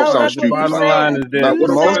making yourself No, Well, sound that's the what you stupid, bottom man. line said. is this: Like, You what?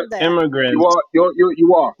 most said that. immigrants, You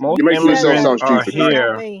are. most You're You making said yourself immigrants that. sound are stupid It's right now. not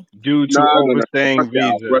here me. due No, to no, no. Work overstaying it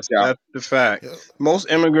out. Work visas. it out. That's the fact. Yeah, Most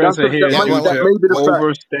immigrants are here yeah, due well, That to may be the fact.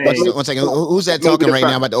 That may overstaying. one be the second. fact. Who's That that may be talking the right now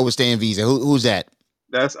fact. about the overstaying visa? Who's that?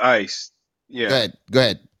 That's ICE. Go Yeah. ahead. Go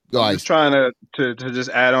ahead. Go, I'm just Ice. trying to just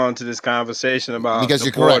add on to this conversation about Because the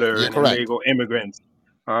you're correct. border You're and correct. illegal immigrants.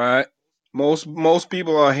 All right. Most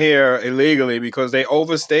people are here illegally because they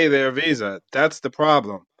overstay their visa. That's the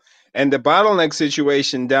problem. And the bottleneck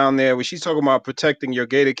situation down there, when she's talking about protecting your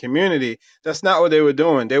gated community, that's not what they were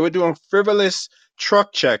doing. They were doing frivolous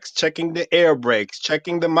truck checks, checking the air brakes,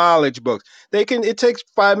 checking the mileage books. It takes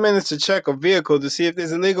 5 minutes to check a vehicle to see if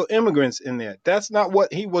there's illegal immigrants in there. That's not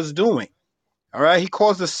what he was doing. All right, he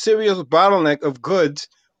caused a serious bottleneck of goods,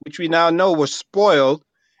 which we now know was spoiled,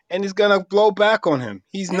 and he's gonna blow back on him.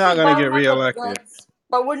 He's This not is gonna get bottleneck of reelected. goods,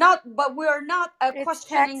 but we're not It's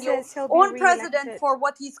questioning your Texas. He'll be own president reelected. for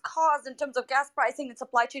what he's caused in terms of gas pricing and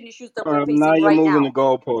supply chain issues that we're Now facing you're right moving the now.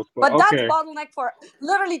 goalpost, but But that's okay. bottleneck for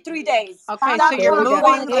literally 3 days. Okay, Donald so That's you're Trump what's moving.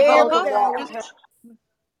 going wanted to to build build the a Yeah. wall. wall.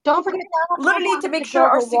 Don't forget, Donald Trump Literally to wanted make to sure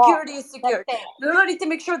build our a wall security is that secured. failed. Literally to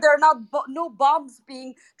make sure there are not no bombs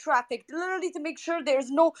being trafficked. Literally to make sure there's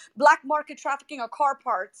no black market trafficking of car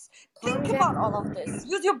parts. Think Calm down. about all of this.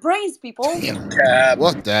 Use your brains, people. Damn. Cap.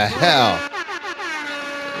 What the hell?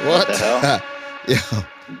 What the What? hell? Yo.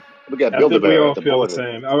 We got I think we Build-A-Bear at all the feel the border.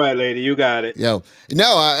 same. All right, lady, you got it. Yo.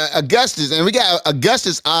 No, Augustus, and we got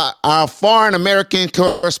Augustus, our foreign American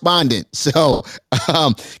correspondent. So,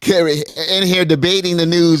 in here debating the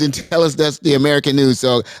news and tell us that's the American news.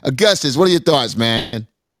 So, Augustus, what are your thoughts, man?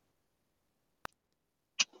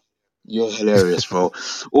 You're hilarious, bro.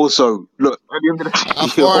 Also, look, at the end of the Our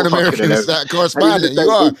day, foreign you're fucking American hilarious. At the end of the correspondent. You day,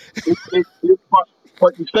 are.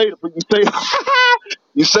 but you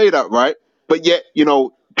say that, right? But yet,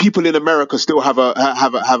 people in America still have a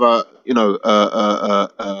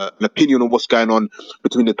an opinion on what's going on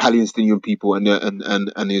between the Palestinian people and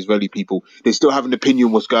the Israeli people. They still have an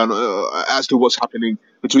opinion what's going on as to what's happening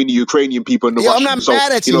between the Ukrainian people and the Yo, I'm Russians. not So,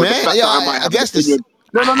 mad at you, the man. fact Yo, that I might have an Augustus, opinion.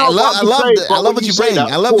 No, no, no. But I'm just saying. I But love when what you you say bring.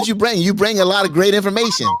 that, I of love what course, you bring. You bring a lot of great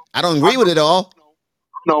information. I don't I agree with it all.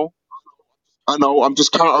 know. I know. I'm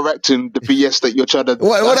just counteracting the BS that you're trying to.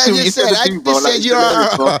 What I I see what you're just trying said. to I do, bro. just Like, said it's you're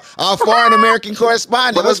hilarious, bro. our foreign American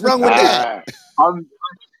correspondent. But What's that's the wrong with thing. that? Ah, I'm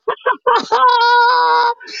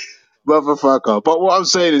motherfucker. But what I'm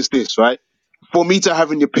saying is this, right? For me to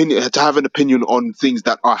have an opinion on things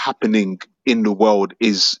that are happening in the world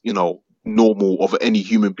is, normal of any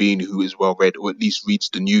human being who is well read or at least reads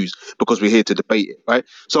the news because we're here to debate it, right?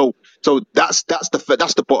 So that's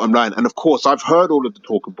the bottom line. And of course, I've heard all of the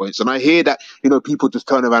talking points, and I hear that people just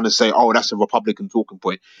turn around and say, "Oh, that's a Republican talking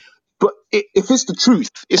point." But if it's the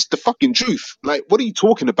truth, it's the fucking truth. Like, what are you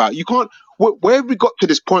talking about? You can't. Where have we got to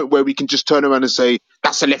this point where we can just turn around and say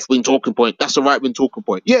that's a left wing talking point, that's a right wing talking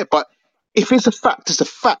point? Yeah, but if it's a fact, it's a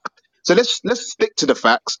fact. So let's stick to the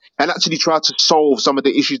facts and actually try to solve some of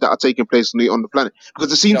the issues that are taking place on the planet.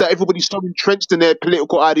 Because it seems Jo- that everybody's so entrenched in their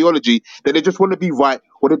political ideology that they just want to be right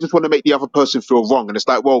or they just want to make the other person feel wrong. And it's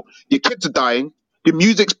like, well, your kids are dying. The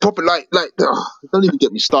music's proper, ugh, don't even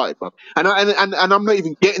get me started, bro. And I'm not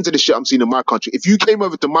even getting to the shit I'm seeing in my country. If you came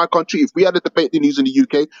over to my country, if we had a debate the news in the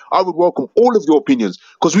UK, I would welcome all of your opinions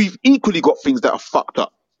because we've equally got things that are fucked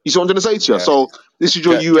up. You see what I'm going to say to you? yeah. So this is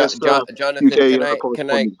your US, Jonathan, UK can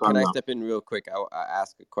correspondent I signing out. step in real quick? I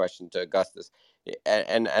ask a question to Augustus,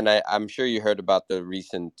 I'm sure you heard about the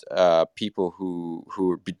recent people who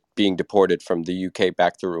are being deported from the UK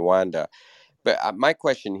back to Rwanda. But my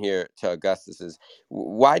question here to Augustus is,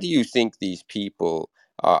 why do you think these people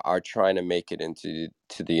are trying to make it to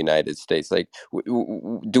the United States? Like,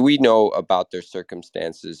 do we know about their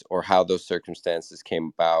circumstances or how those circumstances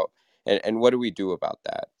came about? And what do we do about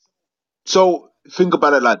that? So think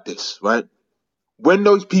about it like this, right? When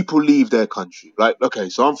those people leave their country, right? Okay,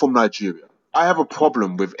 so I'm from Nigeria. I have a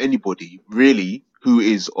problem with anybody really who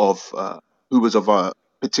was of a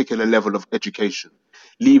particular level of education,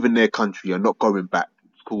 leaving their country and not going back.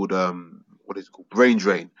 It's called what is it called? Brain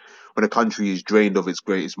drain. When a country is drained of its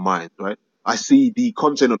greatest mind, right? I see the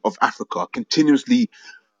continent of Africa continuously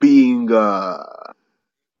being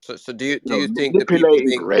So do you think the people manipulated.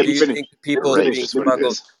 being Let do me you finish. Raped. think the Let me people finish. being Raped. Let me What it finish.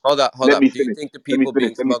 smuggled? is. Hold Let up. me Do you finish. think the Let me people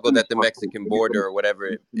finish. being Let me smuggled finish, at the Michael. Mexican Let me border finish. or whatever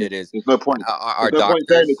Let me finish. it is There's no point. are There's no point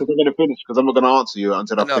saying it doctors? because I'm going to finish because I'm not going to answer you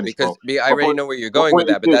until I No, finish, because bro. I My already point. know where you're My going with point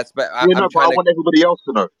is that, but this. but Yeah, I'm no, but I trying to. want everybody else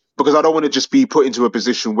to know because I don't want to just be put into a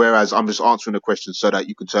position whereas I'm just answering a question so that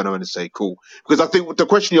you can turn around and say cool. Because I think the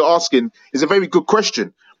question you're asking is a very good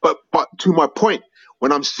question, but to my point,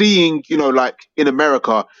 when I'm seeing, like in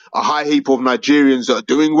America, a high heap of Nigerians that are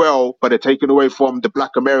doing well, but they're taken away from the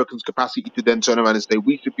black Americans' capacity to then turn around and say,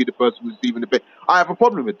 we should be the person who's leaving the bit. I have a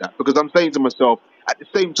problem with that because I'm saying to myself, at the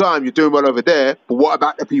same time, you're doing well over there, but what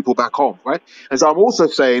about the people back home, right? And so I'm also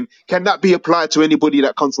saying, can that be applied to anybody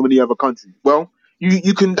that comes from any other country? Well,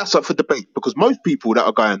 you can, that's up for debate because most people that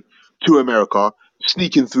are going to America,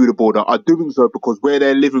 sneaking through the border, are doing so because where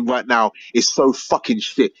they're living right now is so fucking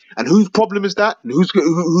shit. And whose problem is that? And who's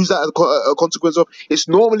that a consequence of? It's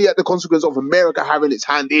normally at the consequence of America having its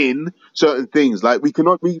hand in certain things. Like we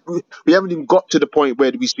haven't even got to the point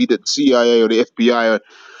where we see that the CIA or the FBI or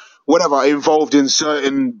whatever involved in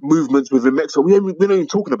certain movements within Mexico. We're not even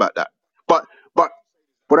talking about that. But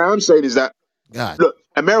what I am saying is that God look,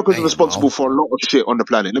 America's damn, responsible Mo. for a lot of shit on the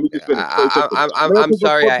planet. Let me just finish. 30 seconds. I'm America's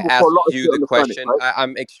sorry I responsible for a lot asked of you shit the on the planet, question. right?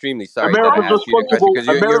 I'm extremely sorry that I America's asked you the question responsible. because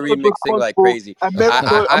you're America's remixing like responsible. crazy. America.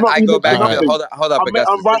 I'm not I go remixing All back to right. nothing. hold up, I'm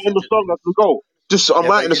Augustus. writing the song as we go. I'm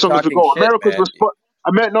Yeah, but writing the you're song as we talking go. shit,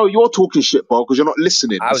 man. No, you're talking shit, bro, because you're not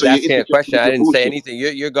listening, I and was so you're asking a interjecting question. with I your didn't say bullshit. anything.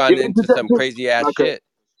 You're gone You're into some interjecting. crazy ass Okay, shit.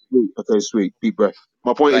 sweet. Okay, sweet. Deep breath.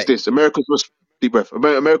 My point is Right. this: deep breath.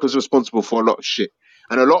 America's responsible for a lot of shit,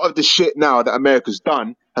 and a lot of the shit now that America's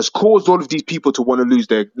done has caused all of these people to want to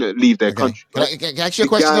leave their Okay. country. Right? Can I ask you a The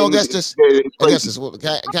question, though, gangs. Augustus? It's crazy. Augustus, can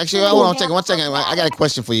I ask you? Can Go Hold we on on. a second. have One some second. I got a respect?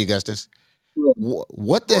 question for you, Augustus. Go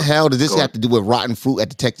What the on. hell does this Go have on. to do with rotten fruit at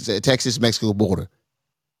the Texas Mexico border?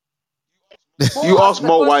 Who You asked ask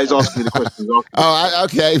the Mo why he's question? asking me the questions. Asking me.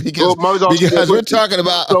 Okay, Well, Mo's asking me a because we're question. talking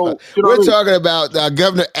about So, do you know we're what I mean? talking about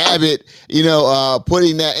Governor Abbott,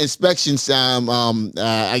 putting that inspection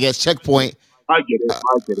I guess checkpoint. I get it. Uh,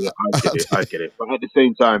 I get it. I get it. I okay. get it. But at the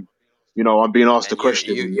same time, I'm being asked a And you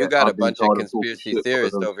question, you and you yet got a I'm being bunch of told I'm talking conspiracy shit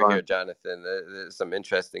because theorists I'm over here, trying. Jonathan. There's some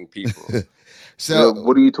interesting people. So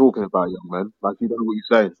What are you talking about, young man? Like, you don't know what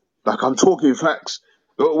you're saying. Like, I'm talking facts.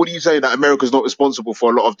 What are you saying that America's not responsible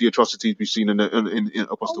for a lot of the atrocities we've seen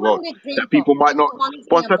across Oh, the what world? an That example. people might Give not. us one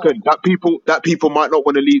One example. second. That people might not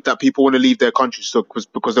want to leave. That people want to leave their country so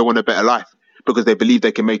because they want a better life because they believe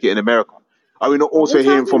they can make it in America. Are we not Are we also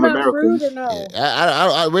hearing talking from about fruit Americans? or yeah, no?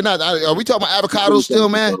 we're not. Are we talking about Let avocados me still,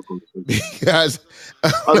 finish this man? other conversation. Because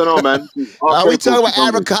I don't know, man. are Okay, we cool. talking Keep about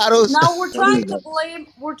hungry. avocados? Now we're What is trying to that? blame,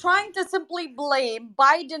 we're trying to simply blame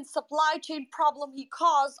Biden's supply chain problem he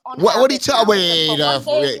caused on What are you Abbott talking? now. And for Wait, one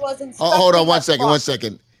day he wait. was Hold on inspecting one a second. truck. One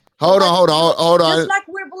second. So Hold on. Hold on. Hold just on. like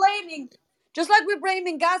we're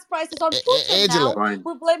blaming gas prices on Putin Angela, now, Fine.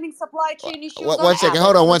 we're blaming supply chain issues on one second. Abbott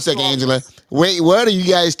Hold on and one his second, Angela. cronies. Wait, what are you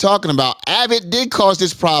guys talking about? Abbott did cause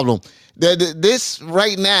this problem. This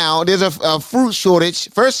right now, there's a fruit shortage.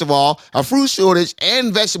 First of all, a fruit shortage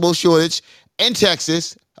and vegetable shortage in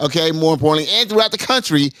Texas. Okay, more importantly, and throughout the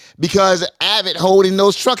country because Abbott holding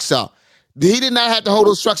those trucks up. He did not have to hold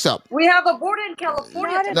those trucks up. We have a border in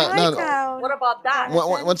California Not to in No, my no, no. Mexico. What town, about that?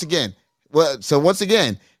 Jonathan. Once again, once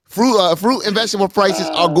again, fruit and vegetable prices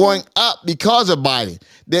are going up because of Biden.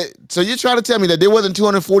 So you're trying to tell me that there wasn't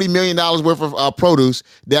 $240 million worth of produce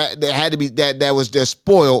that had to be that was just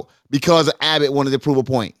spoiled because Abbott wanted to prove a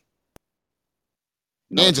point.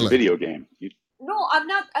 No, it's a Angela, video game. No, I'm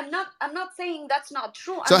not saying that's not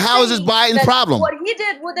true. so I'm how is this saying Biden that problem? what he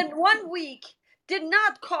did within 1 week did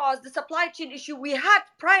not cause the supply chain issue we had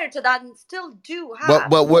prior to that and still do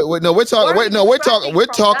have. No, we're What talking. are we We're distracting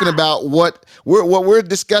from talking that? about what we're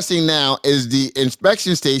discussing now is the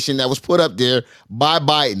inspection station that was put up there by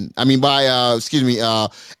Biden. I mean, by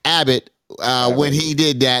Abbott when Abbott. he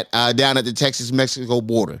did that down at the Texas Mexico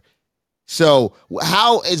border. So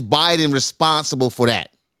how is Biden responsible for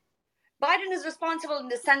that? Biden is responsible in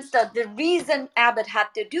the sense that the reason Abbott had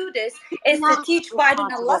to do this is to Not teach Biden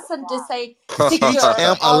a responsible lesson to say, To teach secure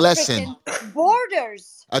him a our lesson. freaking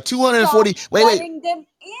borders. A Stop 240. Wait. letting them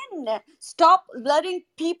in. Stop letting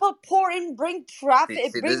people pour in, bring traffic,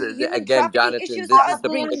 See, this bring is human again, trafficking Jonathan. issues to This us, is the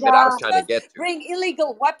bring point that I was kidnappings to trying to us, get to. bring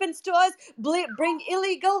illegal weapons to us, bring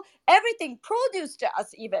illegal everything, produce to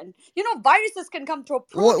us even. Viruses can come through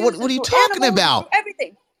produce What and are you through talking animals and through about?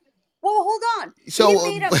 everything. Well, hold on. So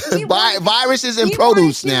viruses and He wanted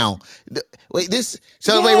produce to, now. Wait, this.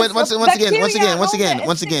 So wait, yes, bacteria and all that.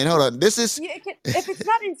 once again. Hold on. This is. If it's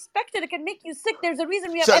not inspected, it can make you sick. There's a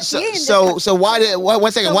reason we have So FDA in this country. one second? So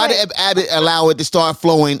Why wait. did Abbott allow it to start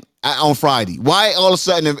flowing on Friday? Why all of a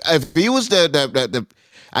sudden, if he was the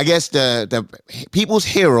I guess the people's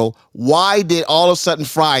hero, why did all of a sudden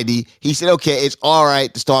Friday he said, okay, it's all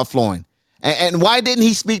right to start flowing? And why didn't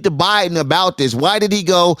he speak to Biden about this? Why did he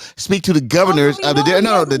go speak to the governors of the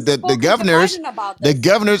governors, the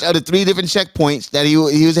governors of the 3 different checkpoints that he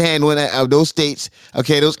was handling of those states,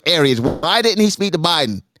 okay, those areas? Why didn't he speak to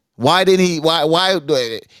Biden? Why didn't he? Why? If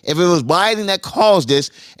it was Biden that caused this,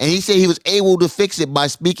 and he said he was able to fix it by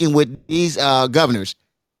speaking with these governors.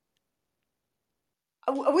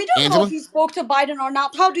 We don't know Angela? if he spoke to Biden or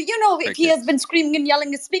not. How do you know if he has been screaming and yelling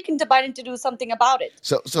and speaking to Biden to do something about it?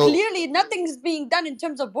 So clearly nothing is being done in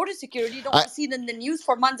terms of border security. You don't see it in the news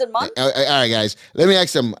for months and months. All right, guys. Let me ask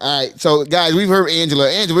some. All right, so guys, we've heard Angela.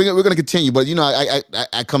 Angela, we're going to continue, but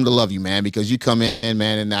I come to love you, man, because you come in,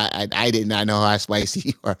 man, and I did not know how spicy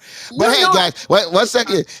you are. But hey, guys, one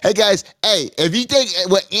second. Hey, guys, if you think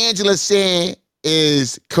what Angela's saying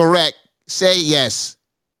is correct, say yes.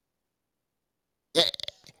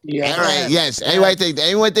 Yeah. All right. Yes. Anyone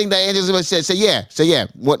think that Angela said? Say yeah. Say yeah.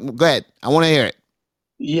 What? Go ahead. I want to hear it.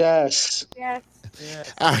 Yes. Yes.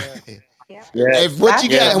 All right. Yep. If what you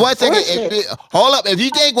got, 1 second. Hold up. If you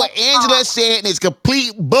think what Angela's saying is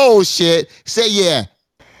complete bullshit, say yeah.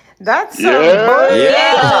 That's some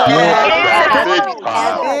Yeah. Big bullshit.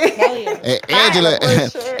 time. Hey,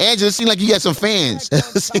 Angela, seems like you got some fans.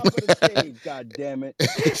 God damn it.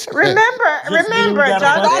 Remember,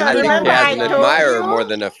 Jonathan. I think she Remember, has I an told admirer more you,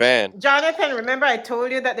 than a fan. Jonathan. Remember, I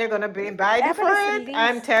told you that they're gonna be Biden for Evidence it.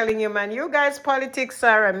 I'm telling you, man. You guys' politics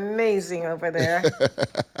are amazing over there.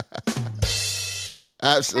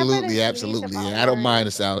 Absolutely. Release about Yeah, I don't mind the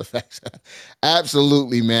words. sound effects.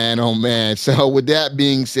 Absolutely, man. Oh, man. So with that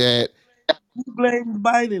being said, Who blames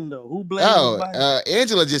Biden though? Who blames Biden?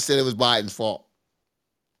 Angela just said it was Biden's fault.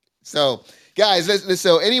 So, guys,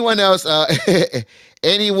 so anyone else,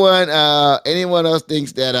 anyone else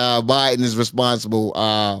thinks that Biden is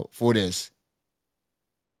responsible for this?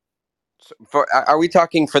 Are we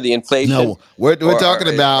talking for the inflation? No, we're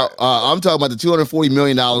talking about. I'm talking about the $240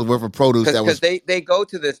 million worth of produce that was. Because they go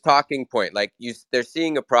to this talking point, like they're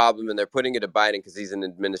seeing a problem and they're putting it to Biden because he's in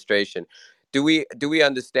administration. Do we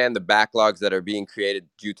understand the backlogs that are being created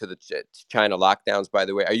due to the China lockdowns? By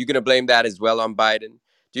the way, are you going to blame that as well on Biden?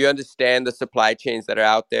 Do you understand the supply chains that are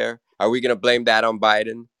out there? Are we going to blame that on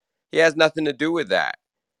Biden? He has nothing to do with that.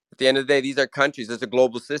 At the end of the day, these are countries. There's a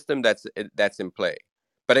global system that's in play.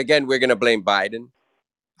 But again, we're going to blame Biden.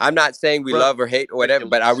 I'm not saying we Brother, love or hate or whatever,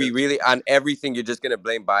 but are we regulations. really on everything? You're just going to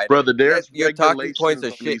blame Biden? Brother, there's Your talking points regulations are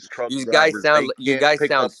on shit. these truck You guys drivers. sound They can't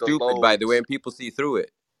pick up the stupid, by the way, loads. and people see through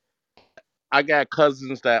it. I got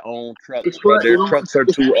cousins that own trucks, It's bro. right. Their trucks are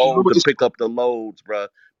too You know old what to it's pick up the loads, bro,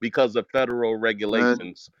 because of federal man.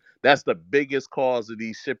 regulations. That's the biggest cause of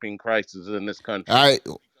these shipping crises in this All country. right,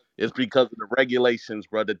 It's because of the regulations,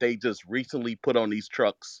 bro, that they just recently put on these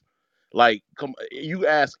trucks. Like, you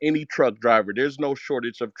ask any truck driver, there's no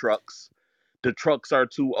shortage of trucks. The trucks are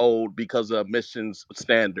too old because of emissions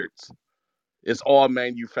standards. It's all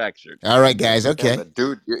manufactured. all right, guys. Yeah, Okay. but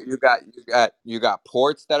dude, you got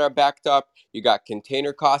ports that are backed up. You got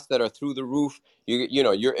container costs that are through the roof.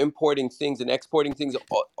 You're importing things and exporting things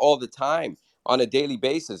all the time on a daily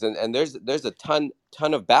basis, and there's a ton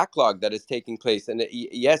of backlog that is taking place, and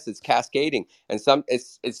yes, it's cascading, and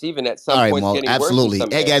it's even at All some right, points Mo. getting worse in Absolutely.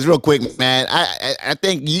 some Hey, guys, areas. real quick, man. I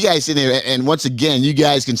think you guys sit there, and once again, you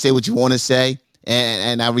guys can say what you want to say,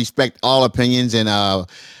 and I respect all opinions and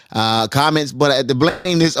comments, but to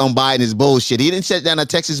blame this on Biden is bullshit. He didn't shut down the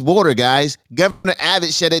Texas border, guys. Governor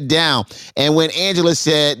Abbott shut it down. And when Angela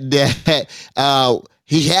said that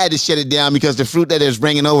he had to shut it down because the fruit that is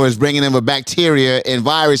bringing over is bringing over bacteria and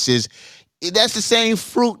viruses, that's the same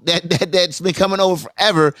fruit that's been coming over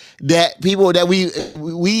forever that people that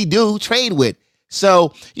we do trade with.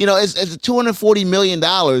 So, it's $240 million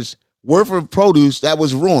worth of produce that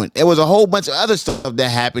was ruined. There was a whole bunch of other stuff that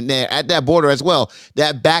happened there at that border as well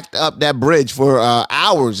that backed up that bridge for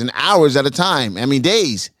hours and hours at a time. I mean,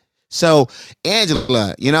 days. So,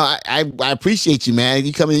 Angela, I appreciate you, man.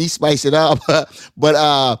 You come in, you spice it up.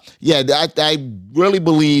 But yeah, I really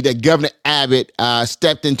believe that Governor Abbott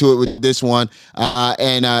stepped into it with this one.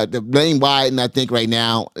 And the blame Biden, I think, right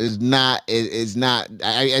now is not.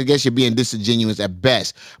 I guess you're being disingenuous at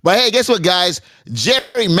best. But hey, guess what, guys?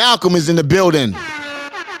 Jerry Malcolm is in the building.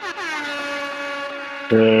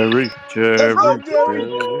 Jerry, Let's go, Jerry, Jerry.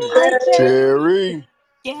 Jerry. Hi, Jerry. Jerry.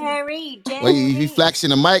 Jerry, Well, you Jerry. flashing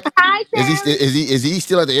the mic? Hi, Is he Jerry. is he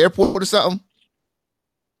still at the airport or something?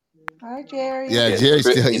 Hi, He's Jerry. Yeah, getting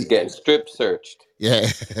Jerry's still. he's getting strip searched. Yeah.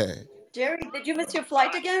 Jerry, did you miss your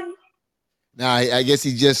flight again? Nah, I guess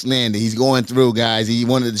he just landed. He's going through, guys. He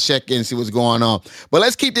wanted to check in, see what's going on. But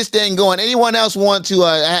let's keep this thing going. Anyone else want to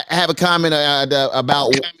have a comment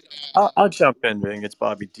about? I'll jump in, Bing. It's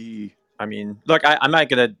Bobby D. I mean, look, I'm not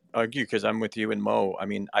going to argue because I'm with you and Mo. I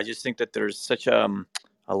mean, I just think that there's such a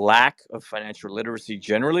lack of financial literacy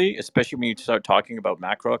generally, especially when you start talking about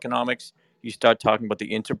macroeconomics. You start talking about the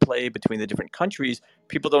interplay between the different countries.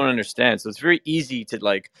 People don't understand. So it's very easy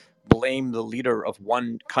to blame the leader of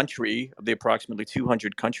one country of the approximately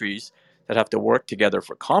 200 countries that have to work together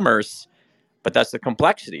for commerce, but that's the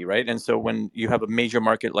complexity, right? And so when you have a major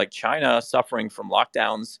market like China suffering from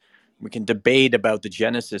lockdowns, we can debate about the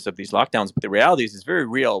genesis of these lockdowns, but the reality is it's very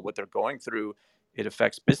real what they're going through. It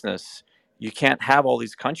affects business. You can't have all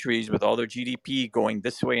these countries with all their GDP going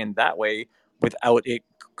this way and that way without it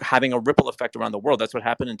having a ripple effect around the world. That's what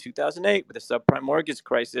happened in 2008 with the subprime mortgage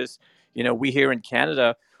crisis. We here in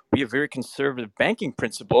Canada, we have very conservative banking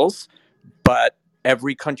principles, but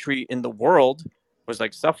every country in the world was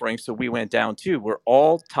suffering, so we went down too. We're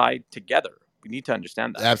all tied together. We need to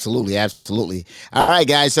understand that. Absolutely, absolutely. All right,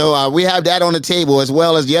 guys. So we have that on the table as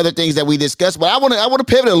well as the other things that we discussed. But I want to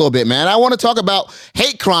pivot a little bit, man. I want to talk about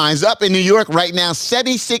hate crimes up in New York right now,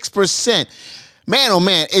 76%. Man, oh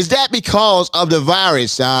man, is that because of the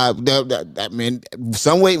virus? I mean,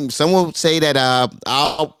 some will say that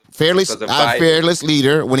our fearless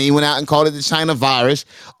leader, when he went out and called it the China virus,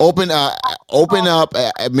 opened up,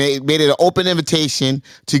 made it an open invitation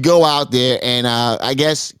to go out there and I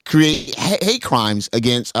guess create hate crimes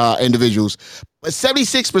against individuals. But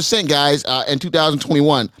 76%, guys, in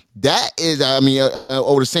 2021. That is,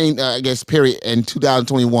 over the same, I guess, period in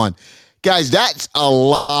 2021. Guys, that's a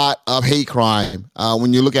lot of hate crime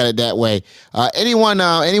when you look at it that way. Anyone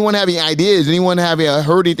have any ideas? Anyone have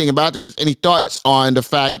heard anything about this? Any thoughts on the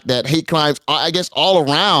fact that hate crimes, I guess, all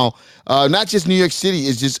around, not just New York City,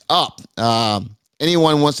 is just up?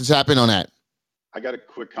 Anyone wants to tap in on that? I got a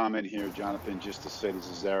quick comment here, Jonathan, just to say, this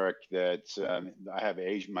is Eric, that I have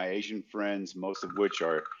my Asian friends, most of which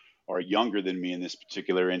are younger than me in this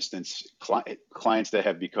particular instance, clients that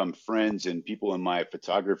have become friends and people in my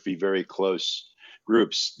photography, very close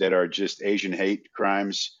groups that are just Asian hate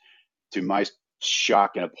crimes, to my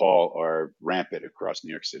shock and appall, are rampant across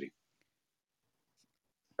New York City.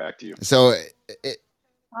 Back to you. So,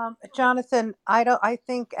 Jonathan, I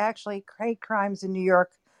think actually hate crimes in New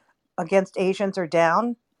York against Asians are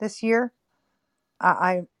down this year.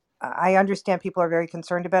 I understand people are very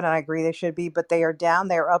concerned about it, and I agree they should be, but they are down.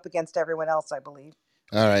 They are up against everyone else, I believe.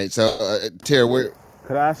 All right. So, Tara,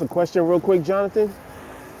 could I ask a question real quick, Jonathan?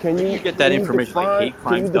 Can you get that information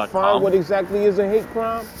hatecrimes.com? Can you define what exactly is a hate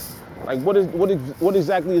crime? What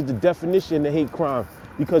exactly is the definition of hate crime?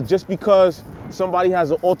 Because just because somebody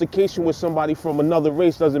has an altercation with somebody from another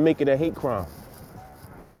race doesn't make it a hate crime.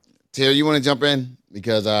 Tara, you want to jump in?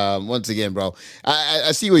 Because once again, bro,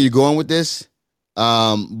 I see where you're going with this,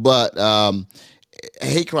 but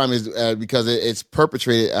hate crime is because it's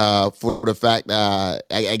perpetrated for the fact,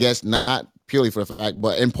 I guess not purely for the fact,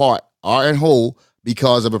 but in part or in whole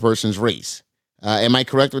because of a person's race. Am I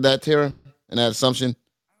correct with that, Tara, in that assumption?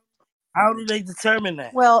 How do they determine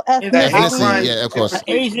that? Well, If a hate ethnicity, crime, yeah, of if course. an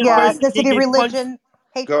Asian yeah, person can ethnicity, get punched. religion,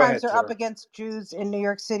 hate Go crimes ahead, are up Tara. against Jews in New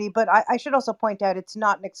York City. But I should also point out it's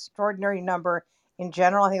not an extraordinary number in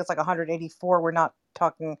general. I think it's like 184. We're not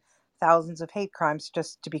talking thousands of hate crimes,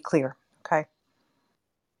 just to be clear. Okay.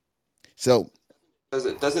 So,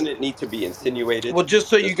 Doesn't it need to be insinuated? Well, just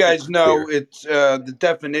so you Just to make guys it know, clear. it's the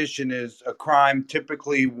definition is a crime,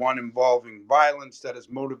 typically one involving violence that is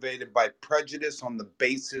motivated by prejudice on the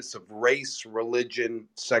basis of race, religion,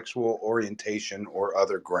 sexual orientation, or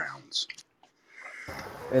other grounds.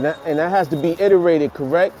 And that has to be iterated,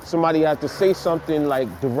 correct? Somebody has to say something like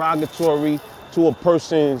derogatory to a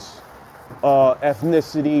person's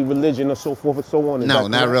ethnicity, religion, or so forth and so on. no,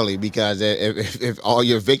 not really, because if all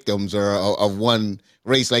your victims are of one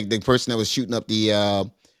race, like the person that was shooting up the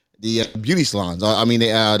beauty salons, I mean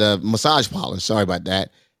the massage parlors. Sorry about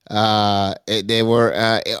that. They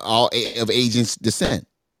were all of Asian descent.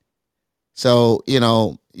 So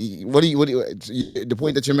what do you the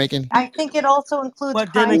point that you're making? I think it also includes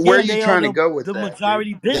But then crimes Where are again, you they are trying to go with the that, dude?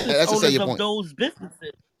 majority business That's to say owners your of point. those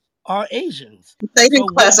businesses are Asians. They So didn't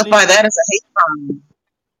wouldn't it? classify that as a hate crime.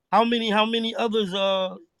 How many others?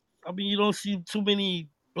 I mean, you don't see too many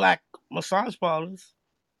black massage parlors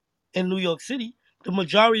in New York City. The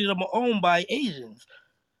majority of them are owned by Asians.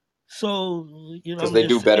 So because I'm they just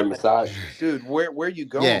do better saying. massage. Dude, where are you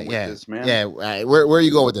Yeah, going with yeah, this, man? yeah. Where are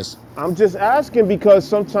you going with this? I'm just asking because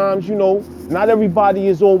sometimes, not everybody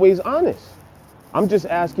is always honest. I'm just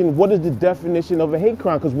asking, what is the definition of a hate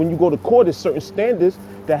crime? Because when you go to court, there's certain standards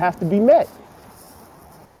that have to be met.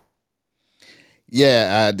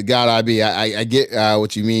 Yeah, the God I get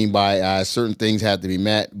what you mean by certain things have to be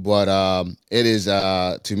met, but it is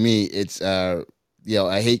to me it's a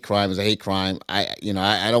hate crime is a hate crime. I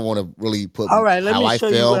don't want to really put All right, let how me I show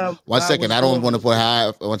you feel. where, One I second, was I don't going want to with put this.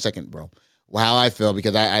 how. 1 second, bro. How I feel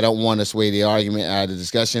because I don't want to sway the argument, the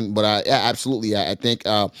discussion, but yeah, absolutely, I think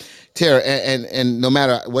Tara, and no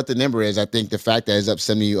matter what the number is, I think the fact that it's up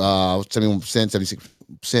 71%,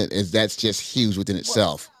 76% is that's just huge within Well,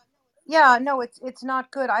 itself. yeah, no, it's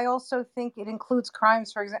not good. I also think it includes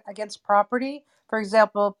crimes against property. For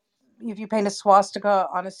example, if you paint a swastika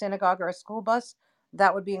on a synagogue or a school bus,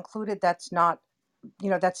 that would be included. That's not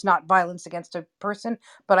violence against a person,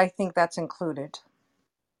 but I think that's included.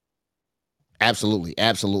 Absolutely,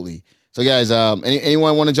 absolutely. So, guys,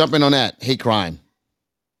 anyone want to jump in on that hate crime?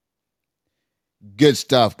 Good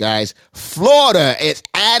stuff, guys. Florida is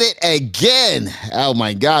at it again. Oh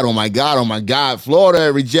my God! Oh my God! Oh my God!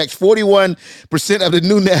 Florida rejects 41% of the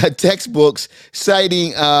new textbooks,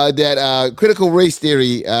 citing that critical race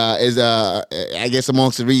theory is, I guess,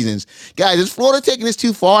 amongst the reasons. Guys, is Florida taking this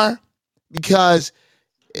too far? Because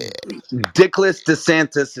Dickless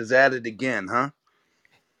DeSantis is at it again, huh?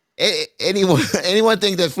 anyone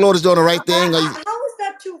think that Florida's doing the right thing? How is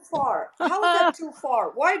that too far? How is that too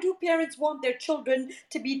far? Why do parents want their children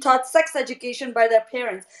to be taught sex education by their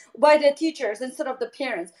parents, by their teachers, instead of the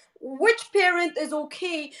parents? Which parent is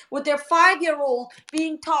okay with their 5-year-old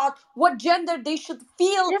being taught what gender they should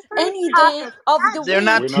feel Different any day topic. of the God They're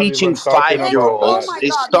week? not We're not teaching even talking about Oh that. 5-year-olds. my They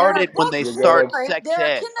God, there are started when they books You start gotta. separate. sex There are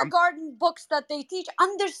ed. kindergarten books that they teach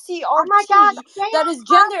under Oh my God, CRT stay that on is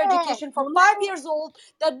gender topic, education for five woman. years old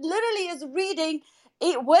that literally is reading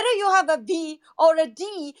whether you have a B or a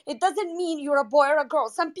D, it doesn't mean you're a boy or a girl.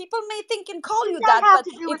 Some people may think and What call does you that that, have but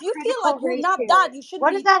to do if with you feel critical like you're race not that, theory?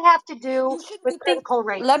 What does that have to do you should with be think. critical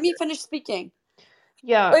race Let me theory? finish speaking.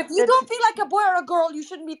 Yeah, If you don't feel like a boy or a girl, you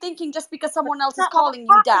shouldn't be thinking just because But someone else that's is not what calling we're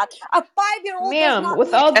you talking that. about. A 5-year-old does ma'am, not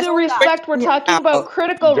with need all to due know that. respect, we're talking about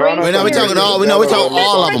critical race We're Jonathan, talking you're theory. all. We talk Who is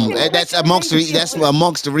all of them. developing. That's critical amongst race that's theory?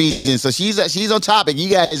 amongst the reasons. So she's on topic. You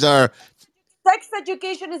guys are. Sex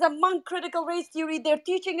education is among critical race theory. They're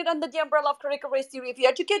teaching it under the umbrella of critical race theory. If you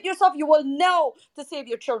educate yourself, you will know to save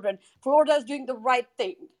your children. Florida is doing the right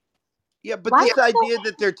thing. Yeah, but Why this people? idea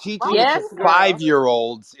that they're Why teaching it to Yes, people? girl.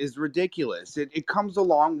 5-year-olds is ridiculous. It comes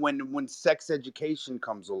along when sex education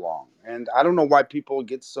comes along, and I don't know why people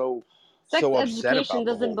get Sex so upset education about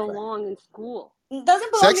the doesn't whole thing. belong in school. It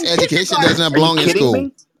doesn't belong Sex in education does kindergarten not Are you belong in kidding school.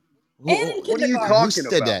 me? and in What are you kindergarten. Who talking said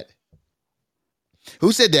about? that?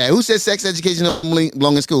 Who said that? Who said sex education don't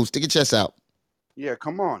belong in school? Stick your chest out. Yeah,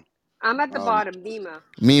 come on. I'm at the Um, bottom, Dima.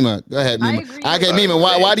 Mima, go ahead, I Mima. agree with Okay, sorry what Mima. you're about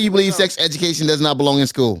Why that. why saying. do you You believe go. sex education does not belong in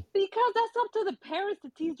school? Because that's up to the parents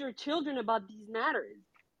to teach their children about these matters.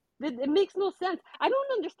 It makes no sense. I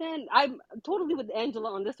don't understand. I'm totally with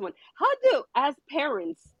Angela on this one. How do, as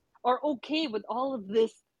parents, are okay with all of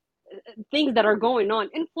this things that are going on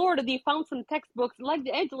in Florida? They found some textbooks, like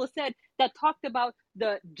Angela said, that talked about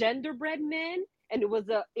the genderbread man, and it was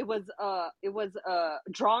a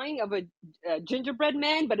drawing of a gingerbread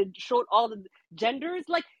man, but it showed all the genders.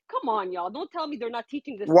 Like, come on, y'all! Don't tell me they're not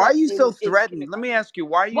teaching this Why are stuff you so in threatened? Let kindergarten. me ask you,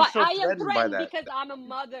 why are you Why so I am threatened by threatened that? because I'm a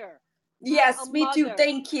mother. I'm a Yes, me too. mother.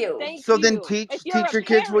 Thank you. Thank So then you. teach your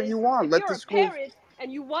kids what you want. If Let you're the a schools. parent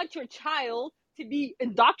and you want your child to be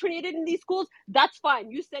indoctrinated in these schools, that's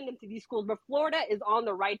fine. You send them to these schools. But Florida is on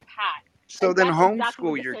the right path. So And then that's exactly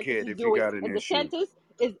what homeschool your DeSantis kid is if you doing. got an And issue. DeSantis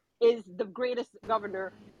is the greatest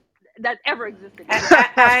governor that ever existed in this I,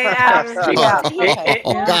 country. Yeah. He Okay.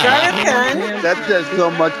 Oh forced God. Jonathan, That says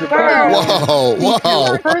so much about First, you. Whoa, he whoa.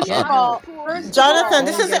 started first teaching of us in all, schools first of just Jonathan, all,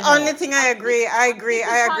 this sex is the only thing education. I agree. I'm sick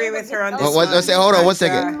and I agree tired of with this her on this Let's say one. hold on one And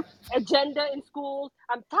second. LGBTQ agenda in schools.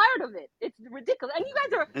 I'm tired of it. It's ridiculous. And you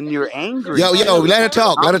guys are And you're they're angry Yo, starting yo, too. to let her tell us.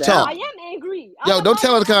 talk. Let Calm her I talk. down. am angry. I'm Yo, a don't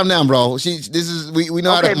tell mother. her to I'm calm down, angry. bro. We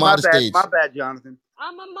know how Okay, to my mod the bad. My stage. bad, Jonathan.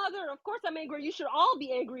 I'm a mother. Of course I'm angry. You should all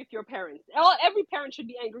be angry if you're parents. Every parent should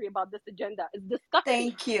be angry about this agenda. It's disgusting.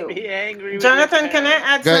 Thank you. Be angry with your Jonathan, can I parents.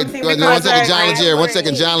 add Go ahead. something? Go ahead. No, one Because second, Do John the Legere. One right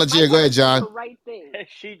second, thing. John My Legere. Go ahead, mother did the John. right thing.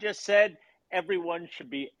 She just said everyone should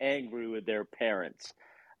be angry with their parents.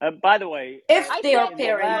 By the way, If I they are said in the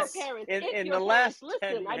with your last parents. parents. in, If in your the parents. last Listen,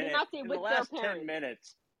 10 I did minutes not say in the with their last 10 parents.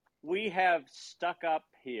 minutes, we have stuck up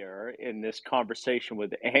here in this conversation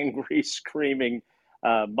with angry, screaming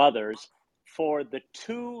mothers for the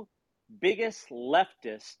two biggest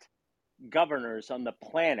leftist governors on the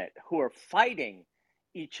planet who are fighting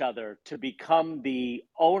each other to become the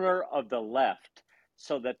owner of the left.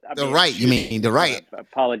 So that, The right, you excuse me, mean the right.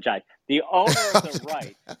 apologize. The owner of the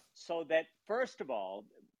right. So that, first of all,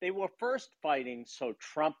 they were first fighting so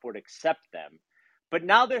Trump would accept them. But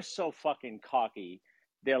now they're so fucking cocky.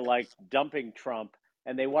 They're like dumping Trump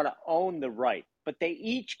and they want to own the right. But they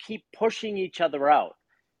each keep pushing each other out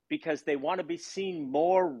because they want to be seen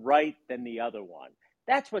more right than the other one.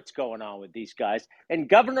 That's what's going on with these guys. And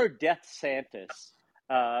Governor DeSantis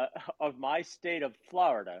of my state of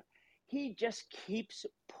Florida, he just keeps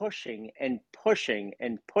pushing and pushing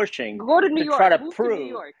and pushing Go to New to try York. to Move to New prove.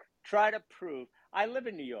 York. I live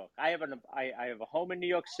in New York. I have a home in New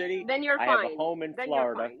York City. Then you're I have a fine. home in Then you're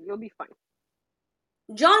Florida. fine. You'll be fine.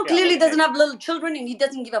 John Yeah, clearly doesn't okay. have little children and he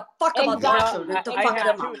doesn't give a fuck about the Well, Exactly. children to I fuck have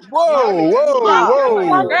them two. up. Exactly. You know Whoa, what? whoa, Stop. You know He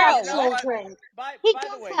what? does whoa. have You know Girls. what? children. By He by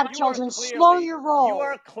the does way, have children. Slow your you roll.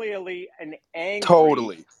 are clearly an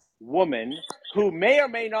angry Totally. woman who may or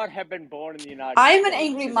may not have been born in the United I'm an States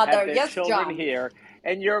angry and have mother. their Yes, children John. here,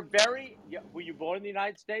 and were you born in the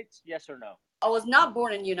United States? Yes or no? I was not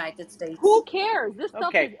born in the United Who States. cares? This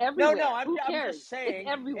stuff Okay. is No, everywhere. I'm Who I'm cares? just It's saying.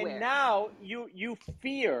 And everywhere. now you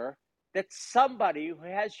fear that somebody who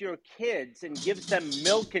has your kids and gives them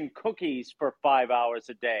milk and cookies for 5 hours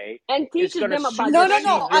a day And is teaches going to them about No, no, supersede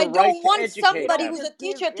no. genders. I your right don't to want You educate somebody don't them. who's a just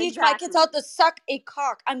give teacher teach my kids exactly. how to suck a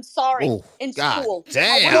cock. I'm sorry. Oh, In God school.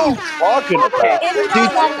 I What are damn. you won't. talking Okay. about? In Who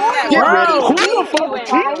Teach, said California, anything? get we ready. Wow. teach Who gay the Thank fuck you, people.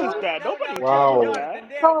 teaches Angela. that? No, Nobody teaches Wow. Jonathan, that.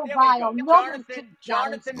 So there we vile. go. No one teaches that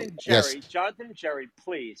in Jonathan, school. and Yes. Jerry,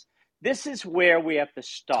 please. This is where we have to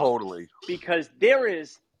stop Totally. because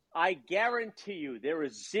I guarantee you, there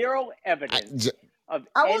is zero I, evidence of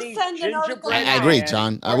I will any send an article gingerbread I agree, now. man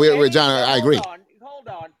John. or We're any. John. No, I agree. hold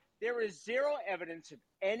on. There is zero evidence of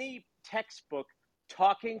any textbook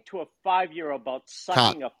talking to a 5-year-old about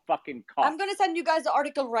Cock. sucking a fucking I'm cock. going to send you guys the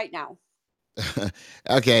article right now.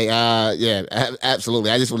 Okay. Yeah.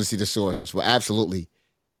 Absolutely. I just want to see the source. Well, absolutely.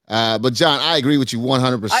 But John, I agree with you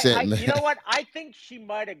 100%. You know what? I think she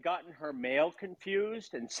might have gotten her mail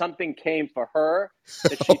confused, and something came for her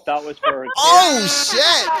that she thought was for her kids. Oh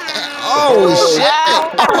shit! Oh Oh, shit!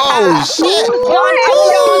 shit. Oh shit! John,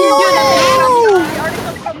 You do the big The dummy.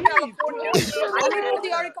 article from Jeez, California. holy Let me shit! read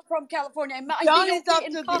the article from California. It might be John is okay up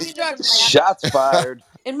in to communism destruction. land. Shots fired.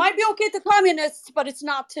 It might be okay to communists, but it's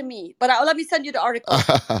not to me. But let me send you the article.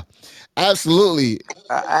 Absolutely.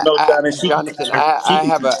 No, Johnny, she can teach Jonathan, her. She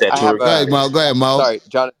can teach that to her Go ahead, Mo. kids. Go ahead, Mo. sorry,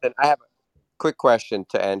 Jonathan, I have a quick question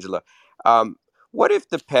to Angela. What if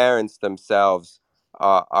the parents themselves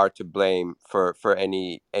are to blame for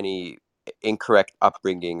any incorrect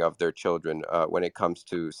upbringing of their children when it comes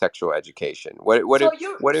to sexual education? What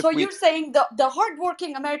if we? You're saying the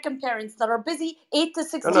hardworking American parents that are busy 8 to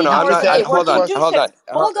No. 16 I'm hours Just a not. day, ask the Hold on. working two Hold question. on. shifts.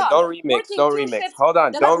 Hold on, Don't remix. working Don't two remix. shifts Hold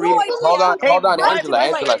on. that have Don't no remix. Hold idea on. Hey, Hold on, what by to the Angela. way,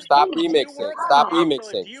 Angela, play. stop do you remixing. work? Stop Angela,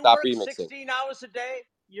 remixing. do you Stop work remixing. 16 hours a day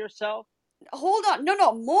yourself? Hold on,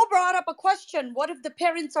 no. Mo brought up a question. What if the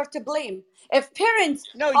parents are to blame? If parents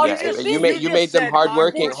No, are you Yeah, too just you you made busy, you just made them said the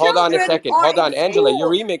hardworking. Hold hardworking on a children second. parents. are Hold in on, Angela. You're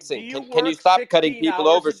school. Do remixing. you Can you work stop cutting 16 people hours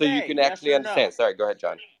over a so you day? can Yes actually or understand? no? Sorry. Go ahead,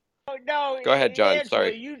 John. No, Go ahead, John. Angela,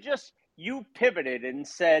 Sorry. you pivoted and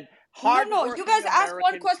said No. You guys hardworking ask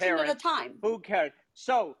one American question at a parents time. who cared.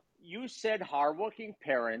 So you said hardworking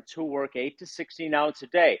parents who work 8 to 16 hours a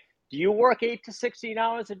day. Do you work 8 to 16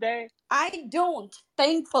 hours a day? I don't,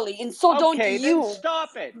 thankfully, and so don't Okay, then you.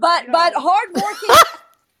 stop it. But hardworking.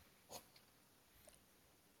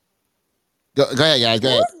 Go ahead, guys. Go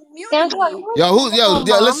ahead. Who's muting Angela, me? who's Yo,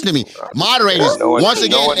 listen mom? to me. Yeah, Moderators, no Who's one once can.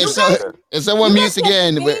 No again, one You if can so, mute guys, her. if someone you mutes guys get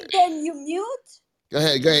again, debate, then you mute. go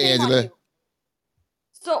ahead, Shame on Angela. you.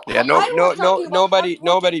 So Yeah, I was talking about hardworking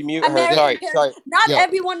nobody mute her. Yo, American Sorry, parents. sorry. Not yo,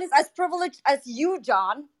 everyone is as privileged as you,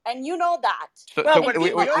 John, and you know that. Well, And but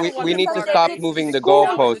people you're the as one We that's need to privileged as stop working this moving the 16 school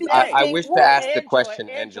hours a goalposts. feeding day. I fake wish to ask the wolves. question, Angela,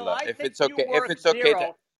 Angela. I If think it's you okay, if work it's okay to.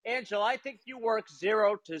 zero. Angela, I think you work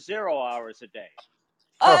 0 to 0 hours a day.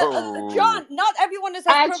 Oh, John, not everyone is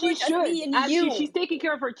as As she privileged as should. me and As you. she's taking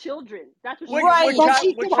care of her children. That's what she's which doing. which But Right. I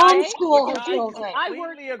she can which I Okay? homeschool which her I Okay? children. I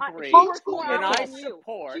work, completely she agree works more Homeschool her and hours I than kids. you.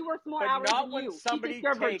 support, She works more but hours not than when you. She takes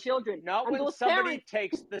care of her children. And those somebody parents,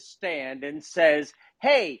 takes the stand and says,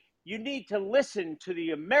 "Hey, you need to listen to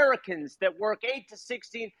the Americans that work 8 to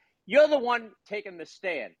 16." You're the one taking the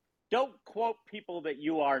stand. Don't quote people that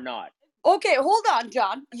you are not. Okay, hold on,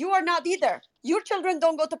 John. You are not either. Your children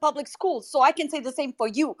don't go to public schools, so I can say the same for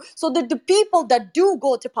you. So the people that do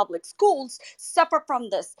go to public schools suffer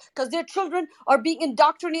from this because their children are being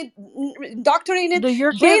indoctrinated, Do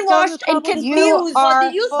your kids go to brainwashed, and public You school? confused Or do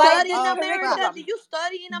are you by full study this in of America? crap. Do curriculum. you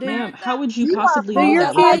study in Do Ma'am, how America? would you You are possibly do know full your of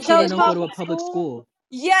that? Do What if your your kids go children kids to don't go go to to a public public school? school?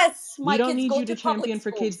 Yes, We my don't kids need go you to to public champion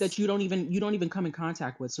for kids schools. that you don't even come in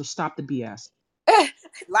contact with. So stop the BS.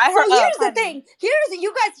 Light So her up, here's the honey. thing. Here's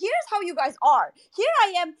how you guys are. Here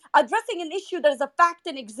I am addressing an issue that is a fact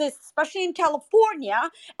and exists, especially in California.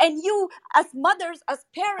 And you, as mothers, as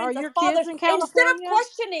Are parents, as your kids fathers, in instead of California?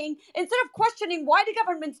 questioning why the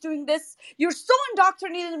government's doing this, you're so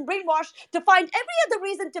indoctrinated and brainwashed to find every other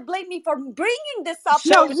reason to blame me for bringing this up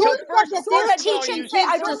No, So to so you said that so they're that first of you all, can teaching you say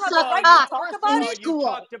I kids to don't first have of the suck all, right to you up talk first of about in all, it. you school.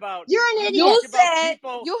 talked about You're an you You idiot. talked about said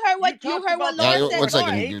people you heard what you Laura talked said. One about Laura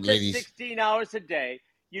second, eight said, to ladies. 16 hours a day.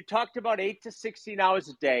 You talked about 8 to 16 hours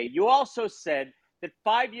a day. You also said that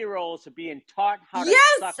 5-year-olds are being taught how to Yes,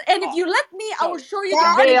 suck and if cock. you let me, I will So show you the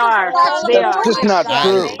that That's They articles are. from false. They that's are. just California. not that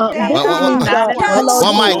true. ain't that This One, is one, one, ain't Lisa. that That is Hello,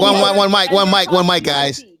 one this true. is mic, false. Lisa. You're one mic, you're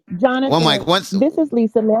guys. Guaranteed. One mic. Jonathan, Once. this is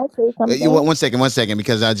Lisa. May I say something? One second,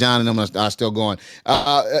 because John and them are still going.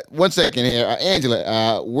 1 second here,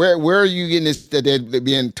 Angela. Where are you getting this that they're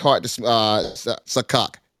being taught to suck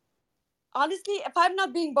cock? Honestly, if I'm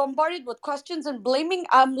not being bombarded with questions and blaming,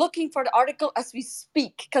 I'm looking for the article as we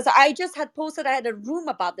speak because I just had posted, I had a room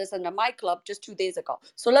about this under my club just 2 days ago.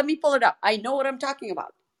 So let me pull it up. I know what I'm talking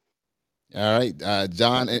about. All right,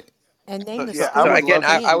 John. And So name the yeah, I school so if would you again, love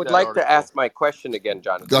to see can. I would that like article. To ask my question again,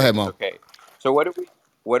 Go Jonathan, if ahead, it's Mo. okay. So what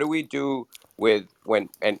do we do with when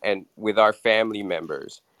and with our family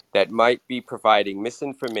members that might be providing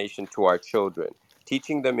misinformation to our children,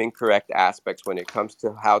 teaching them incorrect aspects when it comes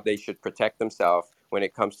to how they should protect themselves when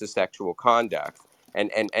it comes to sexual conduct,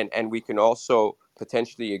 and we can also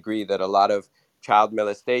potentially agree that a lot of child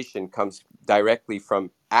molestation comes directly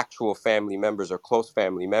from actual family members or close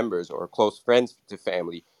family members or close friends to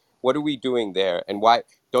family. What are we doing there? And why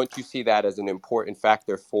don't you see that as an important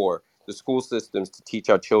factor for the school systems to teach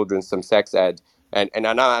our children some sex ed? And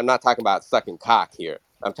I'm not talking about sucking cock here.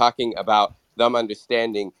 I'm talking about them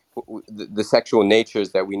understanding the sexual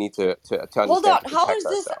natures that we need to Hold understand on. to protect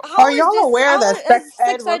ourselves. Are y'all aware How that sex is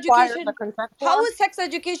ed sex requires a education? consent How form? is sex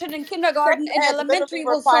education in Sex kindergarten and ed literally elementary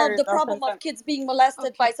will solve requires the a problem of consent kids being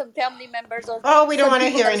molested by Okay. some family members or Oh, we don't some want to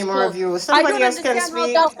people hear that any is more of close? you. I Somebody don't else can understand how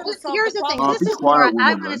So that's speak. going to solve here's the the thing. problem Ah, of This be is children. Laura. quiet,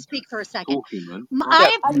 I woman, want to man. speak for a second. Talking, man. Yeah,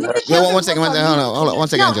 I please. really Yeah, think one, the one second, rules one are second. mute Hold on. here. 1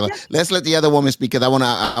 second, No, Angela. just Let's let the other woman speak because I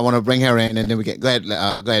wanna bring her in, and then we get. Go ahead.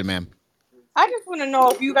 Go ahead, ma'am. I just want to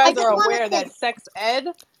know if you I guys are just want aware to say that sex ed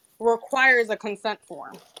requires a consent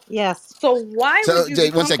form. yes. So why would So, you be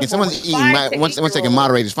Jay, 1 second. comfortable with Someone's eating. 1 second, year olds?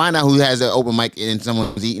 moderators. Find out who has an open mic and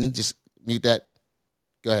someone's eating. Just mute that.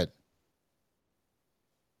 Go ahead.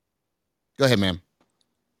 Go ahead, ma'am.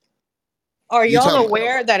 Are You y'all talking?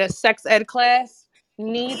 aware that a sex ed class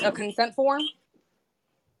needs a consent form?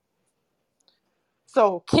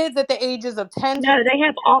 So kids at the ages of 10 to No, they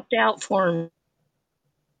have opt out forms.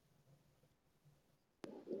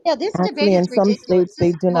 Yeah, this debate Actually, in is some ridiculous. states, This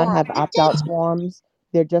they is do not have horrible. opt out forms.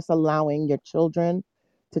 They're just allowing your children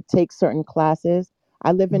to take certain classes.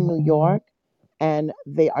 I live in New York, and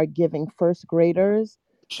they are giving first graders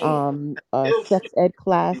a sex ed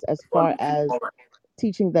class as far as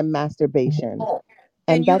teaching them masturbation.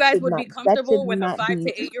 and And you guys would be that should comfortable with a not 5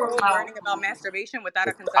 to be 8-year-old learning about masturbation without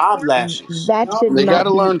a consent Hot form? lashes. that should They got not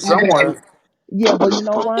to be learn even. somewhere. Yeah, well, you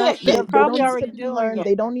know what? Shit. They They're they probably don't need to already be doing learned. it.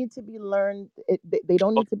 They don't need to be learned. They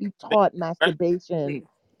don't need to be taught masturbation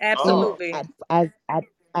in Oh. Absolutely. at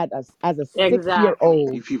as a 6 year Exactly.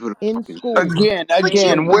 old You people are in fucking stupid. school. But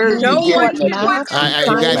you Again, They where are should you be No taught one getting should this? put math, All right, teeth all right,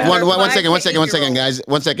 you on guys. you at science. a One 5 second. to 8 year old. Guys.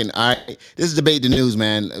 1 second. All right. This is debate the news,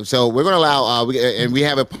 man. So we're gonna allow. And we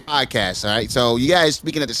have a podcast. All right. So you guys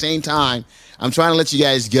speaking at the same time. I'm trying to let you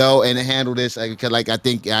guys go and handle this because, like,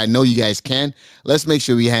 I know you guys can. Let's make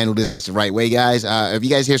sure we handle this the right way, guys. If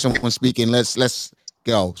you guys hear someone speaking, let's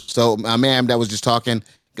go. So, ma'am, that was just talking.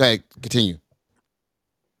 Go ahead. Continue.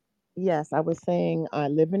 Yes, I was saying I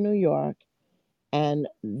live in New York, and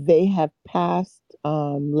they have passed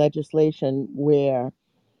legislation where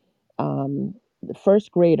the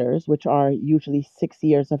first graders, which are usually 6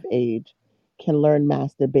 years of age, can learn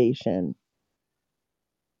masturbation.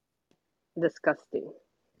 Disgusting.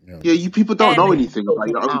 Yeah. Yeah, you people don't know And anything about Children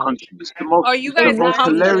your own out. country. It's the most, are you it's the guys most Exactly. They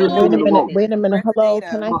hilarious don't thing Wait a in the even minute. world. Wait a minute. Hello.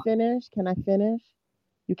 Can I verbatim. finish? Can I finish?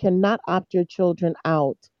 You cannot opt your children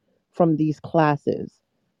out from these classes.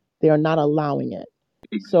 They are not allowing it.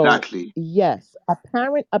 So Exactly. yes, a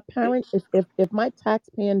parent, if my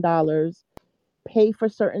tax-paying dollars pay for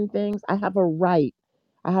certain things, I have a right.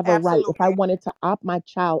 I have a right. If I Absolutely. wanted to opt my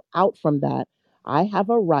child out from that, I have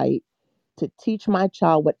a right to teach my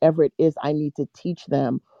child whatever it is I need to teach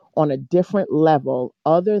them on a different level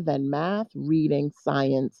other than math, reading,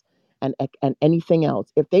 science, and anything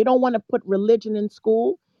else. If they don't want to put religion in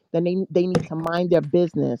school, then they need to mind their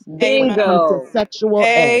business when it Amen. comes to Bingo.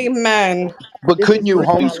 sexual ed. Amen. But This couldn't is you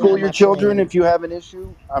just where I homeschool land your my children plane. if you have an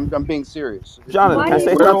issue? I'm being serious. If you Jonathan, have Why can an I do you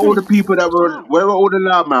say issue. Where are all something? the homeschool? people that were? Why? Where are all the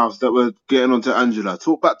loudmouths that were getting on to Angela?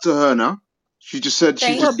 Talk back to her now. She just said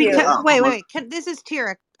she thank Well, just threw it because you. out. wait, Come wait, on. wait. This is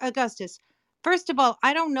Tira Augustus. First of all,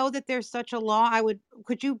 I don't know that there's such a law.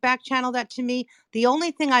 Could you back channel that to me? The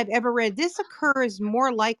only thing I've ever read, this occurs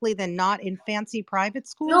more likely than not in fancy private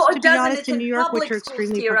schools, No, to it be doesn't. honest, It's in New in York, which public are schools,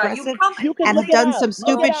 extremely Tira. You progressive come, You can and look have it done up. some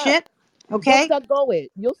Look it stupid up. shit. Duck, Okay. duck, go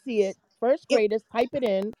it. You'll see it. First It, graders, type it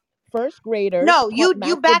in. First graders no, taught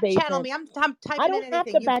you back channel masturbation. me. I'm I typing in don't have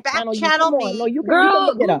to anything. You back back channel you. channel Come on. No, me. you can Girl,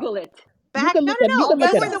 look it up. Google it. You Back. can No, look at no, you no. can look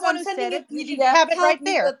You it were up. the Augustus, one I'm who sending said a it. You should PDF. have it right Help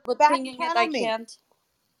me there. with Back bringing it. channel I me. can't.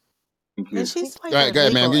 Thank And you. she's like a Go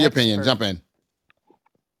ahead, ma'am. legal Give your opinion. expert. Jump in.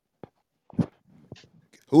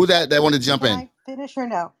 Who that wanted to jump Can in? I finish or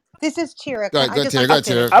no? This is Tira. Go Can ahead. I Go ahead, just Tara. like Go to ahead, Tara.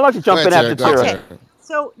 finish? I'd like to Go jump ahead, in Tara. after Go ahead, Tara. Okay. Tara.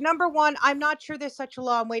 So number one, I'm not sure there's such a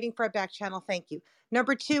law. I'm waiting for a back channel. Thank you.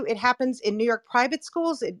 Number two, it happens in New York private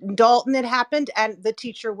schools. In Dalton, it happened, and the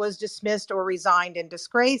teacher was dismissed or resigned in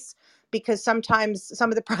disgrace because sometimes some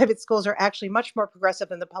of the private schools are actually much more progressive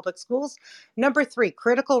than the public schools. Number three,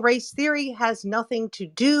 critical race theory has nothing to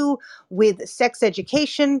do with sex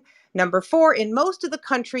education. Number four, in most of the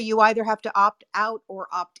country, you either have to opt out or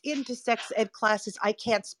opt into sex ed classes. I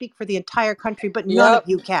can't speak for the entire country, but none of Yep.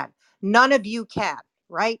 you can. None of you can,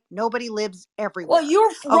 right? Nobody lives Well, everywhere. you're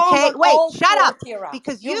wrong Okay, on wait, all shut four, up Tira.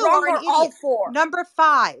 because You're you wrong are an on all idiot. four. Number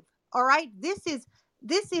five, all right? This is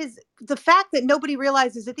the fact that nobody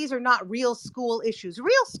realizes that these are not real school issues.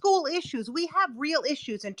 Real school issues. We have real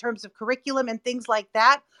issues in terms of curriculum and things like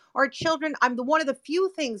that. Our children, I'm the one of the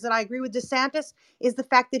few things that I agree with DeSantis is the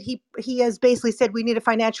fact that he has basically said we need a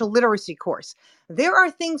financial literacy course. There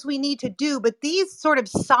are things we need to do, but these sort of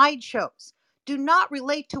sideshows do not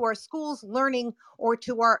relate to our schools learning or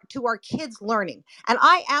to our kids learning. And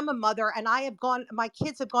I am a mother and my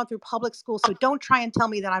kids have gone through public school, so don't try and tell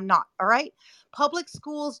me that I'm not, all right? Public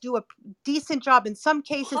schools do a decent job in some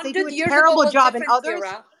cases. They do 100 a years ago terrible was job in different, others,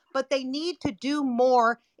 Tira. but they need to do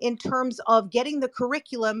more in terms of getting the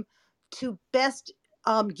curriculum to best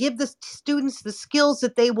give the students the skills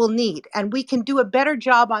that they will need. And we can do a better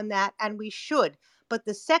job on that, and we should. But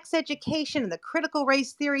the sex education and the critical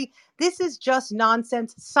race theory, this is just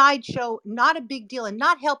nonsense, sideshow, not a big deal, and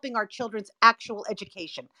not helping our children's actual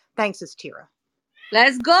education. Thanks, Tira.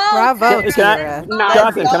 Let's go, Bravo, Can Tira. I, Let's Tira. go. Not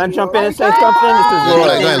Jonathan? Can thank I you. jump in and Let's say go. something? This is Yeah, go really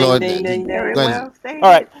ahead. Go Ding ahead, ding Lord. ding ding Very Go ding. ahead. well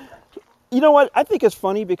all right. stated. You know what? I think it's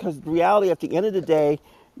funny because the reality at the end of the day,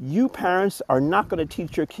 you parents are not going to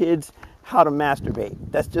teach your kids how to masturbate.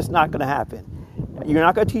 That's just not going to happen. You're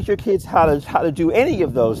not going to teach your kids how to do any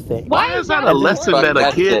of those things. Why Why is is that that a And the, lesson But that important? a that's What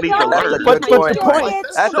kid you it. need to don't That's a teach learn? good your but the point. point, kids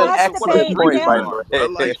It's That's how an to What a excellent great point, by the point, masturbate. bro. way.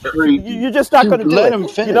 Like Crazy. you're just not going Dude, to do let it. him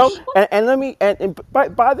You know. finish. And let me. And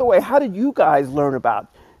by the way, how did you guys learn about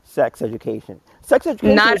sex education? Sex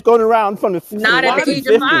education Not was going around from the not at the what? age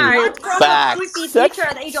of 1950s. 5. not from a creepy Facts. teacher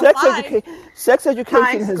at the age of 5. Sex High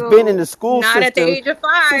education has been in the school. school Not at the system age of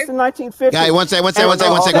since 5. the Guy, 1950s. one second, one second, And No, one no.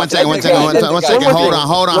 second, one All second, one that. second, Let one the second, guy. and, one Let and the one guy one second. more Hold thing. on, finish.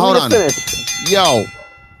 hold on, Let me hold just on. finish. Yo,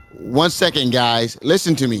 1 second, guys.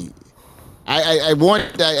 Listen to me. I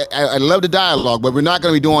love the dialogue, but we're not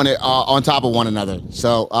going to be doing it on top of one another.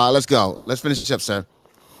 So let's go. Let's finish up, sir.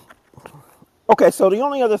 Okay, so the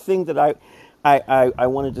only other thing that I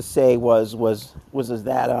wanted to say was is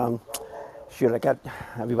that shoot, I got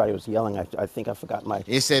everybody was yelling. I think I forgot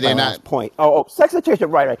They said my they're not. last point. Sex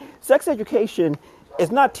education. Right. Sex education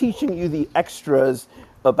is not teaching you the extras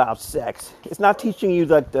about sex. It's not teaching you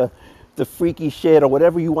like the freaky shit or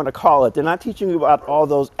whatever you want to call it. They're not teaching you about all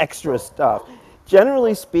those extra stuff.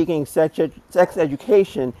 Generally speaking, sex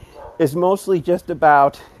education is mostly just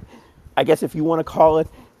about, I guess if you want to call it,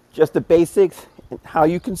 just the basics, how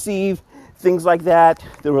you conceive, things like that,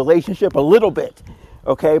 the relationship a little bit,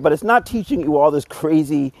 okay? But it's not teaching you all this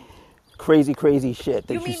crazy shit You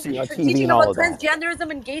that you mean see on TV teaching and all about of that. transgenderism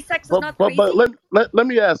and gay sex is But not but but crazy? let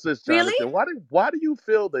me ask this, Really? Jonathan. Why do you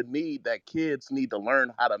feel the need that kids need to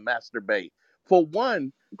learn how to masturbate For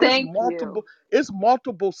one, Thank you. it's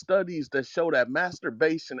multiple studies that show that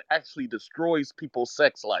masturbation actually destroys people's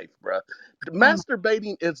sex life, bruh.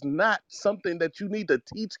 Masturbating is not something that you need to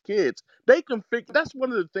teach kids. They can figure. That's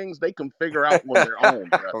one of the things they can figure out on their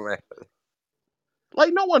own, bruh. Oh, man.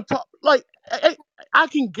 Like no one taught. Like I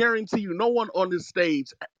can guarantee you, no one on this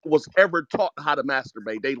stage was ever taught how to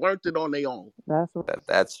masturbate. They learned it on their own. That's right.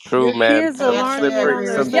 That's true, Your man. kids are Can't say learning I it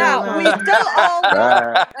agree on with their that Yeah, we one. own. still all know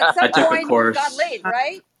at I some took a point we got course. laid,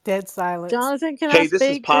 right? Dead silence. Jonathan, can I Hey, this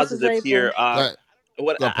is speak? This is positive April. here. Go,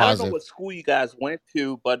 What go I don't know positive. what school you guys went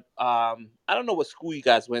to, but I don't know what school you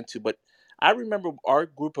guys went to, but I remember our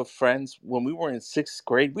group of friends when we were in sixth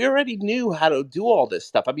grade. We already knew how to do all this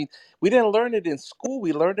stuff. I mean, we didn't learn it in school.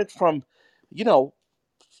 We learned it from, you know,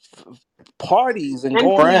 parties and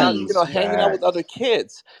going out, MTV. you know, Facts, hanging out with other facts.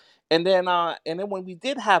 kids. And then when we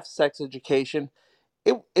did have sex education,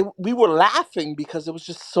 we were laughing because it was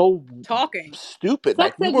just so Talking. stupid. Sex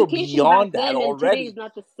Like we were education back beyond that then and today is already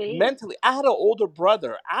not the same. mentally. I had an older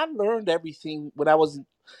brother. I learned everything when I was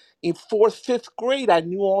in fourth, fifth grade. I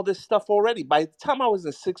knew all this stuff already. By the time I was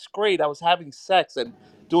in sixth grade, I was having sex and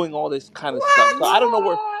doing all this kind of stuff. So I don't know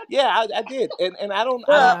where. What? Yeah, I did, and I don't.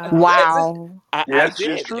 Wow. Wow. I Yes,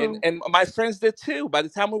 it's did, true. and my friends did too. By the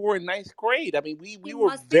time we were in ninth grade, I mean, we He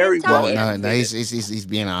were must be very well No, Italian. no, no. educated. He's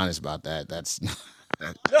being honest about that. That's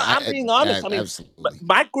No, I'm being honest. I mean, absolutely.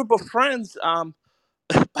 my group of friends,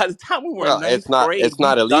 by the time we were in Well, ninth grade, it's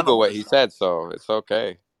not we'd done illegal all what this he stuff. said, so it's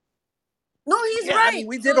okay. No, he's Yeah, I right. mean,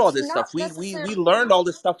 we So did all it's this not stuff. We necessarily learned all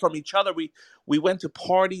this stuff from each other. We went to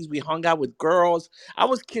parties. We hung out with girls. I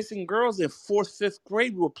was kissing girls in fourth, fifth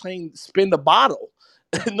grade. We were playing spin the bottle.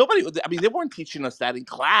 Nobody. I mean, they weren't teaching us that in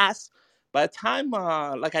class. By the time,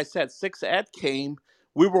 like I said, sixth ed came,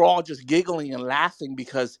 we were all just giggling and laughing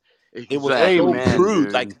because it was so Exactly. Amen, crude.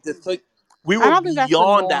 dude. Like this, like we I were don't think that's the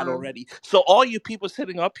beyond that norm. already. So all you people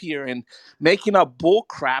sitting up here and making up bull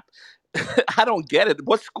crap, I don't get it.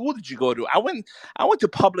 What school did you go to? I went to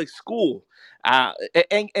public school.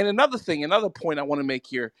 And another thing, another point I want to make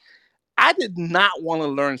here. I did not want to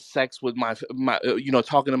learn sex with my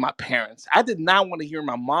talking to my parents. I did not want to hear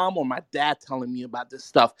my mom or my dad telling me about this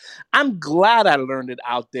stuff. I'm glad I learned it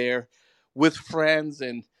out there with friends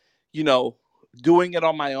and, you know, doing it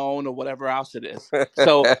on my own or whatever else it is.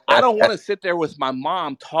 So I don't want to sit there with my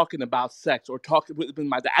mom talking about sex or talking with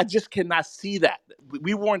my dad. I just cannot see that.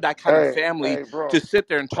 We weren't that kind of Hey, family hey, bro. to sit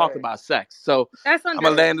there and talk Hey, about sex. So that's I'm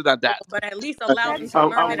gonna hey. land it on understandable, that. but at least allow That's them to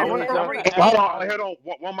learn I, it I at want fifth to. understandable. grade. Hold on, I,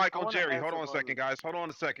 one mic I on want to Jerry. Hold answer on a second, brother. guys. Hold on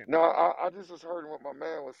a second. No, I just was heard what my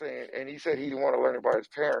man was saying, and he said he didn't want to learn it by his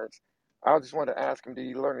parents. I just wanted to ask him, did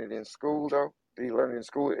he learn it in school though? Did he learn it in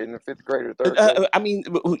school in the fifth grade or third grade? I mean,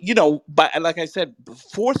 but like I said,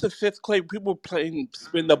 fourth or fifth grade, people were playing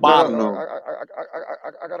spin the No, no, Fuck no. bottle. no.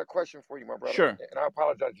 I got a question for you, my brother, Sure, and I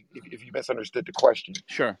apologize if you misunderstood the question.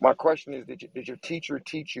 sure. My question is, did your teacher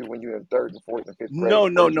teach you when you were in third and fourth and fifth grade, No, or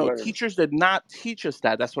no, did you no. learn it in Teachers did not teach us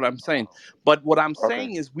that. That's what I'm saying. But what I'm okay.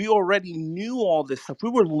 saying is, we already knew all this stuff. We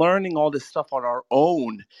were learning all this stuff on our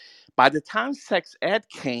own. By the time sex ed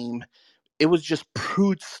came, it was just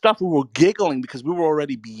prude stuff. We were giggling because we were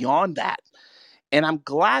already beyond that. And I'm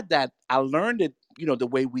glad that I learned it, the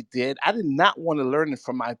way we did. I did not want to learn it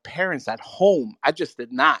from my parents at home. I just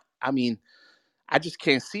did not. I mean, I just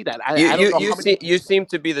can't see that. I don't know how many. You seem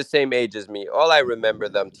to be the same age as me. All I remember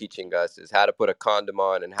them teaching us is how to put a condom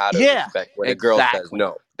on and how to Yeah, respect when a girl says exactly.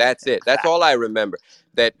 no. That's it. That's all Exactly. I remember.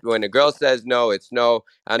 That when a girl says no, it's no,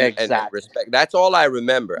 and Exactly. respect. That's all I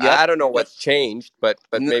remember. Yep. I don't know Yep. what's changed, but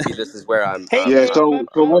maybe this is where I'm Hey, I'm Yeah. hey, I'm So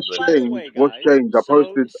but so I'm what's by the oblivious. changed? way, What's guys, changed? so I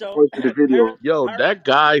so posted a video. Yo, parent. that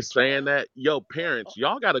guy saying that, yo, parents,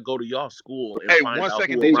 y'all got to go to y'all school and Hey, find one out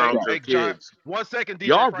second, who DJ. around ASAP. your Hey, John. kids. 1 second,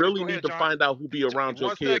 DJ Y'all Price. really Go need ahead, to John. find out who be around your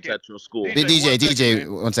One kids second. at your school. DJ, one second, man.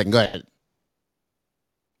 One second. Go ahead,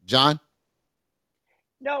 John.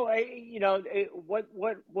 No,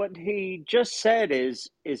 what he just said is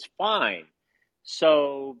fine.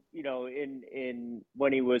 So in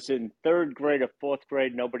when he was in third grade or fourth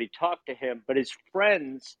grade, nobody talked to him, but his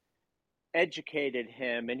friends educated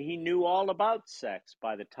him, and he knew all about sex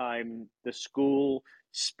by the time the school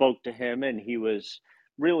spoke to him, and he was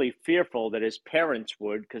really fearful that his parents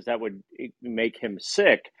would, because that would make him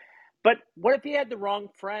sick. But what if he had the wrong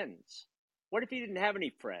friends? What if he didn't have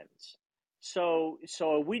any friends? So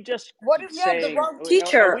are we just What if you have the saying, wrong are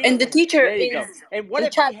teacher and we, the teacher there you go. is And what a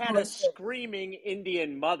if he child had a molester? screaming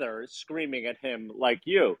Indian mother screaming at him like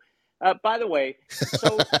you? By the way,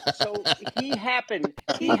 so he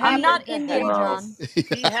I'm not happened to Indian, have Wow. John.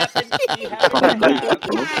 he happened Fucking to racist, have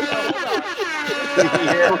bro. no, hold on. He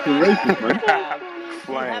Fucking happened racist, to man. have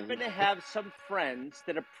he happened to have some friends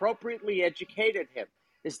that appropriately educated him.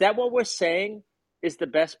 Is that what we're saying is the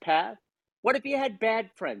best path? What if he had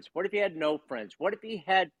bad friends? What if he had no friends? What if he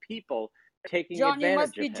had people taking John, you must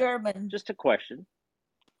advantage be of him? German. Just a question.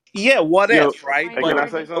 Yeah, what Yo, if, right? hey, Fine can But I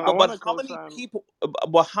say German. something? I want to how many co-sign. people?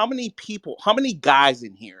 Well, how many guys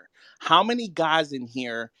in here? How many guys in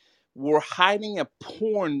here were hiding a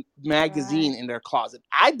porn magazine Right. in their closet?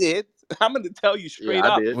 I did. I'm going to tell you Yeah, straight I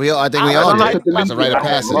up. did. I think I we I was all done had did. to hiding my It's a delete rite it. of I porn. had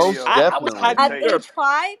passage. video Most on I was on definitely. hiding. At tape. age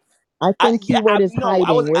 5? I think Yeah, keyword is no,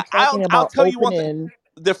 I was. hiding. We're talking I'll about tell you one thing. opening.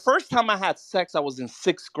 The first time I had sex, I was in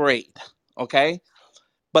 6th grade. Okay,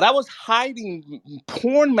 but I was hiding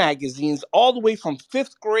porn magazines all the way from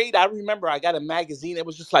 5th grade. I remember I got a magazine. It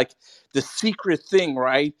was just like the secret thing,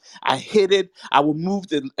 right? I hid it. I would move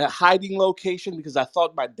the hiding location because I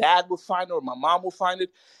thought my dad would find it or my mom would find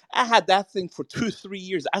it. I had that thing for 2, 3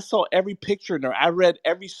 years. I saw every picture in there. I read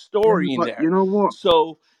every Yeah, story in but you there. know what?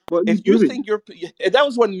 So What are you if you doing? think that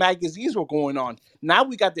was when magazines were going on. Now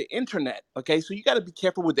we got the internet. Okay, so you got to be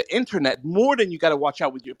careful with the internet more than you got to watch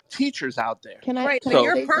out with your teachers out there. Right, Can but I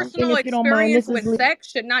your So say something personal if you don't mind? experience This is with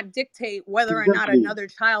sex should not dictate whether or not Exactly. another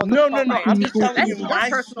child no, no, appropriate no. What are I'm you just teaches. telling talking you That's about? your my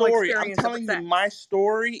personal story. I'm experience of telling you sex. my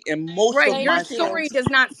story, and most Right, of your my Thank you. story friends. does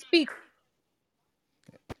not speak.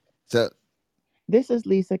 So this is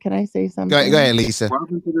Lisa. Can I say go something? ahead, Lisa. What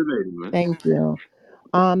happened to the lady, man? Thank you.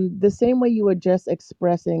 The same way you were just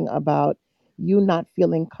expressing about you not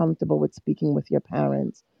feeling comfortable with speaking with your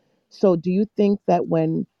parents. So, do you think that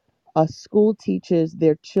when a school teaches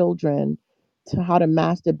their children to how to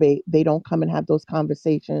masturbate, they don't come and have those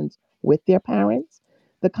conversations with their parents?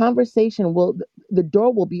 The conversation will, the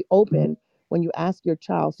door will be open when you ask your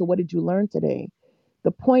child, so what did you learn today?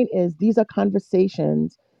 The point is, these are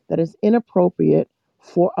conversations that is inappropriate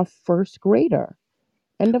for a first grader.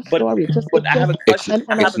 End of But story. Just but it I have just a question. and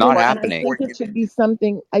I I have It's a not think question happening. for it you. should be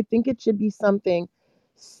something. I think it should be something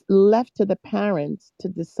left to the parents to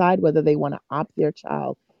decide whether they want to opt their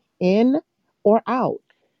child in or out.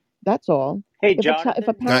 That's all. Hey, If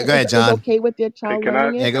a Jonathan. Go parent ahead, is John. okay with their Hey, child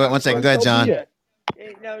learning Yeah, it, go ahead. One second. then Go ahead, so be John. Yeah. it.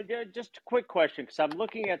 No, just a quick question because I'm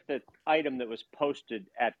looking at the item that was posted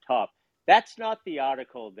at top. That's not the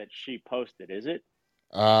article that she posted, is it?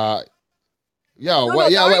 Uh, No, no,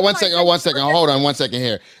 the wait, article one I second. Oh, sent one you, second. Hold on, 1 second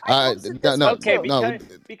here. I posted No, this no, one Okay, too. no.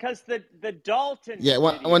 because the Dalton Yeah, video,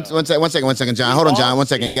 1 second, John. we've Hold on, all John. 1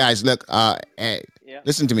 second, seen. guys. Look, Yeah.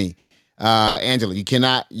 listen to me, Angela. You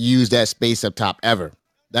cannot use that space up top ever.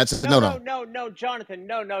 That's No, no, no, no. no, no, Jonathan.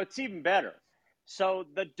 No, no, it's even better. So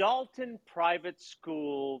the Dalton private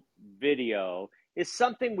school video is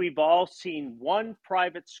something we've all seen. One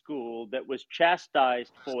private school that was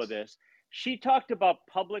chastised for this. She talked about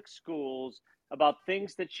public schools, about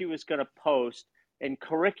things that she was going to post, and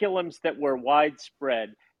curriculums that were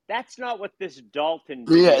widespread. That's not what this Dalton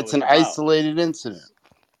Yeah, video it's is an about. isolated incident.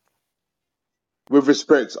 With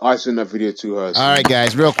respect, I sent that video to her, All so right,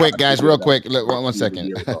 guys. I figured Real that quick. Look, I'd one see the second.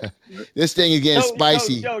 video up. This thing is getting So,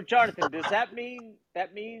 spicy. no, Jonathan, does that mean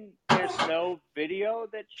there's no video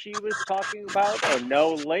that she was talking about or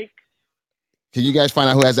no link? Can you guys find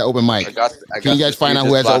out who has the open mic? Can you guys find You out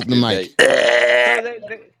who just has the lost open your mic? date. So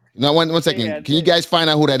No, one yeah. second. Can you guys find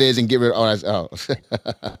out who that is and get rid of? Oh, that's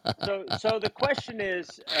So the question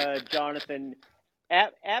is, Jonathan,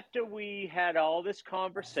 after we had all this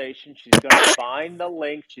conversation, she's going to find the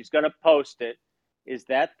link. She's going to post it. Is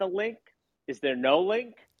that the link? Is there no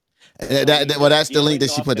link? Are we well, just that's the link dealing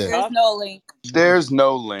that she off put the there. There is cuff? no link. There's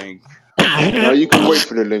no link. Now you can wait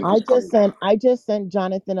for the link. I It's just coming. sent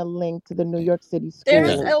Jonathan a link to the New York City There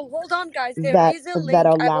is Okay. schools hold on guys, there that is a that link.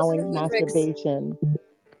 are I was in allowing Matrix. masturbation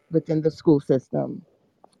within the school system.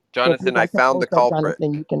 So if you Jonathan, I guys can found the post that, culprit.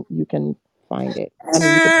 Jonathan, you can find it. I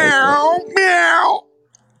mean, you can post it.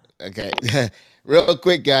 Okay. Real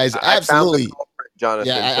quick, guys. I found the Absolutely. culprit,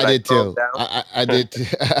 Yeah, Jonathan. Should I I did throw him too. down? I did too.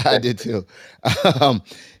 I did too. Um,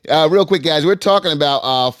 real quick, guys, we're talking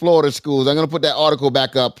about Florida schools. I'm going to put that article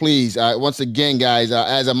back up, please. Once again, guys,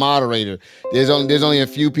 as a moderator, there's only a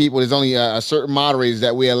few people. There's only a certain moderators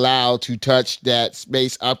that we allow to touch that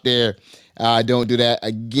space up there. Don't do that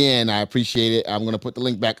again. I appreciate it. I'm going to put the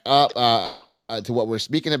link back up to what we're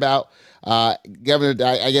speaking about. Governor,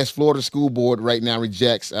 I guess Florida School Board right now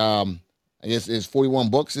rejects. I guess it's 41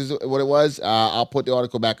 books is what it was. I'll put the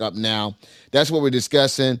article back up now. That's what we're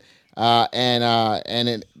discussing,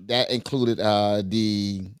 that included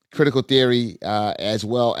the critical theory as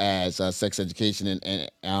well as sex education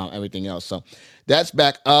and everything else. So that's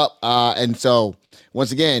back up. And so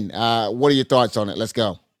once again, what are your thoughts on it? Let's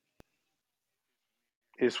go.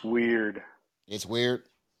 It's weird. It's weird.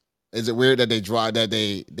 Is it weird that they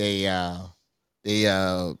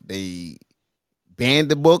banned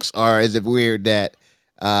the books, or is it weird that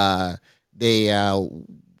they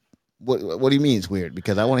what do you mean it's weird?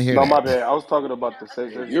 Because I want to hear No, that. my bad. I was talking about the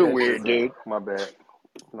sex Yeah, you're education weird, stuff. dude. My bad.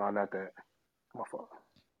 No, not that. My fault.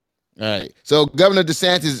 All right. So Governor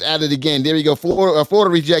DeSantis is at it again. There you go. Florida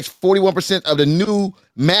rejects 41% of the new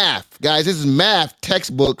math. Guys, this is math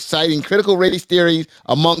textbook citing critical race theory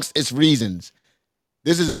amongst its reasons.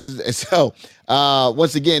 This is so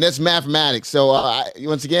once again, that's mathematics. So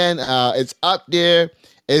once again, it's up there.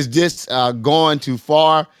 Is this going too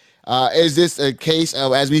far? Is this a case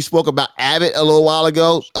of, as we spoke about Abbott a little while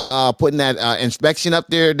ago, putting that inspection up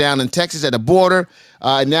there down in Texas at the border?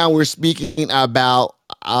 Now we're speaking about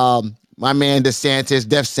my man DeSantis,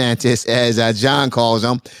 Def Santis, as John calls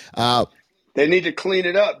him. They need to clean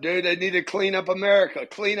it up, dude. They need to clean up America.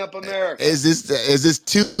 Clean up America. Is this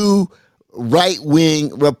two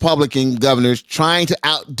right-wing Republican governors trying to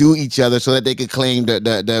outdo each other so that they could claim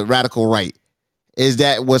the radical right? Is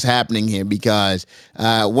that what's happening here? Because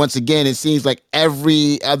once again, it seems like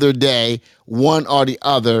every other day, one or the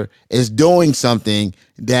other is doing something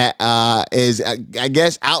that is, I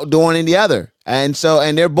guess, outdoing the other. And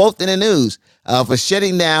they're both in the news for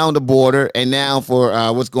shutting down the border, and now for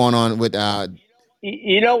what's going on with.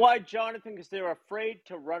 You know why, Jonathan? Because they're afraid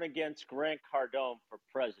to run against Grant Cardone for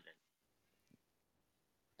president.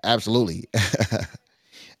 Absolutely,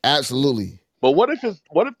 absolutely. But what if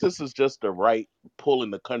this is just the right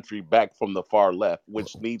pulling the country back from the far left,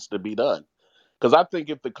 which needs to be done? Because I think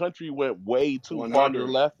if the country went way too far to the 100.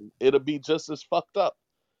 left, it'll be just as fucked up.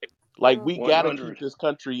 Like we gotta keep 100. this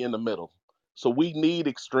country in the middle. So we need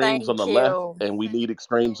extremes on the Thank left you. and we need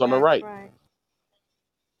extremes on the That's right. right.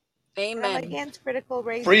 But I'm Amen. against critical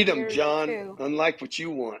race Freedom, theory John. too. Unlike what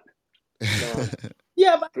you want, John.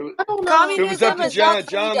 Yeah, but If it, I don't know. if it was up Communism to is not John,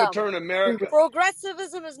 John would freedom. turn America.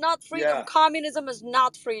 Progressivism is not freedom. Yeah. Communism is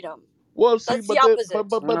not freedom. Well, see, That's the but opposite.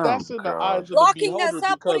 Oh that's in the God. eyes of the Locking beholder us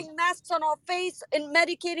up, because putting masks on our face, and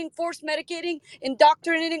medicating, force medicating,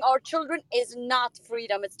 indoctrinating our children is not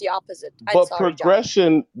freedom. It's the opposite. I'm but sorry, John.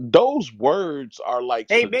 progression, those words are like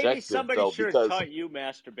Hey, maybe subjective somebody though, should have because taught you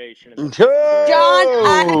masturbation in the fifth grade. John,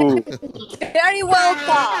 Yo. very well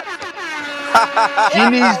thought. She Very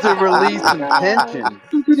needs well to thought. release some tension.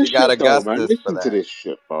 Listen to She this got shit though, man. Augustus for Listen to that. this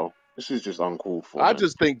shit, bro. This is just uncalled for, I man.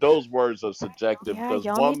 just think those words are subjective Yeah, because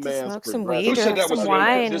y'all one need to man's smoke some Who weed progressive or said have that some was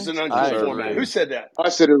this is wine. an I uncool format? Who agree. said that? I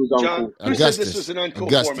said it was John, uncalled who for. said this was Augustus. an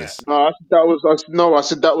uncool format? Augustus. No, I said that was. No, I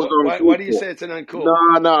said that was Why uncalled do you for. say it's an uncool?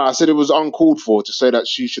 No, I said it was uncalled for to say that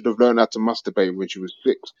she should have learned how to masturbate when she was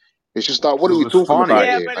 6. It's just like, what It are we was talking about funny.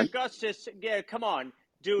 Yeah, here, but man? Augustus, yeah, come on,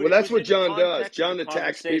 dude. Well, It that's was what in the John does. context of the John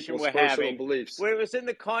attacks conversation people's we're personal having. beliefs. Where it was in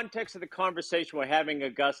the context of the conversation we're having,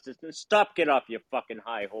 Augustus. Stop, get off your fucking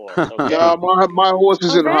high horse, okay? No, my horse All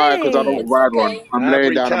isn't high because I don't right. It's ride one. okay. I'm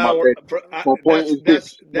laying Ivory down on my Tower. bed. My point is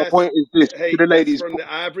this. My That's. point is this. To Hey, the that's ladies, from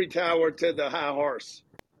the ivory tower to the high horse.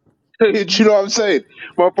 do you know what I'm saying?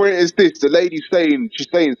 My point is this: the lady's she's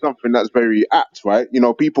saying something that's very apt, right? You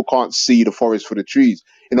know, people can't see the forest for the trees.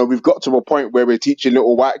 You know, we've got to a point where we're teaching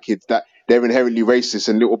little white kids that they're inherently racist,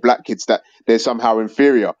 and little black kids that they're somehow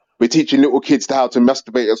inferior. We're teaching little kids how to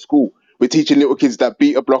masturbate at school. We're teaching little kids that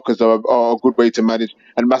beta blockers are a good way to manage,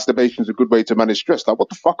 and masturbation is a good way to manage stress. Like, what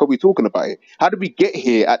the fuck are we talking about here? How did we get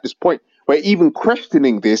here at this point? Where even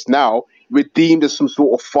questioning this now, we're deemed as some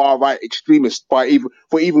sort of far right extremist for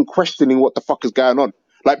even questioning what the fuck is going on.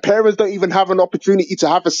 Like, parents don't even have an opportunity to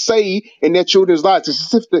have a say in their children's lives.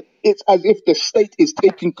 It's as if the state is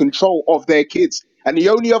taking control of their kids. And the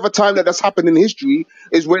only other time that that's happened in history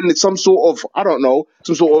is when it's some sort of,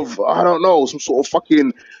 some sort of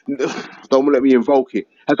fucking, don't let me invoke it,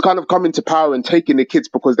 has kind of come into power and taken the kids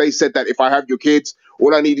because they said that if I have your kids,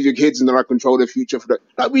 all I need is your kids and then I control their future for that.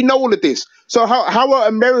 Like, we know all of this. So how are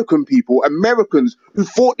American people, Americans who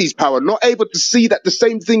fought these power, not able to see that the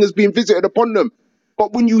same thing is being visited upon them?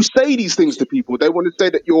 But when you say these things to people, they want to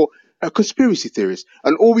say that you're a conspiracy theorist.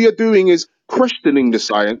 And all we are doing is questioning the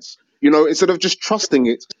science, instead of just trusting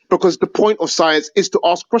it, because the point of science is to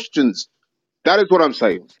ask questions. That is what I'm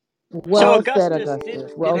saying. So Well said, Augustus, did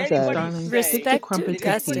Augustus. did Well said. anybody Darling, say take a Respect to crumpet did seat,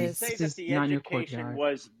 anybody please. say Augustus. This that is the not your education courtyard.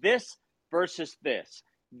 was this versus this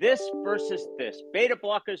versus this, beta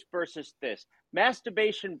blockers versus this,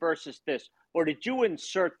 masturbation versus this, or did you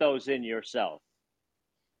insert those in yourself?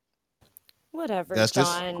 Whatever, Augustus.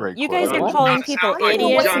 John. Great You guys are What? question. calling people I'm still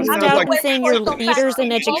idiots waiting. and I'm Sounds stuff still like and waiting saying for you're some leaders in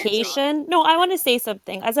facts, people. education. No, I want to say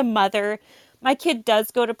something. As a mother, My kid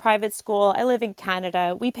does go to private school. I live in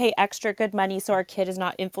Canada. We pay extra good money so our kid is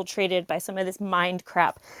not infiltrated by some of this mind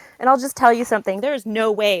crap. And I'll just tell you something. There is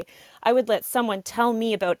no way I would let someone tell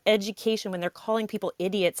me about education when they're calling people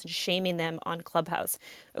idiots and shaming them on Clubhouse.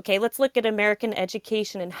 Okay, let's look at American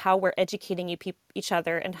education and how we're educating each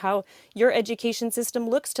other and how your education system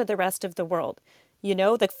looks to the rest of the world. You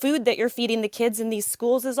know, the food that you're feeding the kids in these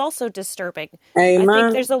schools is also disturbing. I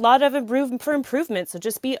think Amen. there's a lot of room for improvement, so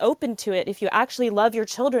just be open to it. If you actually love your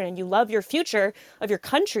children and you love your future of your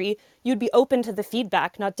country, you'd be open to the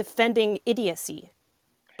feedback, not defending idiocy.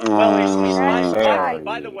 Well, Right, right.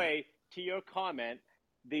 by the way, to your comment,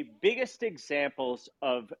 the biggest examples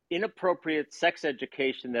of inappropriate sex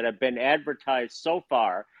education that have been advertised so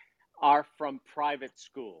far are from private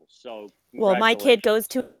schools. So, Well, my kid congratulations. goes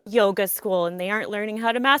to yoga school and they aren't learning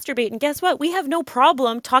how to masturbate. And guess what? We have no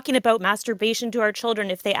problem talking about masturbation to our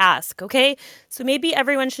children if they ask, okay? So maybe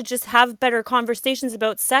everyone should just have better conversations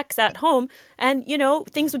about sex at home and, you know,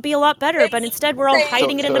 things would be a lot better. But It's instead, we're all saying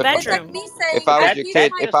hiding it in the it's like bedroom. me saying I teach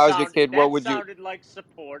my If I was your kid, what That would you? sounded like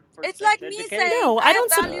support for it's sex like me saying education. No, I I have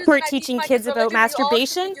don't values and support I teach teaching my kids kids about religion. We all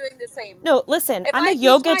should be masturbation. doing the same. No, listen, If I'm a I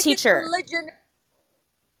teach yoga my kids teacher. religion,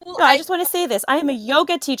 No, I I just want to say this. I am a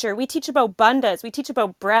yoga teacher. We teach about bandhas. We teach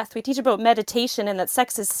about breath. We teach about meditation and that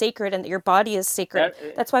sex is sacred and that your body is sacred.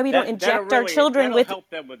 That That's why we don't inject our children that'll with help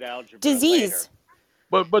them with algebra later. disease.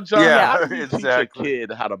 But John, Yeah, Yeah. how do you teach a exactly.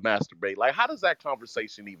 kid how to masturbate? Like, how does that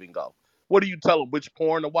conversation even go? What do you tell them? Which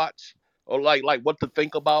porn to watch, or like what to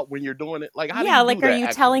think about when you're doing it? Like, how do Yeah, you do like, are that you actually?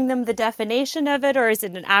 telling them the definition of it or is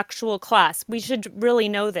it an actual class? We should really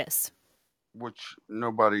know this. Which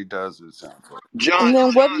nobody does, it sounds like. And John,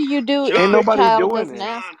 then what do you do if Ain't your nobody child doing doesn't it.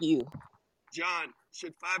 ask you? John,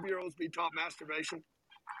 should 5-year-olds be taught masturbation?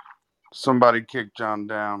 Somebody kicked John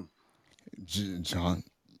down. John.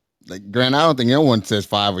 Like, Grant, I don't think anyone says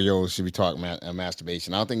 5-year-olds should be taught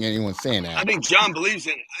masturbation. I don't think anyone's saying I that. think John believes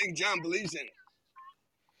in it. I think John believes in it.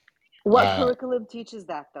 What Uh, curriculum teaches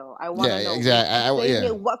that, though? I want yeah, to know. We exactly. keep saying Yeah.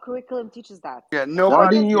 it. What curriculum teaches that? Yeah, I'm Why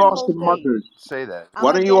don't nobody against you this can ask the whole thing. mothers? say that.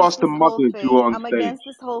 I'm Why don't you against ask the this whole mothers who thing. are on I'm stage? against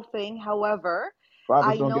this whole thing. However,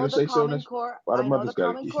 Fathers I don't get know a the say so in Common this. Core. Why the I know mothers the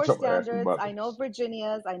got it? Common You Core talking about asking standards. I know mothers?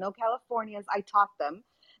 Virginia's. I know California's. I taught them.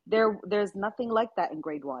 There's nothing like that in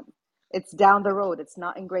grade one. It's down the road. It's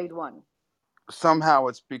not in grade one. Somehow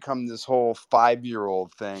it's become this whole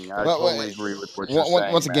 5-year-old thing. I Well, totally agree with what you're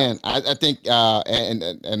once saying, again, Mass. I think,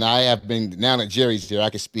 and I have been, now that Jerry's here,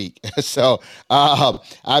 I can speak. So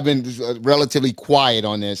I've been relatively quiet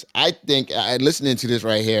on this. I think, listening to this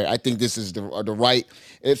right here, I think this is the right.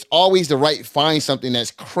 It's always the right. Find something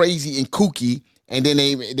that's crazy and kooky, and then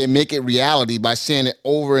they make it reality by saying it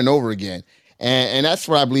over and over again. And that's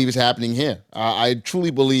what I believe is happening here. I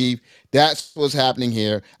truly believe that's what's happening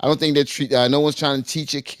here. I don't think that no one's trying to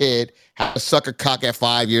teach a kid how to suck a cock at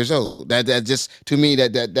 5 years old. That just, to me,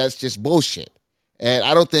 that's just bullshit. And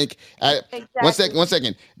I don't think. exactly. One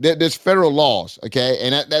second. There's federal laws, okay,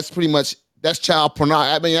 and that's pretty much that's child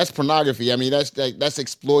pornography. I mean, that's pornography. I mean, that's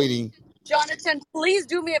exploiting. Jonathan, please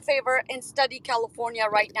do me a favor and study California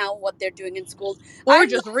right now what they're doing in schools. Or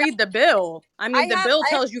just read the bill. I I mean, the have bill I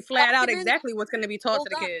have tells you flat out documents. exactly what's going to be taught to Hold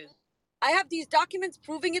the on. kids. I have these documents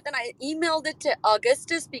proving it, and I emailed it to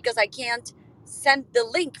Augustus because I can't send the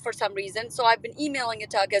link for some reason. So I've been emailing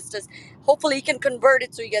it to Augustus. Hopefully, he can convert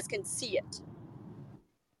it so you guys can see it.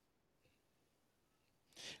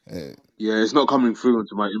 Yeah, it's not coming through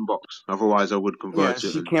into my inbox. Otherwise, I would Yeah, convert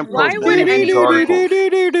it she and can't send it Why to would you. believe these anyone? articles.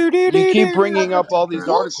 You keep bringing Because up all it's these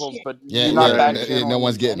articles, bullshit. but Yeah, you're not back no channeling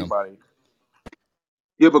one's them to getting them. anybody.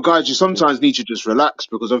 Yeah, but guys, you sometimes need to just relax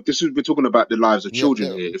because of this is we're talking about the lives of Yeah,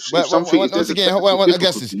 children here. If but something if once there's a again, technical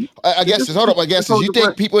Augustus, difficulty, then Hold up, just Augustus. hold You the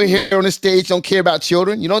breath. think people here on the stage don't care about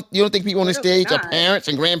children? You don't think people on the Clearly stage are not. parents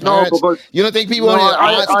and No, grandparents? because You don't think people no, on the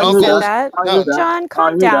I don't aunts, think I he hear said that, uncles? that. I hear No. that, John,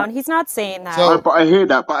 I calm hear that. down. He's not saying that. So But I hear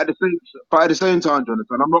that. But at the same time,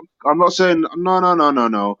 Jonathan, I'm not saying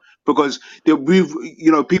no. Because we've,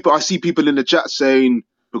 people. I see people in the chat saying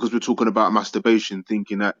because we're talking about masturbation,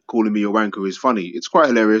 thinking that calling me a wanker is funny. It's quite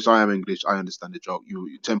hilarious. I am English. I understand the joke.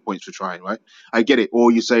 You 10 points for trying, right? I get it.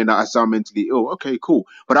 Or you're saying that I sound mentally ill. Okay, cool.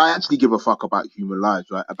 But I actually give a fuck about human lives,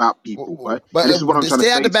 right? About people, right? but And this is what I'm trying to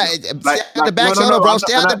stay out say the to back. you. Stay out the No, back channel, no. bro. I'm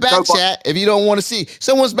not. Stay out the No, back but chat if you don't want to see.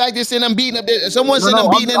 Someone's back there saying I'm beating up. Someone no, saying no. I'm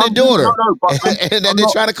beating on their No, daughter, no. But and that I'm they're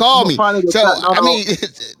not. trying to I'm call not me. fighting against So that. No, I no. mean,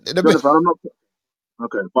 Jonathan, I'm not.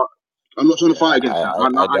 Okay, but I'm not trying to Yeah, fight against that. I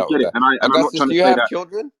I dealt with get it, that. and I'm not Augustus, trying do to you say have that.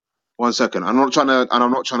 children? One second, I'm not trying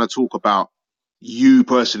to talk about you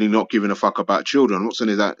personally not giving a fuck about children. I'm not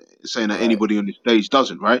saying that Right. anybody on the stage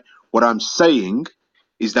doesn't. Right? What I'm saying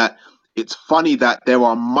is that it's funny that there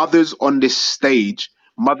are mothers on this stage,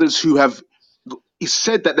 mothers who have It's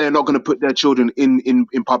said that they're not going to put their children in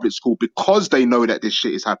public school because they know that this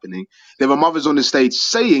shit is happening. There were mothers on the stage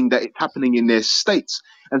saying that it's happening in their states.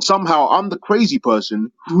 And somehow I'm the crazy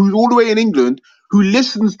person who's all the way in England who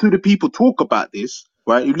listens to the people talk about this,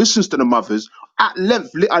 right? Who listens to the mothers at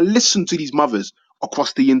length. I listen to these mothers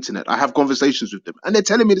across the internet. I have conversations with them and they're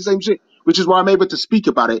telling me the same shit, which is why I'm able to speak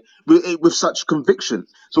about it with such conviction.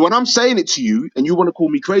 So when I'm saying it to you and you want to call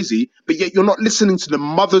me crazy, but yet you're not listening to the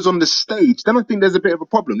mothers on the stage, then I think there's a bit of a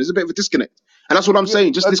problem. There's a bit of a disconnect. And that's what I'm Yeah,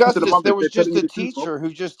 saying. Just listen to the Augustus, mothers. there was They're telling just you a the truth, bro. teacher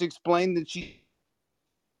who just explained that she.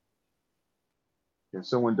 Can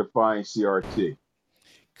someone define CRT?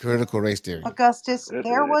 Critical race theory. Augustus,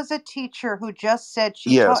 there was a teacher who just said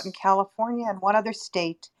she taught in Yes. California and one other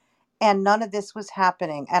state, and none of this was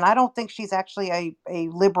happening. And I don't think she's actually a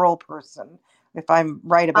liberal person, if I'm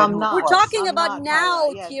right about I'm who it We're not. was. talking I'm about not, Tyra.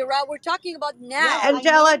 now, Yeah. Tira. We're talking about Yeah, now. I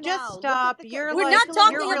know Angela, just now. Look at stop. the You're We're like, not curriculum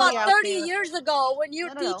you're talking going about really out on. 30 there. years ago when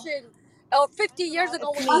you're No. teaching, or 50 years Angela,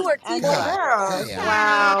 ago it's when you me. were Angela. teaching. Barbaros. Damn.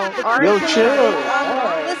 Wow. Yo, Argumentative. chill. All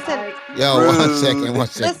right, all Listen, right. Yo, one second, Rude. one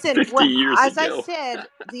second. listen, as I said,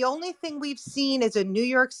 the only thing we've seen is a New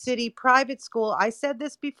York City private school. I said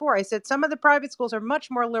this before. I said some of the private schools are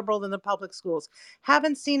much more liberal than the public schools.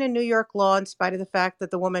 Haven't seen a New York law in spite of the fact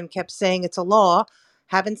that the woman kept saying it's a law.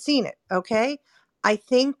 Haven't seen it. Okay. I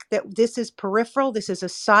think that this is peripheral. This is a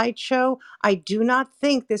sideshow. I do not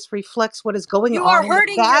think this reflects what is going You on are in the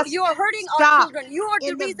hurting vast, you are hurting our stop, children. You are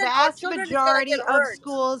the in the reason our vast children is gonna get majority of hurt.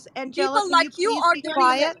 schools. Angela, People can you like you please are be the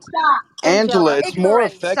quiet? reason. Angela, Angela, it's more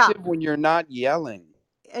Ignorance. stop. effective when you're not yelling.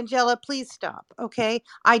 Angela, please stop. Okay.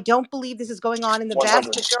 I don't believe this is going on in the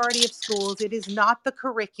vast 100. majority of schools. It is not the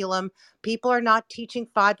curriculum. People are not teaching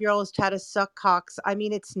 5-year-olds how to suck cocks. I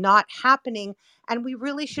mean, it's not happening. And we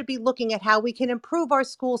really should be looking at how we can improve our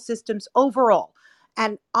school systems overall.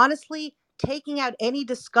 And honestly, taking out any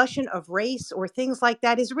discussion of race or things like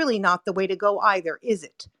that is really not the way to go either, is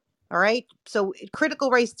it? All right. So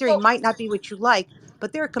critical race theory So might not be what you like,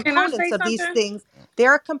 but there are Can I components say of these something? things.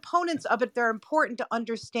 There are components of it that are important to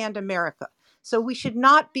understand America. So we should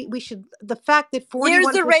not be, the fact that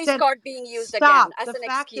here's the race 41%, card being used again stop, as the an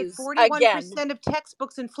fact that excuse. Again. 41% of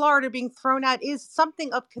textbooks in Florida are being thrown out is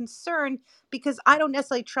something of concern because I don't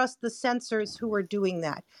necessarily trust the censors who are doing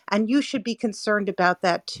that. And you should be concerned about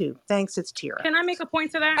that too. Thanks, it's Tira. Can I make a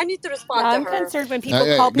point to that? I need to Yeah, respond to I'm her. concerned when people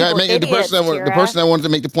call Go ahead, people make it. idiots, The Tira. person that wanted to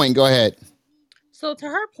make the point. Go ahead. So to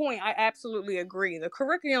her point, I absolutely agree. The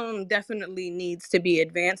curriculum definitely needs to be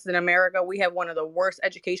advanced in America. We have one of the worst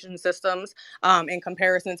education systems in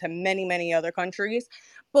comparison to many, many other countries.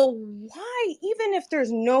 But why, even if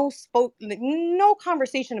there's no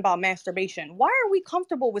conversation about masturbation, why are we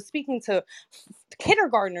comfortable with speaking to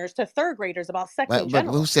kindergartners to third graders about sex in But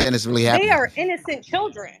general? who's saying it's really They happening? are innocent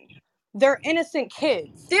children. They're innocent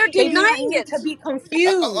kids. They're They do not denying need it. to be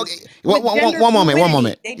Okay, confused with gender one moment, one fluidity.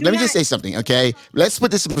 moment. They do Let me just not. say something, okay? Let's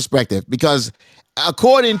put this in perspective because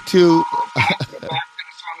according to The fact that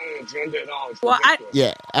it's on the agenda at all is Well, ridiculous.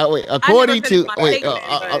 yeah, I never according finished to my The fact that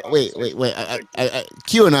it's statement, on the but conversation is ridiculous.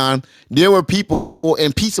 QAnon, there were people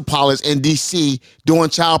in pizza parlors in DC doing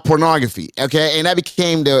child pornography, okay, and that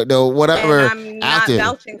became the and whatever I'm not active.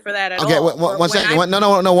 vouching for that at Okay, all. But one when second. I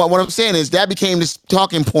No. What I'm saying is that became this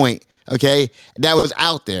talking point, okay, that was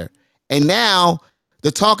out there, and now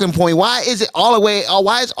the talking point. Why is it all the way?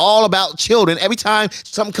 Why is all about children? Every time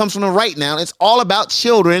something comes from the right now, it's all about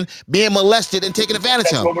children being molested and taken advantage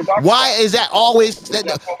That's of. what we're talking Why about. is that always that?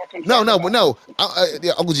 That's what we're concerned about. No,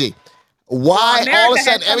 Uncle G. well, Why all of America a has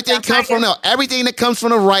sudden some of the everything comes from highest. no everything that comes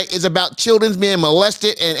from the right is about children being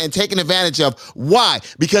molested and taken advantage of? Why?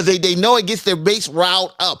 Because they know it gets their base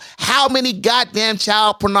riled up. How many goddamn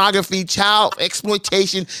child pornography, child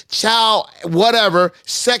exploitation, child whatever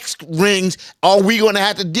sex rings are we going to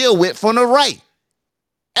have to deal with from the right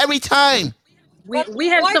every time? But We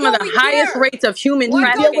have why some of don't the we highest care? rates of human Why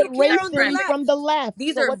We deal don't with we trafficking and care sex on the racism trafficking. from left? the left.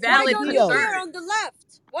 These So are what's the Why big valid don't we deal? care concerns. on the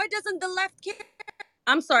left? Why doesn't the left care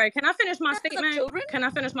I'm sorry. Can I finish my of statement? children? Can I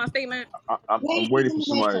finish my statement? I'm waiting for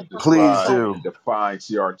somebody to Please describe do. and define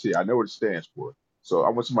CRT. I know what it stands for. So I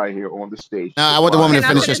want somebody here on the stage to I want the woman define to Can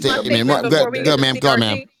I finish her finish my CRT. statement. statement before we Go, get to ma'am. Go,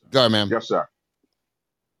 ma'am. CRT? Go, ma'am. Yes, sir.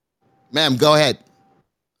 Ma'am, go ahead.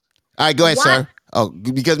 All right, go ahead, Why? sir. Oh,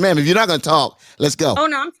 because ma'am, if you're not going to talk, let's go. Oh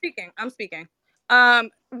no, I'm speaking. I'm speaking.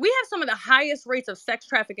 We have some of the highest rates of sex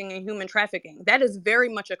trafficking and human trafficking. That is very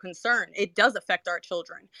much a concern. It does affect our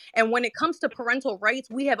children. And when it comes to parental rights,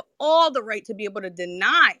 we have all the right to be able to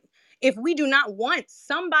deny If we do not want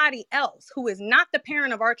somebody else who is not the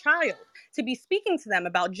parent of our child to be speaking to them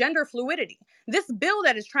about gender fluidity, this bill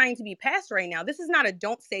that is trying to be passed right now, this is not a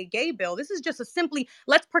don't say gay bill. This is just a simply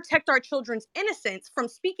let's protect our children's innocence from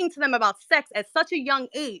speaking to them about sex at such a young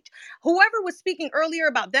age. Whoever was speaking earlier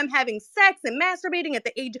about them having sex and masturbating at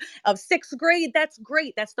the age of 6th grade, that's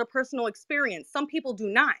great. That's their personal experience. Some people do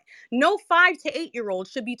not. No 5 to 8-year-old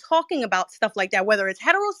should be talking about stuff like that, whether it's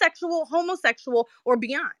heterosexual, homosexual, or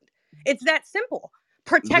beyond. It's that simple.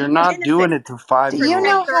 Protect They're the not innocent. doing it to Do you Protect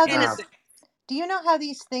know 5-year-olds. their how innocence.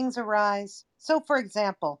 these things arise? So, for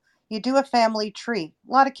example, you do a family tree.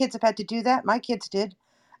 A lot of kids have had to do that. My kids did.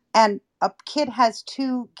 And a kid has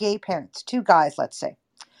 2 gay parents, 2 guys, let's say.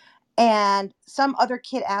 And some other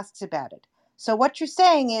kid asks about it. So what you're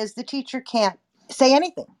saying is the teacher can't say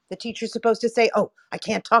anything. The teacher's supposed to say, "Oh, I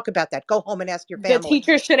can't talk about that. Go home and ask your The family."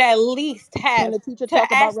 teacher should at least Can have the teacher to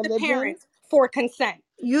talk about ask the religion? parents for consent.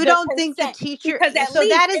 You The don't think the consent. teacher, Because at so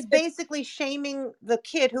least that is if the basically shaming the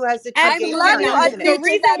kid who has the 2 I'm gay glad absolutely you parents, not. isn't it? The admitted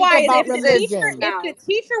reason that why Speak is about if religion. the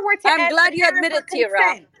teacher were to I'm ask the glad you parent for admitted, Tira.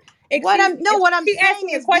 consent, excuse me, No, if what I'm she asked saying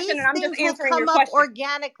me a is question these and I'm just things will answering come your up question.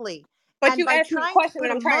 organically. But And you by asked me a trying to question put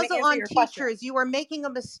and a I'm trying to muzzle answer on your question. teachers, you are making a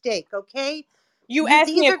mistake, okay? You asked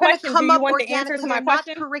me These a are going to question. Do come you up want the answer to organically. my They're not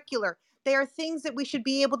question? curricular. They are things that we should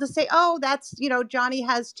be able to say, "Oh, that's, Johnny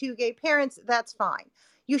has 2 gay parents. That's fine."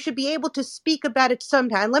 You should be able to speak about it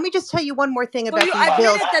sometime. Let me just tell you one more thing So about you these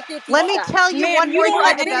bills. admitted that you Let teach me that. tell you Ma'am, one you more You won't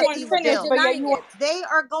thing let admit about anyone it. these You're finish, but bills. yet you denying want. it. They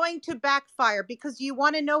are going to backfire because you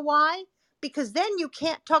want to know why? Because then you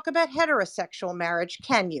can't talk about heterosexual marriage,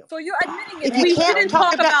 can you? So you're admitting it, If you We Tira. can't shouldn't talk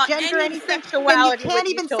talk about about gender any anything, then you sexuality with can't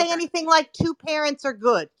these even say children. anything like 2 parents are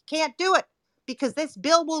good. Can't do it because this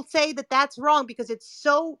bill will say that that's wrong because it's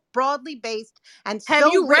so broadly based and Have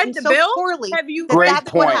so you read written the so bill? poorly Have you that read Great the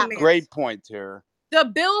that's what bill, point. ma'am? happens. Great point, Tara. The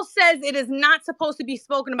bill says it is not supposed to be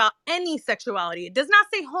spoken about any sexuality. It does not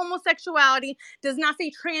say homosexuality, does not say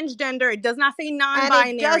transgender, it does not say And it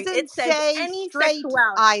non-binary. It doesn't says say any straight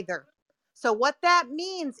sexuality. either. So what that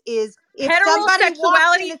means is if somebody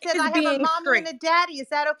walks in Heterosexuality and says, is "I have a being mommy and straight. a daddy," is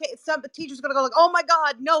that okay? Some teacher's going to go like, "Oh my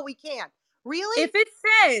God, no, we can't." Really? If it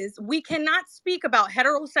says we cannot speak about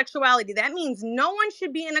heterosexuality, that means no one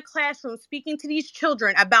should be in a classroom speaking to these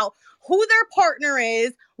children about who their partner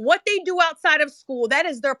is, what they do outside of school. That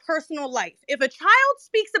is their personal life. If a child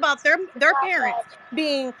speaks about their parents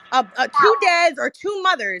being 2 dads or 2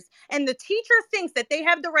 mothers, and the teacher thinks that they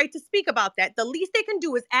have the right to speak about that, the least they can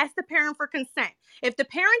do is ask the parent for consent. If the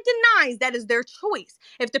parent denies, that is their choice.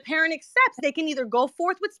 If the parent accepts, they can either go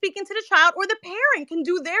forth with speaking to the child, or the parent can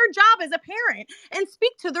do their job as a parent and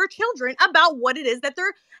speak to their children about what it is that they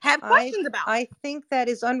have questions about. I think that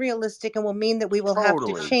is unrealistic and will mean that we will have to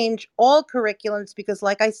Totally. change all curriculums because,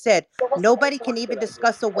 like I said, nobody can even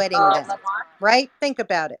discuss a wedding then, right? Think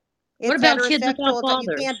about it. What It's about kids without heterosexual.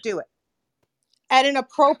 You can't fathers? do it. At an What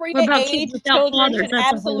appropriate about kids age, without children fathers? should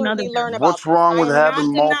That's a whole nother absolutely learn thing. about What's this. wrong with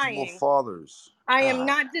having multiple fathers? I am God.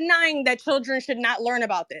 not denying that children should not learn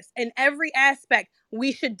about this. In every aspect,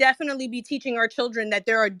 we should definitely be teaching our children that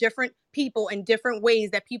there are different people and different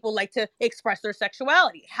ways that people like to express their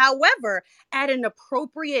sexuality. However, at an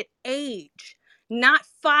appropriate age, not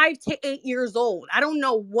 5 to 8 years old. I don't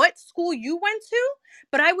know what school you went to,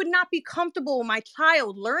 but I would not be comfortable with my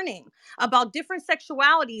child learning about different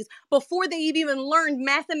sexualities before they've even learned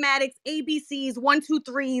mathematics, ABCs, 1, 2,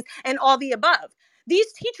 3s, and all the above.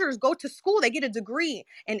 These teachers go to school, they get a degree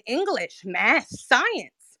in English, math,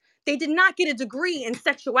 science. They did not get a degree in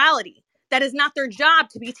sexuality. That is not their job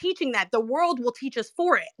to be teaching that. The world will teach us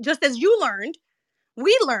for it. Just as you learned,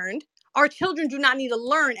 we learned, our children do not need to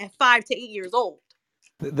learn at 5 to 8 years old.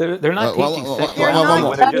 They're not teaching They're sexuality not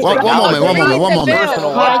when they're just teaching One moment, one acknowledging moment, Read one the moment. bill. personal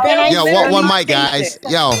The lives. Can I bill Yo, does speak? one not mic, say guys.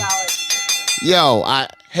 sexuality.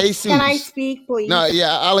 Hey, Can I Jesus. speak, No, please?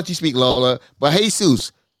 yeah, I'll let you speak, Lola. But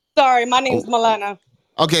Jesus. Sorry, my name's Oh, Milena.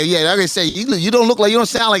 okay, yeah, I can say you don't look like you don't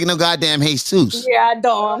sound like no goddamn Jesus. Yeah, I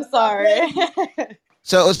don't. I'm sorry.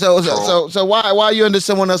 So why are you under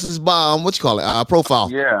someone else's what you call it?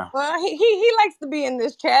 Profile. Yeah. Well, he likes to be in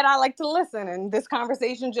this chat. I like to listen, and this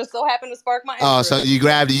conversation just so happened to spark my Oh, interest. so you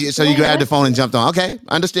grabbed the phone and jumped on. Okay,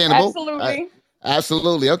 understandable. Absolutely.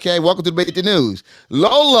 Absolutely. Okay, welcome to Debate the News.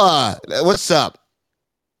 Lola, what's up?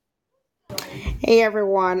 Hey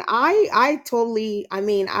everyone. I totally, I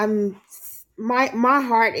mean, my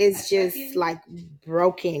heart is just like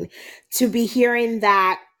broken to be hearing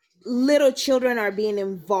that little children are being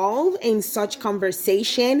involved in such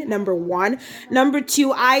conversation. Number one. Number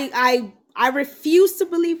two, I refuse to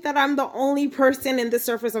believe that I'm the only person in the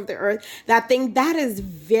surface of the earth that think that is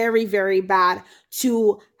very, very bad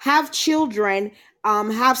to have children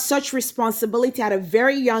have such responsibility at a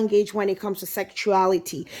very young age when it comes to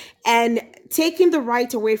sexuality, and taking the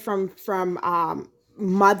right away from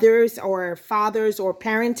mothers or fathers or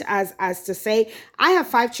parents, as to say, I have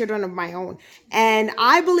 5 children of my own, and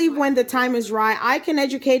I believe when the time is right, I can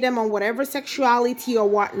educate them on whatever sexuality or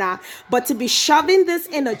whatnot. But to be shoving this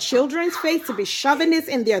in a children's face, to be shoving this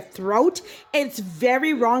in their throat, it's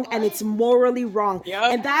very wrong and it's morally wrong. Yep.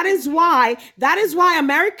 And that is why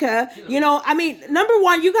America, I mean, number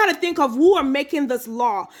one, you got to think of who are making this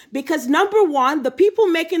law, because number one, the people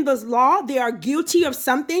making this law, they are guilty of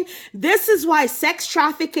something. This is why sex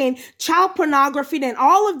trafficking, child pornography, and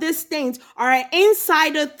all of these things are an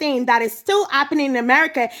insider thing that is still happening in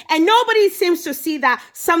America, and nobody seems to see that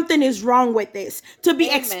something is wrong with this. To be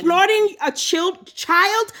exploiting a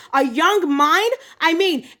child, a young mind, I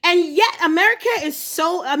mean, and yet America is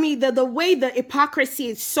so, I mean, the way the hypocrisy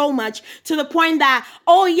is so much to the point that,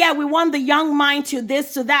 oh yeah, we want the young mind to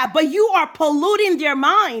this, to that, but you are polluting their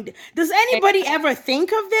mind. Does anybody ever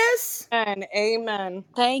think of this? And amen.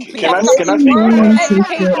 Thank you. Can I We're, can I we're speak to about that?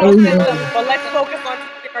 educational systems, but let's focus on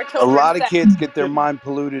teaching our A children lot of sex. kids get their Can, mind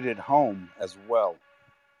polluted at home as well.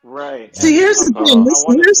 right. Yeah. See, here's the thing.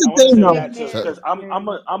 Here's the I want to thing, say though. that too, So because I'm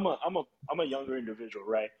a younger individual,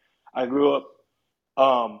 right? I grew up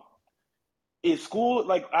um in school,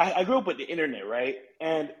 like I grew up with the internet, right?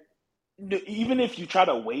 And even if you try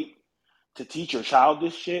to wait to teach your child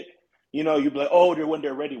this shit, you'd be like, oh, when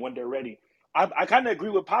they're ready, when they're ready. I kind of agree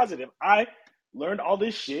with Positive. I learned all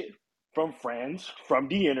this shit from friends, from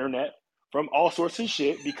the internet, from all sorts of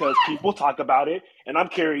shit because people talk about it, and I'm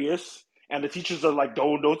curious. And the teachers are like,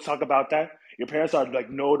 don't talk about that. Your parents are like,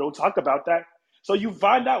 no, don't talk about that. So you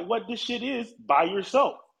find out what this shit is by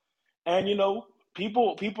yourself. And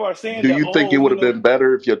people are saying Do that, you think it oh, would have been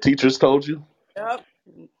better if your teachers told you? Yep.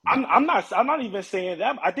 I'm not even saying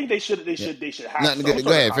that. I think yeah, they should have not some go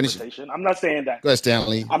sort of ahead, finish. conversation. I'm not saying that. Go ahead,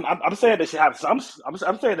 Stanley. I'm saying they should have some.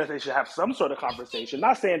 I'm saying that they should have some sort of conversation.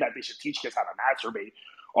 Not saying that they should teach kids how to masturbate,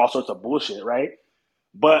 all sorts of bullshit, right?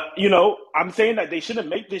 But I'm saying that they shouldn't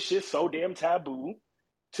make this shit so damn taboo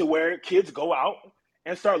to where kids go out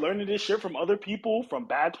and start learning this shit from other people, from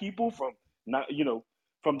bad people, from not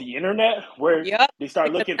from the internet, where Yep. they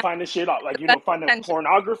start Because looking, finding shit out, like that's finding attention.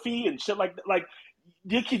 pornography and shit like that. Like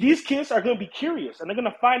these kids are gonna be curious and they're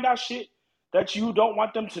gonna find out shit that you don't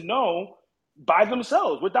want them to know by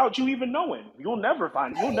themselves without you even knowing. You'll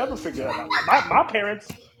never figure that out. My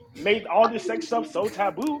parents made all this sex stuff so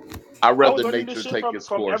taboo. I'd I was rather learning this nature shit take from its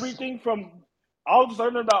from course. everything from I was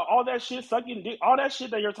learning about all that shit, sucking dick, all that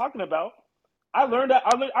shit that you're talking about. I learned that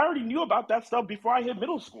I already knew about that stuff before I hit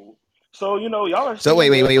middle school. So y'all are So saying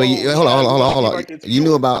that, wait. oh Hold on, yeah, we want to hold give on. our kids You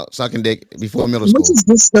knew pure. about sucking dick before middle Which school. is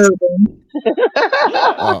disturbing.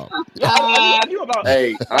 Yeah, Oh, yeah. I knew about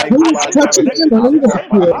Hey, I like ain't gonna I He's lie, didn't have such an sex Jonathan. in the I, sixth unbelievable grade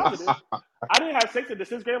like kid. positive. I didn't have sex in the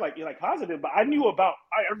sixth grade like positive, but I knew about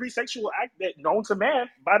every sexual act that known to man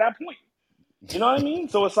by that point. You know what I mean?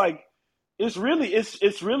 So it's like it's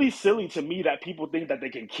really silly to me that people think that they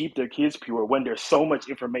can keep their kids pure when there's so much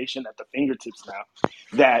information at the fingertips now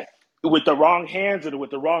that with the wrong hands and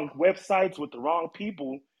with the wrong websites with the wrong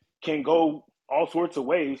people can go all sorts of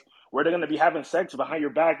ways where they're going to be having sex behind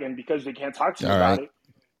your back, and because they can't talk to you all about right. it,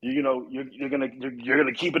 you're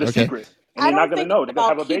gonna keep it a Okay. secret, and I they're not don't going to think know. it's They're going to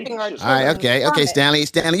have about a baby. keeping our Shit. All right, children okay, from it. Stanley,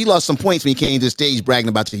 you lost some points when you came to the stage bragging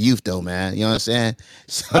about your youth, though, man. You know what I'm saying?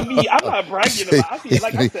 So, I mean, I'm not bragging about. I see,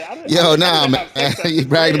 like I said, yo, I nah, didn't man, have sex at you sixth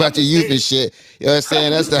bragging grade. I'm about your just youth and saying. shit. You know what I'm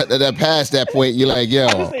saying? I'm That's just that past that point. You're like,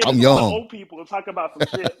 I'm just yo, saying I'm there's a lot of young. old people who talk about some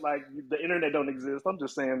shit like the internet don't exist. I'm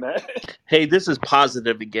just saying that. Hey, this is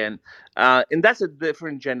positive again. And that's a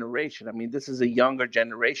different generation. I mean, this is a younger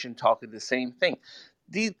generation talking the same thing.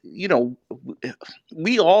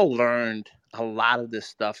 We all learned a lot of this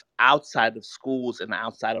stuff outside of schools and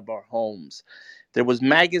outside of our homes. There was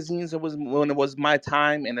magazines. It was when it was my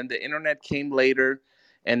time, and then the internet came later,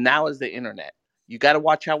 and now is the internet. You got to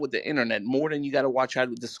watch out with the internet more than you got to watch out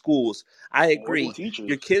with the schools. I More than agree. teachers.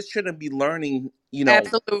 Your kids shouldn't be learning. Uh,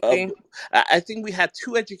 Absolutely. I think we had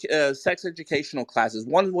two sex educational classes.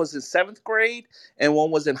 One was in seventh grade, and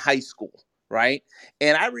one was in high school, right?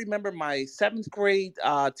 And I remember my seventh grade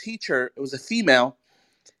teacher. It was a female.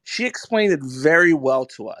 She explained it very well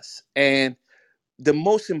to us, and the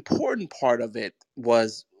most important part of it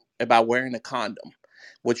was about wearing a condom,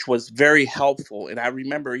 which was very helpful. And I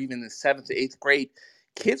remember even in seventh to eighth grade,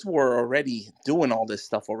 kids were already doing all this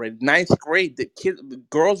stuff already. Ninth grade, the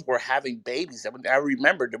girls were having babies. I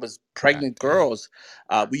remember there was God pregnant damn. girls.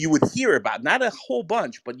 You would hear about, not a whole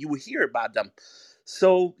bunch, but you would hear about them.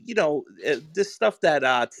 So, this stuff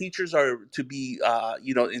that teachers are to be,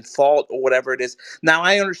 in fault or whatever it is. Now,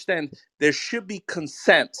 I understand there should be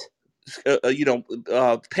consent.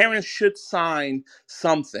 Parents should sign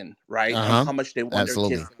something, right, on how much they want their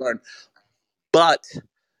kids Absolutely. to learn. But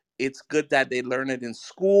it's good that they learn it in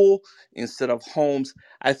school instead of homes.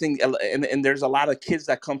 I think, and there's a lot of kids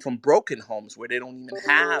that come from broken homes where they don't even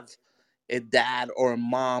have a dad or a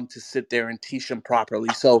mom to sit there and teach them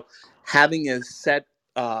properly. So having a set,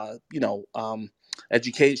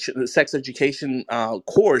 education, sex education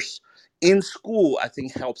course in school, I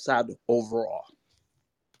think helps out overall.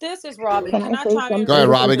 This is Robin. Can Can I I say chime in Go real ahead, something,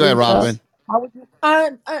 Robin. quick? Go ahead, Khadijah? Robin. How would you?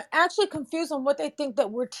 I'm actually confused on what they think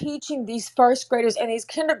that we're teaching these first graders and these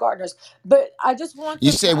kindergartners. But I just want You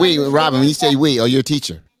them to say we, Robin. When you understand say that, we, or you're a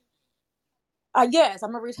teacher. yes,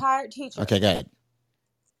 I'm a retired teacher. Okay, go ahead.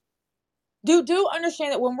 Do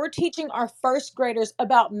understand that when we're teaching our first graders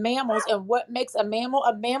about mammals and what makes a mammal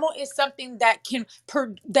is something that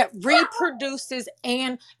that reproduces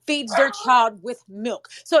and feeds their child with milk.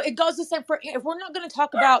 So it goes the same for, if we're not going to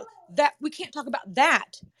talk about that, we can't talk about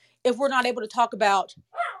that if we're not able to talk about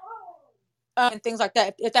and things like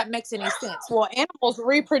that. If that makes any sense. Well, animals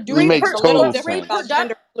reproduce, but it's Makes a little total different sense. about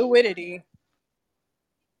gender fluidity.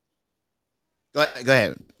 Go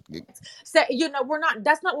ahead. Say, we're not,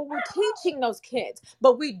 that's not what we're teaching those kids,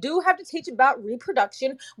 but we do have to teach about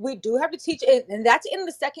reproduction. We do have to teach it, and that's in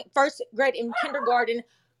the first grade in kindergarten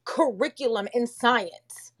curriculum in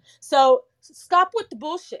science. So stop with the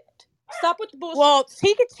bullshit. Stop with the bullshit. Well,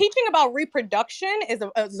 teaching about reproduction is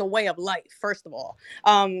a way of life, first of all.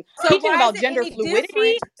 So Teaching why is about it gender any fluidity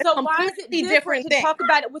different? is a So why is it completely different different to thing. talk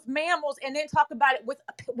about it with mammals and then talk about it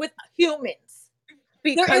with humans?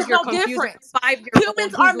 There Because is you're no confusing difference. a 5-year-old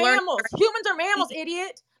Humans are who's learning. mammals. Humans are mammals,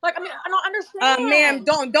 idiot. Like, I mean, I don't Ma'am,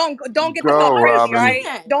 understand. don't get the I fuck don't Go, crazy, all Robin. right?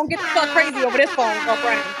 understand. Don't get the fuck crazy over this phone,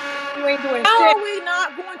 girlfriend. You ain't doing How shit. are we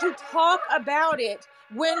not going to talk about it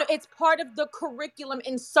when it's part of the curriculum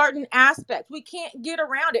in certain aspects? We can't get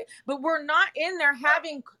around it, but we're not in there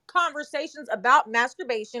having conversations about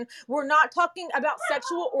masturbation. We're not talking about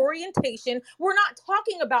sexual orientation. We're not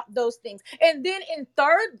talking about those things. And then in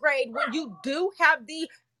third grade, when you do have the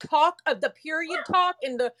talk of the period talk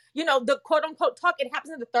and the quote unquote talk, it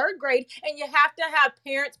happens in the third grade, and you have to have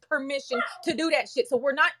parents permission to do that shit. So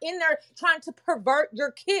we're not in there trying to pervert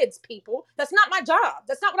your kids, people. That's not my job.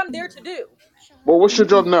 That's not what I'm there to do. Well, what's your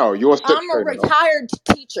job now? You're a sex I'm a trainer, no? retired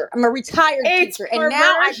teacher. I'm a retired It's teacher, and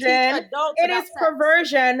now I teach perversion. adults It about is sex.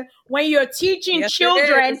 perversion when you're teaching Yes, it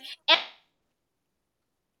children. is.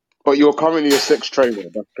 But you're currently a sex trainer.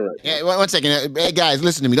 That's correct. Yeah? Yeah, one second. Hey, guys,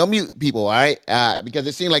 listen to me. Don't mute people, all right? Because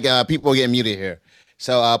it seems like people are getting muted here.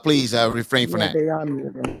 So please refrain from Yeah, that. they are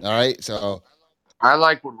muted. All right. So I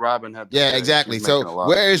like what Robin had to yeah, say. exactly. She's making So a lot of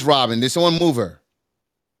where is sense. Robin? Did someone move her?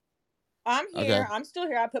 I'm Okay. here. I'm still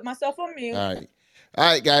here. I put myself on mute. All right. All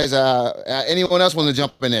right, guys. Anyone else want to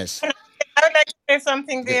jump in this? I would like to say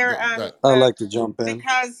something there, Go ahead. I'd like to jump in.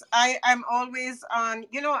 because I'm always on.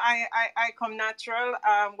 I come natural.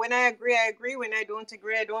 When I agree, I agree. When I don't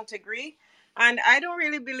agree, I don't agree. And I don't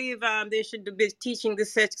really believe they should be teaching the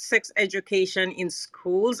sex education in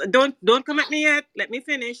schools. Don't come at me yet. Let me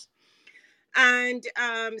finish. And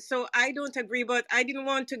so I don't agree, but I didn't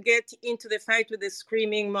want to get into the fight with the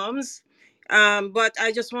screaming moms. But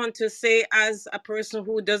I just want to say, as a person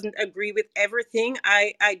who doesn't agree with everything,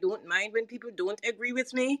 I don't mind when people don't agree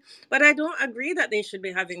with me, but I don't agree that they should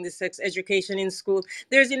be having the sex education in school.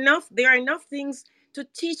 There are enough things to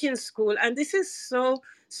teach in school, and this is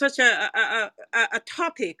such a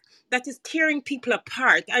topic that is tearing people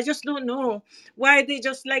apart. I just don't know why they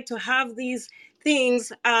just like to have these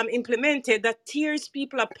things implemented that tears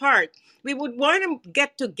people apart. We would want to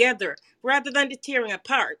get together rather than the tearing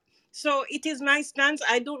apart. So it is my stance.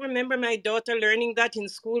 I don't remember my daughter learning that in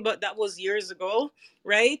school, but that was years ago,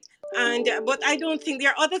 right? And but I don't think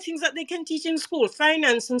there are other things that they can teach in school,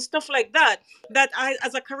 finance and stuff like that. That I,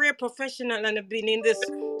 as a career professional, and have been in this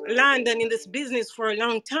land and in this business for a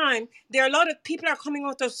long time, there are a lot of people are coming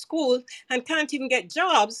out of school and can't even get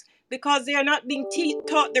jobs because they are not being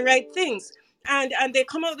taught the right things, and they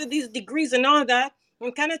come out with these degrees and all that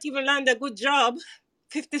and cannot even land a good job.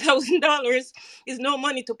 $50,000 is no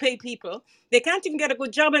money to pay people. They can't even get a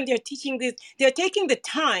good job, and they're teaching this. They're taking the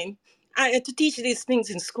time to teach these things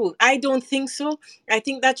in school. I don't think so. I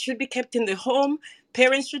think that should be kept in the home.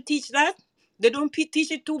 Parents should teach that. They don't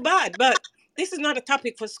teach it too bad, but this is not a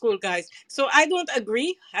topic for school, guys. So I don't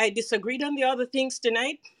agree. I disagreed on the other things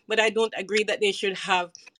tonight, but I don't agree that they should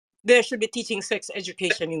have They should be teaching sex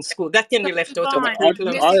education in school. That can be left out of the Vaughn,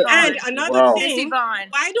 curriculum. Missy And Vaughn, another Wow. Missy thing, Vaughn,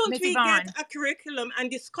 why don't Missy we get Vaughn. a curriculum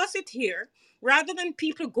and discuss it here rather than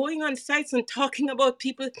people going on sites and talking about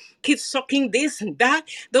people, kids sucking this and that,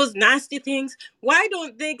 those nasty things? Why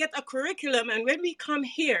don't they get a curriculum, and when we come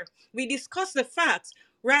here, we discuss the facts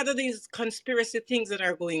rather than these conspiracy things that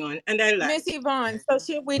are going on? And I land. Missy Vaughn. So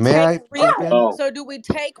should we May take I jump in? Wow. so do we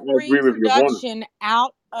take I agree with Yvonne. reproduction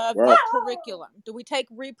out of Wow. the curriculum? Do we take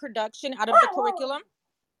reproduction out of the curriculum?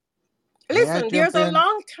 May I Listen, there's jump a in?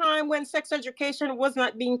 long time when sex education was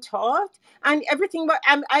not being taught and everything, but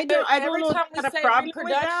I But don't every know if time you we had a say problem with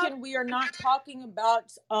that. reproduction, we are not talking about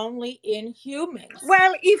only in humans.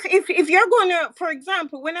 Well, if you're gonna, for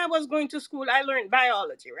example, when I was going to school, I learned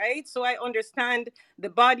biology, right? So I understand the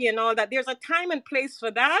body and all that. There's a time and place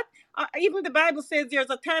for that. Even the Bible says there's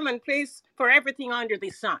a time and place for everything under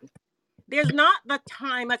the sun. There's not the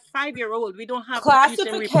time at 5-year-old. We don't have to teach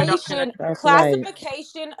them reproduction at. That's right.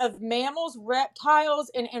 Classification of mammals, reptiles,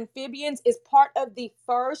 and amphibians is part of the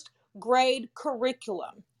first grade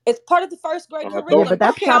curriculum. It's part of the first grade I Yeah, don't. curriculum. but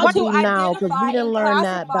that's Okay, How what? to probably now because we identify didn't and learn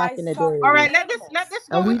that back classify in the All day. right, certain let's animals.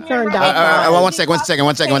 go And with we me and turned Robin out for a One second. fine. second,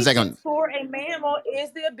 one second, one second. Classification for a mammal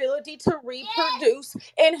is the ability to reproduce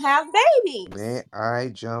and have babies. May I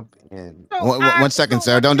jump in? One second, So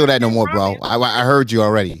sir. what Don't do you're that no saying, more, bro. Robin? I heard you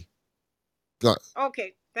already. Go.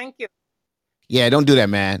 Okay, thank you. Yeah, don't do that,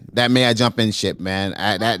 man. That may I jump in shit, man.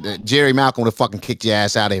 Jerry Malcolm would have fucking kicked your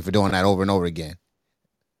ass out of here for doing that over and over again.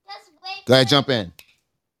 Go ahead, jump in.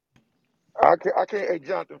 I can't. Hey,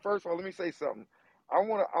 Jonathan. First of all, let me say something. I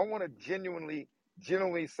wanna genuinely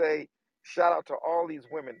say, shout out to all these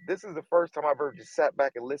women. This is the first time I've ever just sat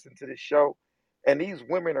back and listened to this show, and these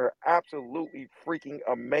women are absolutely freaking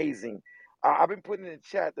amazing. I've been putting in the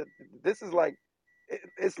chat that this is like,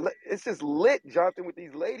 it's just lit, Jonathan, with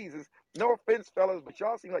these ladies. Is no offense, fellas, but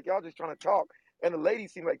y'all seem like y'all just trying to talk, and the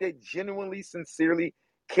ladies seem like they genuinely, sincerely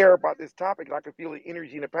care about this topic, and I can feel the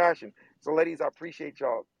energy and the passion. So, ladies, I appreciate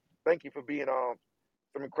y'all. Thank you for being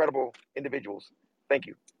some incredible individuals. Thank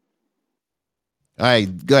you. All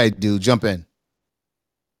right, go ahead, dude. Jump in.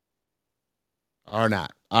 Or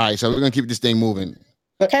not. All right, so we're gonna keep this thing moving.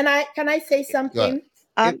 Can I say Go ahead. something?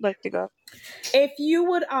 I'd like to go. If you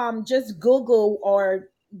would just Google or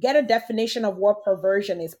get a definition of what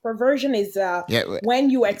perversion is. Perversion is Yeah. when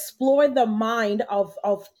you explore the mind of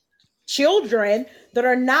children that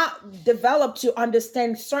are not developed to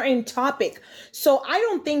understand certain topic. So I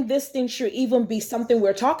don't think this thing should even be something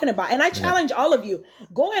we're talking about. And I challenge all of you,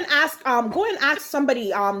 go and ask somebody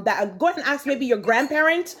that go and ask maybe your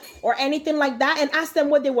grandparents or anything like that and ask them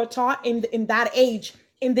what they were taught in that age,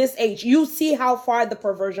 in this age. You see how far the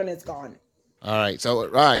perversion has gone. All right.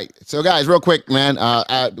 So guys, real quick, man.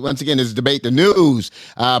 Once again, this is Debate the News.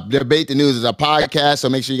 Debate the News is a podcast, so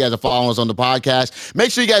make sure you guys are following us on the podcast.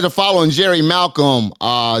 Make sure you guys are following Jerry Malcolm.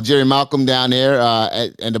 Jerry Malcolm down there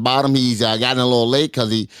at the bottom. He's gotten a little late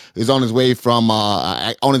because he is on his way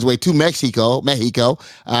to Mexico.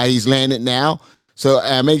 He's landed now.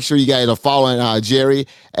 So make sure you guys are following Jerry,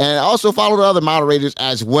 and also follow the other moderators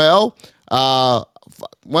as well.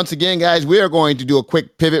 Once again, guys, we are going to do a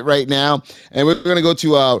quick pivot right now, and we're going to go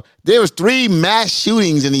to there was 3 mass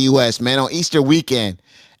shootings in the U.S., man, on Easter weekend,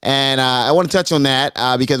 and I want to touch on that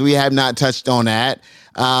because we have not touched on that.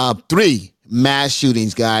 3 mass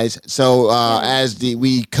shootings, guys. So as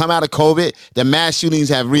we come out of COVID, the mass shootings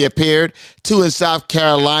have reappeared. 2 in South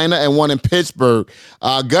Carolina and 1 in Pittsburgh.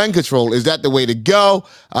 Gun control, is that the way to go?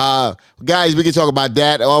 Guys, we can talk about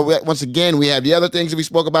that. Once again, we have the other things that we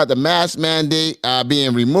spoke about, the mask mandate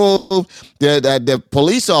being removed. The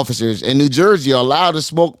police officers in New Jersey are allowed to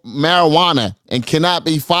smoke marijuana and cannot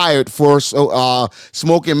be fired for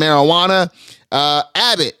smoking marijuana.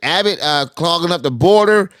 Abbott clogging up the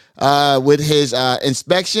border with his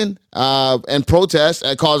inspection and protest,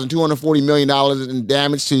 causing $240 million in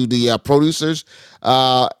damage to the producers.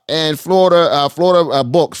 And Florida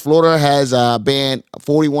books. Florida has banned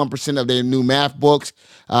 41% of their new math books,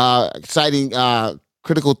 citing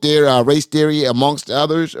critical theory, race theory, amongst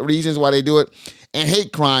others reasons why they do it. And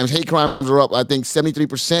hate crimes are up, I think,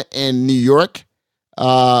 73% in New York.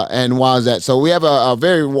 And why is that? So we have a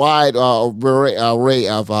very wide array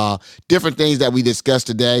of different things that we discussed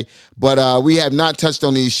today, but we have not touched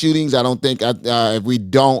on these shootings. I don't think if we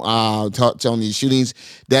don't touch on these shootings,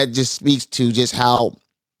 that just speaks to just how,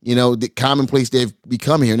 the commonplace they've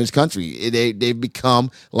become here in this country. They've become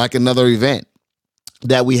like another event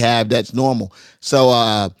that we have that's normal. So,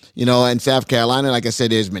 in South Carolina, like I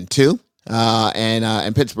said, there's been 2. and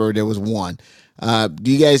in Pittsburgh there was one.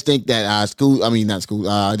 Do you guys think that not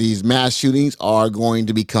school, these mass shootings are going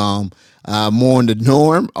to become more in the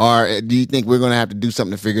norm, or do you think we're going to have to do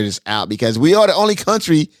something to figure this out? Because we are the only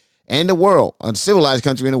country in the world, a civilized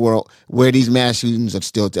country in the world, where these mass shootings are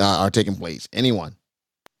still are taking place. Anyone?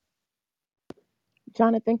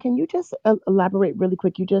 Jonathan, can you just elaborate really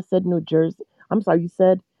quick? You just said New Jersey. I'm sorry, you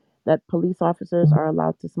said that police officers are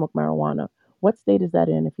allowed to smoke marijuana. What state is that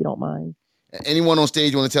in, if you don't mind? Anyone on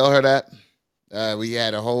stage want to tell her that? We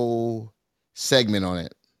had a whole segment on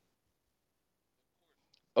it.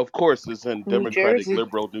 Of course, it's in New Democratic Jersey.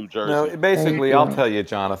 liberal New No, Jersey. Thank basically, I'll you. tell you,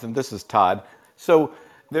 Jonathan. This is Todd. So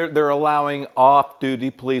they're allowing off-duty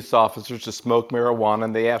police officers to smoke marijuana,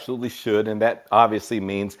 and they absolutely should. And that obviously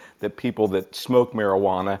means that people that smoke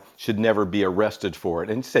marijuana should never be arrested for it.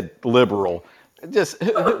 And you said liberal. Just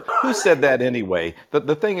who said that anyway?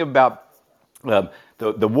 The thing about um,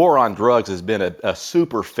 the war on drugs has been a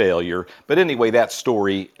super failure. But anyway, that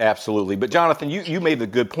story, absolutely. But Jonathan, you made the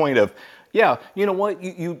good point of, yeah, you know what?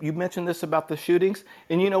 You mentioned this about the shootings.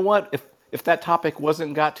 And you know what? If that topic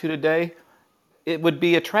wasn't got to today, it would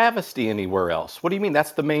be a travesty anywhere else. What do you mean?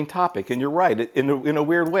 That's the main topic. And you're right. In a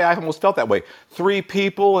weird way, I almost felt that way. Three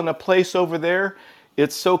people in a place over there.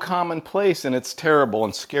 It's so commonplace and it's terrible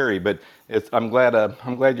and scary. But I'm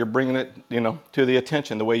glad you're bringing it, to the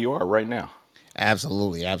attention the way you are right now.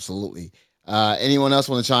 Absolutely, absolutely. Anyone else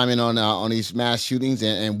want to chime in on these mass shootings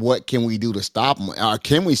and what can we do to stop them? Or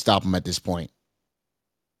can we stop them at this point?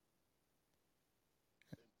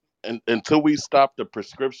 And until we stop the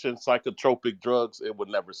prescription psychotropic drugs, it would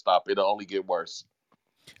never stop. It'll only get worse.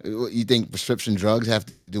 You think prescription drugs have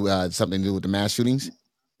to do something to do with the mass shootings?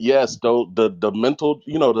 Yes, though the mental,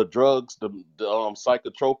 the drugs, the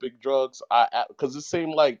psychotropic drugs. Because it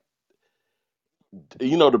seemed like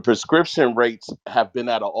the prescription rates have been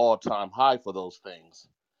at an all time high for those things,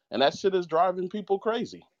 and that shit is driving people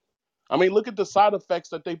crazy. I mean, look at the side effects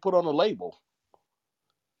that they put on the label.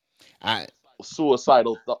 I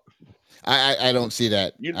Suicidal thought. I don't see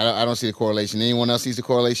that. You I don't see the correlation. Anyone else sees the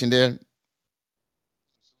correlation there?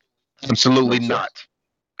 Absolutely No, sir. not.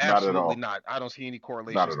 Not at Absolutely all. not. I don't see any Not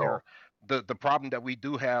correlations at there. all. The problem that we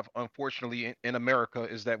do have, unfortunately, in America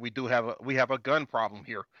is that we have a gun problem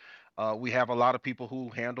here. We have a lot of people who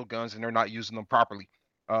handle guns and they're not using them properly.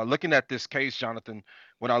 Looking at this case, Jonathan,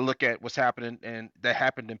 when I look at what's happening and that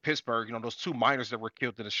happened in Pittsburgh, those two minors that were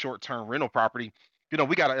killed in a short-term rental property,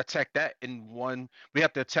 we got to attack that in one. We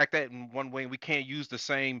have to attack that in one way, and we can't use the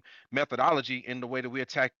same methodology in the way that we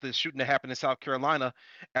attacked the shooting that happened in South Carolina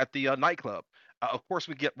at the nightclub. Of course,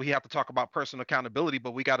 we have to talk about personal accountability,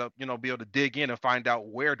 but we got to be able to dig in and find out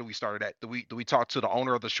where do we start at. Do we talk to the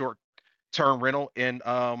owner of the short term rental in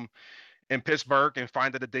Pittsburgh and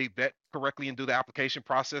find that they vet correctly and do the application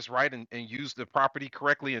process right and use the property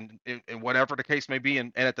correctly and whatever the case may be.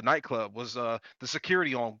 And at the nightclub was the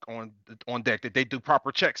security on deck, that they do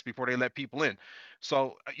proper checks before they let people in.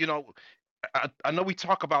 So I know we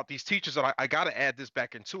talk about these teachers, and I got to add this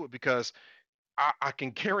back into it because I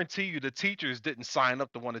can guarantee you the teachers didn't sign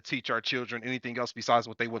up to want to teach our children anything else besides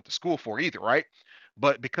what they went to school for either, right?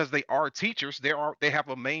 But because they are teachers, they have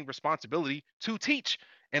a main responsibility to teach.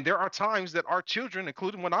 And there are times that our children,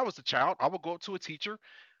 including when I was a child, I would go up to a teacher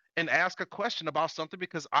and ask a question about something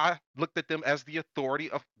because I looked at them as the authority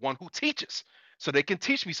of one who teaches. So they can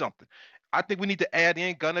teach me something. I think we need to add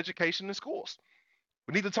in gun education in schools.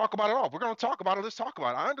 We need to talk about it all. If we're going to talk about it, let's talk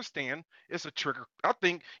about it. I understand it's a trigger. I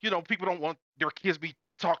think, people don't want their kids be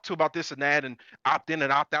talked to about this and that and opt in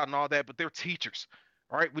and opt out and all that, but they're teachers.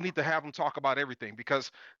 All right. We need to have them talk about everything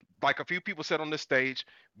because, like a few people said on this stage,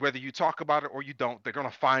 whether you talk about it or you don't, they're going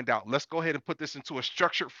to find out. Let's go ahead and put this into a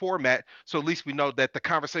structured format so at least we know that the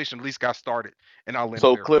conversation at least got started. And I'll end it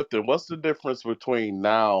So there. Clifton, what's the difference between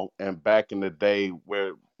now and back in the day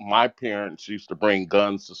where my parents used to bring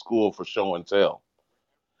guns to school for show and tell,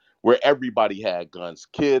 where everybody had guns,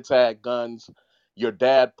 kids had guns. Your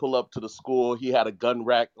dad pull up to the school, he had a gun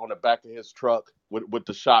rack on the back of his truck with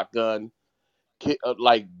the shotgun.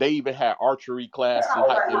 Like they even had archery class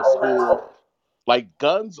in school. Like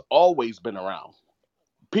guns always been around.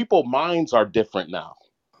 People minds are different now.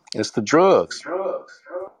 It's the drugs.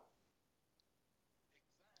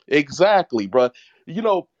 Exactly, bro.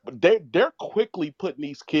 They're quickly putting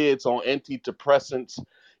these kids on antidepressants.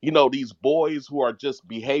 These boys who are just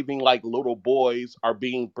behaving like little boys are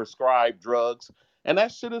being prescribed drugs, and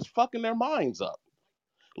that shit is fucking their minds up.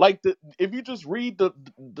 Like if you just read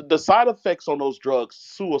the side effects on those drugs,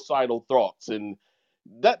 suicidal thoughts and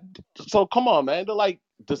that. So come on, man.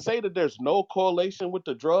 To say that there's no correlation with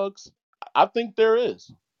the drugs, I think there is.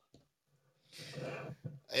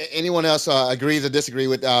 Anyone else agrees or disagree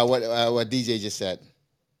with what DJ just said?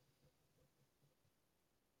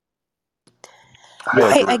 Yeah,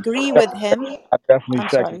 I agree with him. I definitely I'm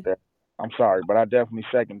second sorry. that. I'm sorry, but I definitely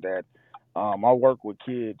second that. I work with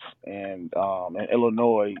kids in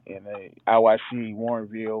Illinois in IYC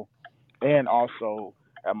Warrenville, and also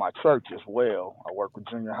at my church as well. I work with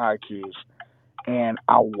junior high kids, and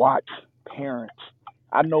I watch parents.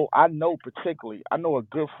 I know particularly. I know a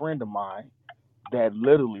good friend of mine that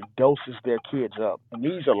literally doses their kids up, and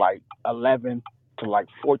these are like 11 to like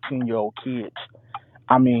 14-year-old kids.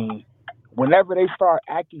 I mean, whenever they start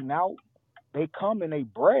acting out, they come and they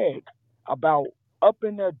brag about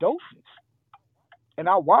upping their doses. And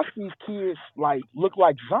I watch these kids like look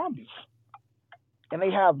like zombies, and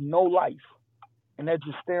they have no life, and they're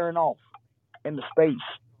just staring off into space.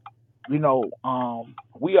 We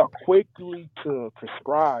are quickly to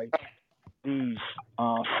prescribe these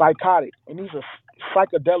psychotic, and these are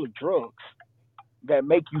psychedelic drugs that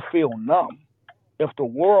make you feel numb. If the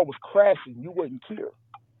world was crashing, you wouldn't care.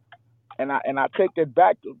 And I take that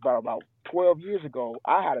back to about 12 years ago.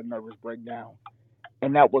 I had a nervous breakdown,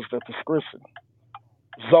 and that was the prescription: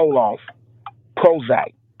 Zoloft,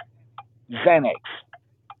 Prozac, Xanax.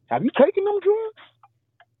 Have you taken them drugs?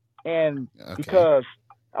 And Okay. because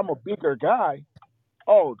I'm a bigger guy,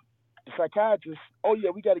 oh, the psychiatrist, oh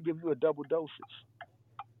yeah, we got to give you a double dosage.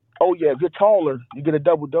 Oh yeah, if you're taller, you get a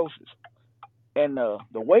double dosage. And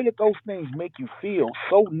the way that those things make you feel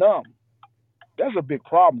so numb, there's a big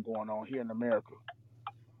problem going on here in America.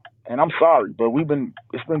 And I'm sorry, but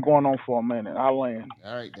it's been going on for a minute. I land.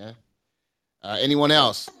 All right, then. Anyone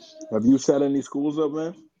else? Have you shut any schools up,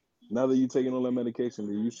 man? Now that you're taking all that medication,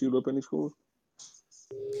 do you shoot up any schools?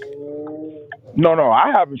 No,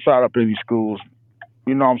 I haven't shot up any schools.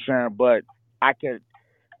 You know what I'm saying? But I could.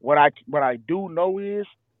 What I do know is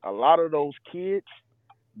a lot of those kids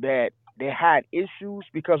that they had issues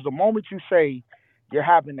because the moment you say you're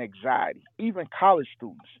having anxiety, even college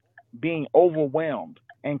students being overwhelmed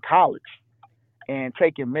in college and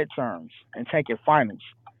taking midterms and taking finals.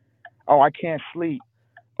 Oh, I can't sleep.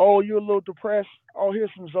 Oh, you're a little depressed. Oh,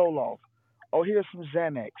 here's some Zoloft. Oh, here's some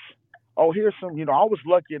Xanax. Oh, here's some. I was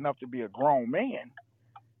lucky enough to be a grown man.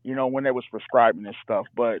 When they was prescribing this stuff.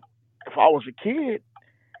 But if I was a kid,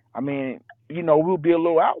 I mean, we'll be a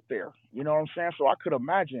little out there. You know what I'm saying? So I could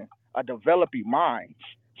imagine a developing minds,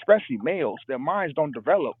 especially males. Their minds don't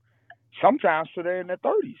develop sometimes till they're in their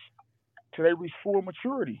 30s, till they reach full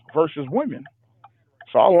maturity versus women.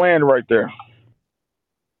 So I'll land right there.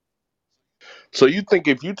 So you think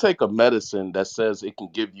if you take a medicine that says it can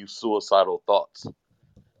give you suicidal thoughts,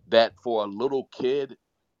 that for a little kid,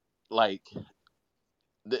 like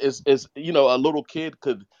a little kid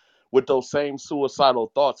could, with those same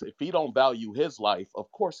suicidal thoughts, if he don't value his life,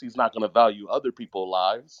 of course he's not going to value other people's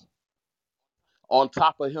lives. On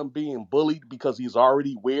top of him being bullied because he's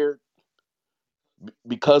already weird,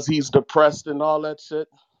 because he's depressed and all that shit.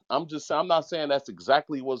 I'm not saying that's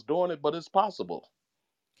exactly what's doing it, but it's possible.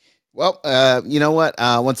 Well, you know what?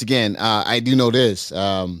 Once again, I do know this,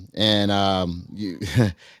 and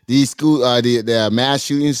these the mass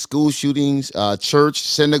shootings, school shootings, church,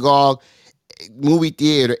 synagogue, movie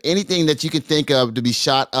theater, anything that you can think of to be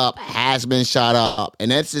shot up has been shot up,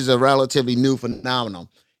 and this is a relatively new phenomenon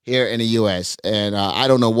here in the U.S. And I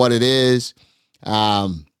don't know what it is.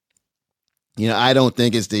 Um, I don't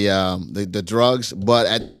think it's the drugs, but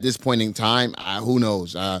at this point in time, who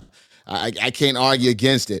knows? I can't argue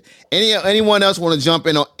against it. Anyone else want to jump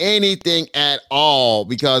in on anything at all?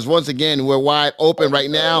 Because once again, we're wide open right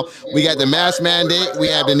now. We got the mask mandate. We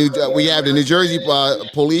have the New Jersey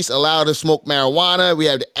police allowed to smoke marijuana. We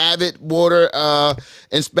have the Abbott water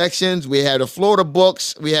inspections. We have the Florida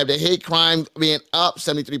books. We have the hate crime being up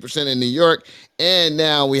 73% in New York, and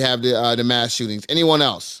now we have the mass shootings. Anyone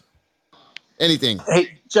else? Anything?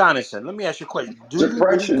 Hey, Jonathan, let me ask you a question. Do you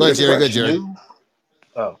really Go think ahead, this Jerry. Go is ahead, Jerry. new?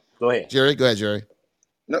 Oh, go ahead. Jerry, go ahead, Jerry.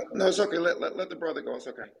 No, no, it's okay. Let the brother go. It's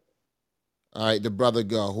okay. All right, the brother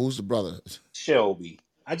go. Who's the brother? Shelby,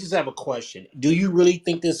 I just have a question. Do you really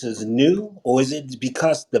think this is new, or is it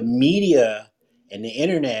because the media and the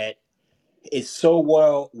internet is so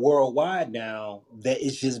worldwide now that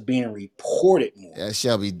it's just being reported more?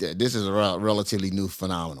 Shelby, this is a relatively new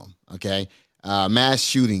phenomenon. Okay, mass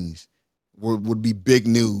shootings would be big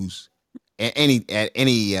news at any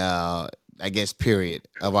I guess period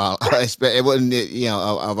of our it wasn't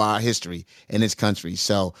of our history in this country.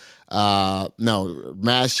 So no,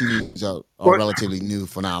 mass shootings are What relatively new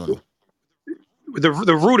phenomenal. the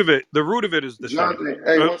root of it is the same. Jonathan,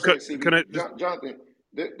 hey, one Can, second, CB. can I just Jonathan,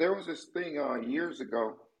 there was this thing years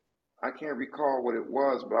ago. I can't recall what it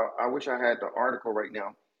was, but I wish I had the article right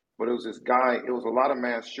now. but it was this guy. It was a lot of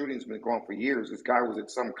mass shootings been going for years. This guy was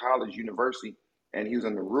at some college university, and he was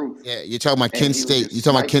on the roof, Yeah, you're talking about and Kent he was State. You're just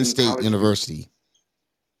talking about Kent sniping State college students. University.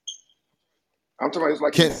 I'm talking about it was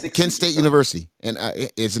like in the Kent 60s or State something. University, and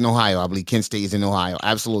it's in Ohio. I believe Kent State is in Ohio.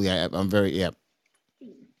 Absolutely, I'm very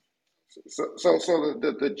So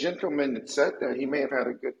the gentleman that said that, he may have had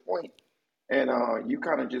a good point, and you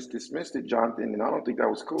kind of just dismissed it, Jonathan, and I don't think that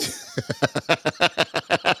was cool.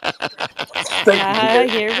 Thank you,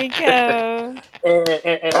 GA. Here we go.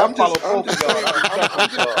 And I follow I'm both of just y'all, and saying. I respect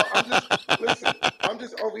both of y'all. I'm just listen. I'm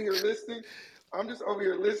just over here listening. I'm just over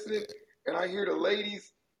here listening, and I hear the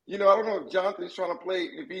ladies. You know, I don't know if Jonathan's trying to play,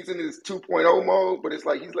 if he's in his 2.0 mode, but it's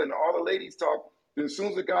like he's letting all the ladies talk. Then as soon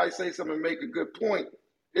as the guy say something and make a good point,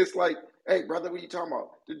 it's like, hey, brother, what you talking about?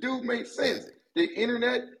 The dude made sense. The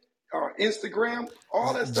internet, Instagram,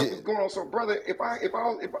 all that stuff is going on. So, brother, if I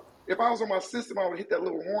was on my system, I would hit that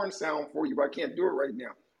little horn sound for you, but I can't do it right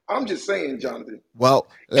now. I'm just saying, Jonathan. Well,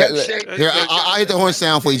 here I'll hit the horn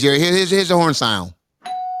sound for you, Jerry. Here's the horn sound.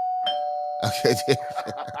 Okay.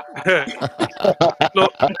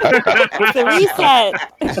 Look, it's a reset.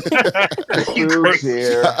 Smooth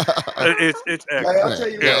here. It's Hey, excellent. I'll tell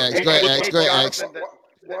you X, what. go ahead, X.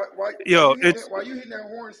 While you hitting that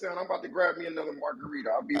horn sound, I'm about to grab me another margarita.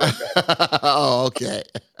 I'll be right back. Oh, okay.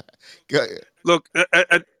 Good. Look,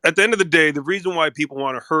 at the end of the day, the reason why people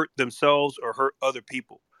want to hurt themselves or hurt other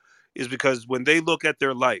people is because when they look at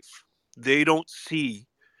their life, they don't see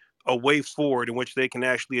a way forward in which they can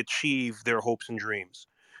actually achieve their hopes and dreams.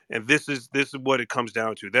 And this is what it comes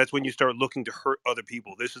down to. That's when you start looking to hurt other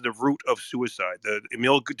people. This is the root of suicide.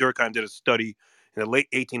 Emil Durkheim did a study in the late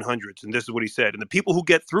 1800s, and this is what he said. And the people who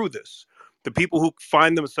get through this, the people who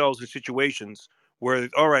find themselves in situations where,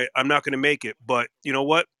 all right, I'm not going to make it, but you know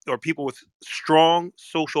what? Or people with strong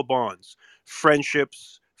social bonds,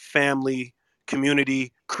 friendships, family,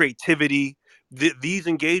 community, creativity. These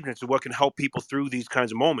engagements are what can help people through these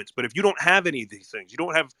kinds of moments. But if you don't have any of these things, you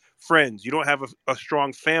don't have friends, you don't have a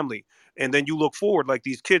strong family, and then you look forward like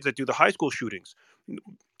these kids that do the high school shootings,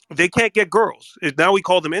 they can't get girls. Now we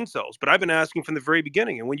call them incels, but I've been asking from the very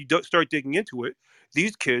beginning. And when you start digging into it,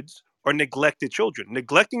 these kids are neglected children.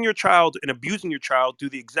 Neglecting your child and abusing your child do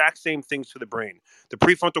the exact same things to the brain. The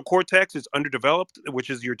prefrontal cortex is underdeveloped, which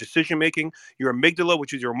is your decision making. Your amygdala,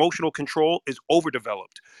 which is your emotional control, is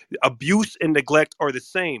overdeveloped. Abuse and neglect are the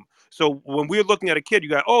same. So when we're looking at a kid, you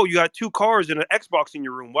got 2 cars and an Xbox in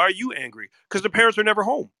your room. Why are you angry? Because the parents are never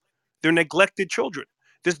home. They're neglected children.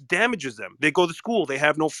 This damages them. They go to school. They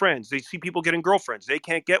have no friends. They see people getting girlfriends. They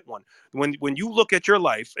can't get one. When you look at your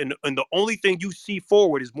life and the only thing you see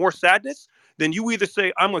forward is more sadness, then you either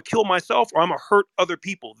say, I'm going to kill myself or I'm going to hurt other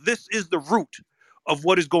people. This is the root of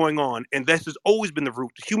what is going on. And this has always been the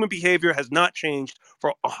root. Human behavior has not changed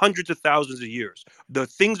for hundreds of thousands of years. The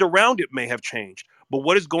things around it may have changed, but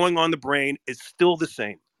what is going on in the brain is still the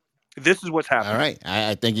same. This is what's happening. All right.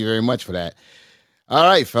 I thank you very much for that. All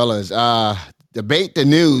right, fellas. Debate the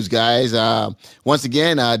News, guys. Once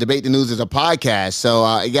again, Debate the News is a podcast. So,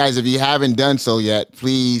 guys, if you haven't done so yet,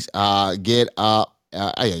 please get up.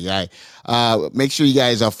 Make sure you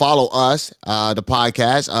guys follow us, the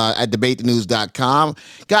podcast, at debatethenews.com.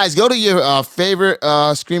 Guys, go to your favorite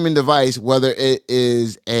streaming device, whether it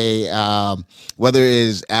is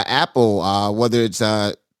Apple, whether it's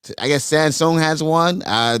I guess Samsung has one,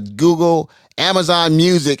 Google, Amazon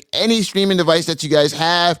Music, any streaming device that you guys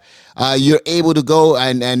have, you're able to go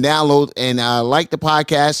and download and like the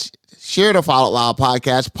podcast, share the follow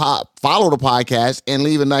the podcast, and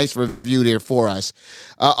leave a nice review there for us.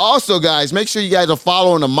 Also, guys, make sure you guys are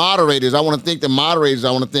following the moderators. I want to thank the moderators.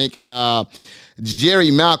 I want to thank Jerry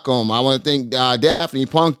Malcolm. I want to thank Daphne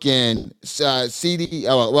Pumpkin, CD.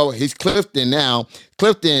 He's Clifton now.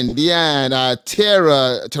 Clifton, Deanne,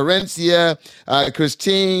 Tara, Terencia,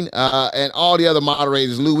 Christine, and all the other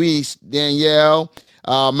moderators. Luis, Danielle,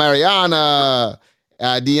 Mariana,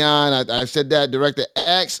 Dion. I said that. Director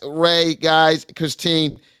X, Ray, guys,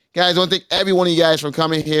 Christine. Guys, I want to thank every one of you guys for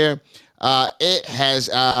coming here. It has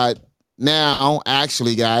now,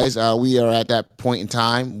 actually, guys, we are at that point in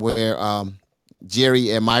time where Jerry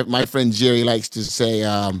and my friend Jerry likes to say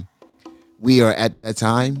we are at a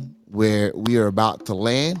time where we are about to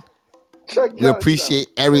land. We appreciate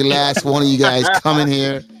every last one of you guys coming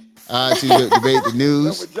here to debate the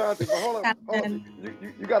news. No, but Jonathan, but hold on.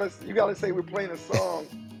 You gotta say we're playing a song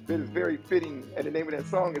that is very fitting, and the name of that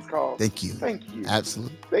song is called Thank You. Thank You.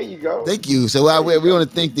 Absolutely. There you go. Thank you. So we want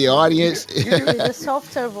to thank the audience. With a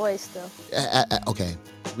softer voice, though. Okay.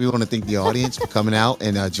 We want to thank the audience for coming out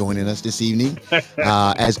and joining us this evening.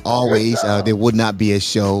 As always, there would not be a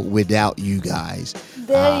show without you guys.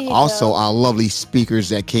 There you Also, go. our lovely speakers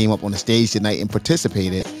that came up on the stage tonight and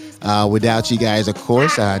participated. Without you guys, of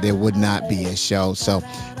course, there would not be a show. So,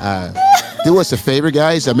 do us a favor,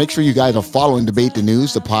 guys. Make sure you guys are following Debate the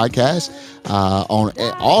News, the podcast, on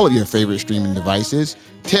all of your favorite streaming devices.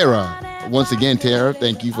 Tara, once again, Tara,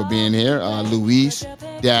 thank you for being here. Luis,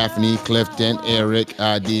 Daphne, Clifton, Eric,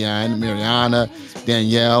 Dion, Mariana,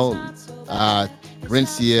 Danielle,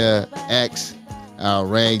 Rencia, X,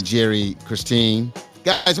 Ray, Jerry, Christine.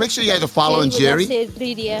 Guys, make sure you guys are following Jerry Jerry. would not say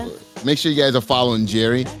it, Lydia. Make sure you guys are following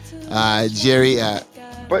Jerry. Jerry.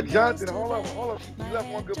 But Jonathan, hold up. You left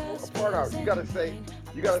one good part out. You gotta say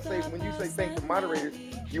when you say thank the moderators,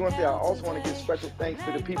 you want to say I also want to give special thanks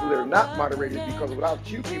to the people that are not moderators because without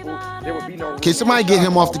you people, there would be no. Can somebody get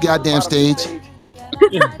him off the goddamn stage?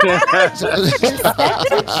 Respect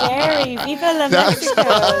to Jerry. Viva la Mexico.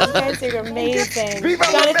 You guys are amazing. Viva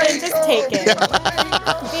la Jonathan, Mexico! just take it.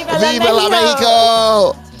 Viva la Viva la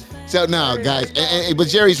Mexico. Mexico! So no, guys, but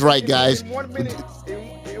Jerry's right, guys. In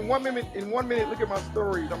 1 minute, look at my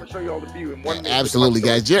stories. I'm gonna show you all the view in 1 minute. Absolutely,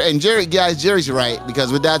 guys. Jerry's right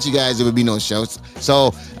because without you guys, there would be no shows.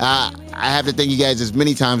 So I have to thank you guys as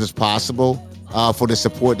many times as possible for the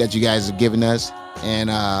support that you guys have given us, and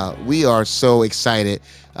we are so excited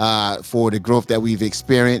for the growth that we've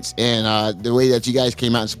experienced and the way that you guys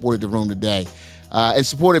came out and supported the room today, and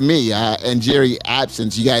supported me and Jerry's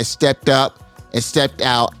absence. You guys stepped up and stepped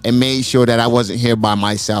out and made sure that I wasn't here by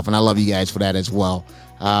myself, and I love you guys for that as well.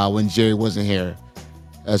 When Jerry wasn't here.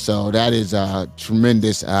 So that is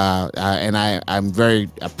tremendous, and I'm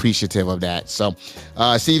very appreciative of that. So,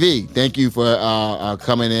 CV, thank you for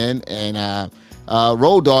coming in and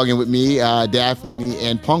road dogging with me, Daphne,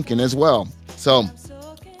 and Pumpkin as well. So,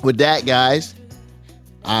 with that, guys,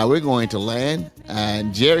 we're going to land.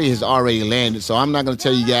 And Jerry has already landed, so I'm not going to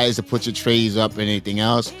tell you guys to put your trays up or anything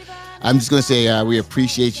else. I'm just going to say we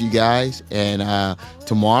appreciate you guys. And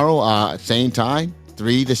tomorrow, same time,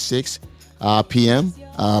 3 to 6 p.m.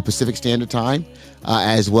 Pacific Standard Time,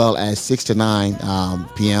 as well as 6 to 9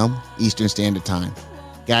 p.m. Eastern Standard Time.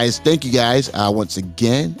 Guys, thank you guys once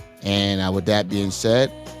again. And with that being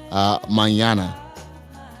said, mañana.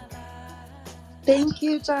 Thank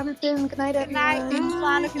you, Jonathan. Good night,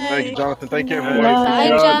 everyone. Thank you, Jonathan. Thank you, everybody. Bye,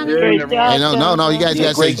 Jonathan. Great Hey, no, you guys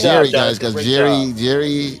gotta say Jerry, guys, because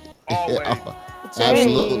Jerry.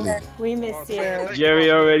 Absolutely. We miss you.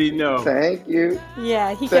 Jerry already know. Thank you.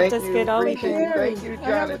 Yeah, he kept us good all Appreciate weekend. you. Thank you,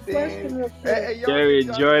 Jonathan. Hey, Jerry,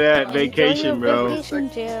 enjoy that vacation, Enjoy your bro.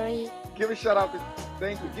 vacation, Jerry. Give a shout out to.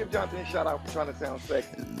 Thank you. Give Jonathan a shout out for trying to sound sexy.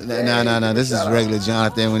 No. This is regular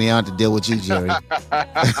Jonathan when he on to deal with you, Jerry.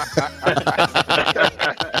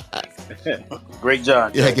 Great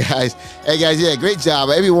job. Yeah, guys. Hey, guys. Yeah, great job,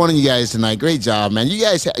 every one of you guys tonight. Great job, man. You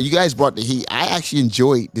guys brought the heat. I actually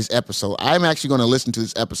enjoyed this episode. I'm actually going to listen to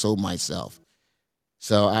this episode myself.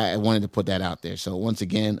 So I wanted to put that out there. So once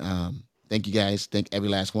again, thank you guys. Thank every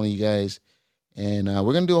last one of you guys. And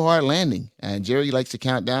we're going to do a hard landing. And Jerry likes to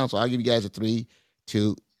count down, so I'll give you guys a 3,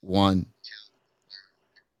 2, 1.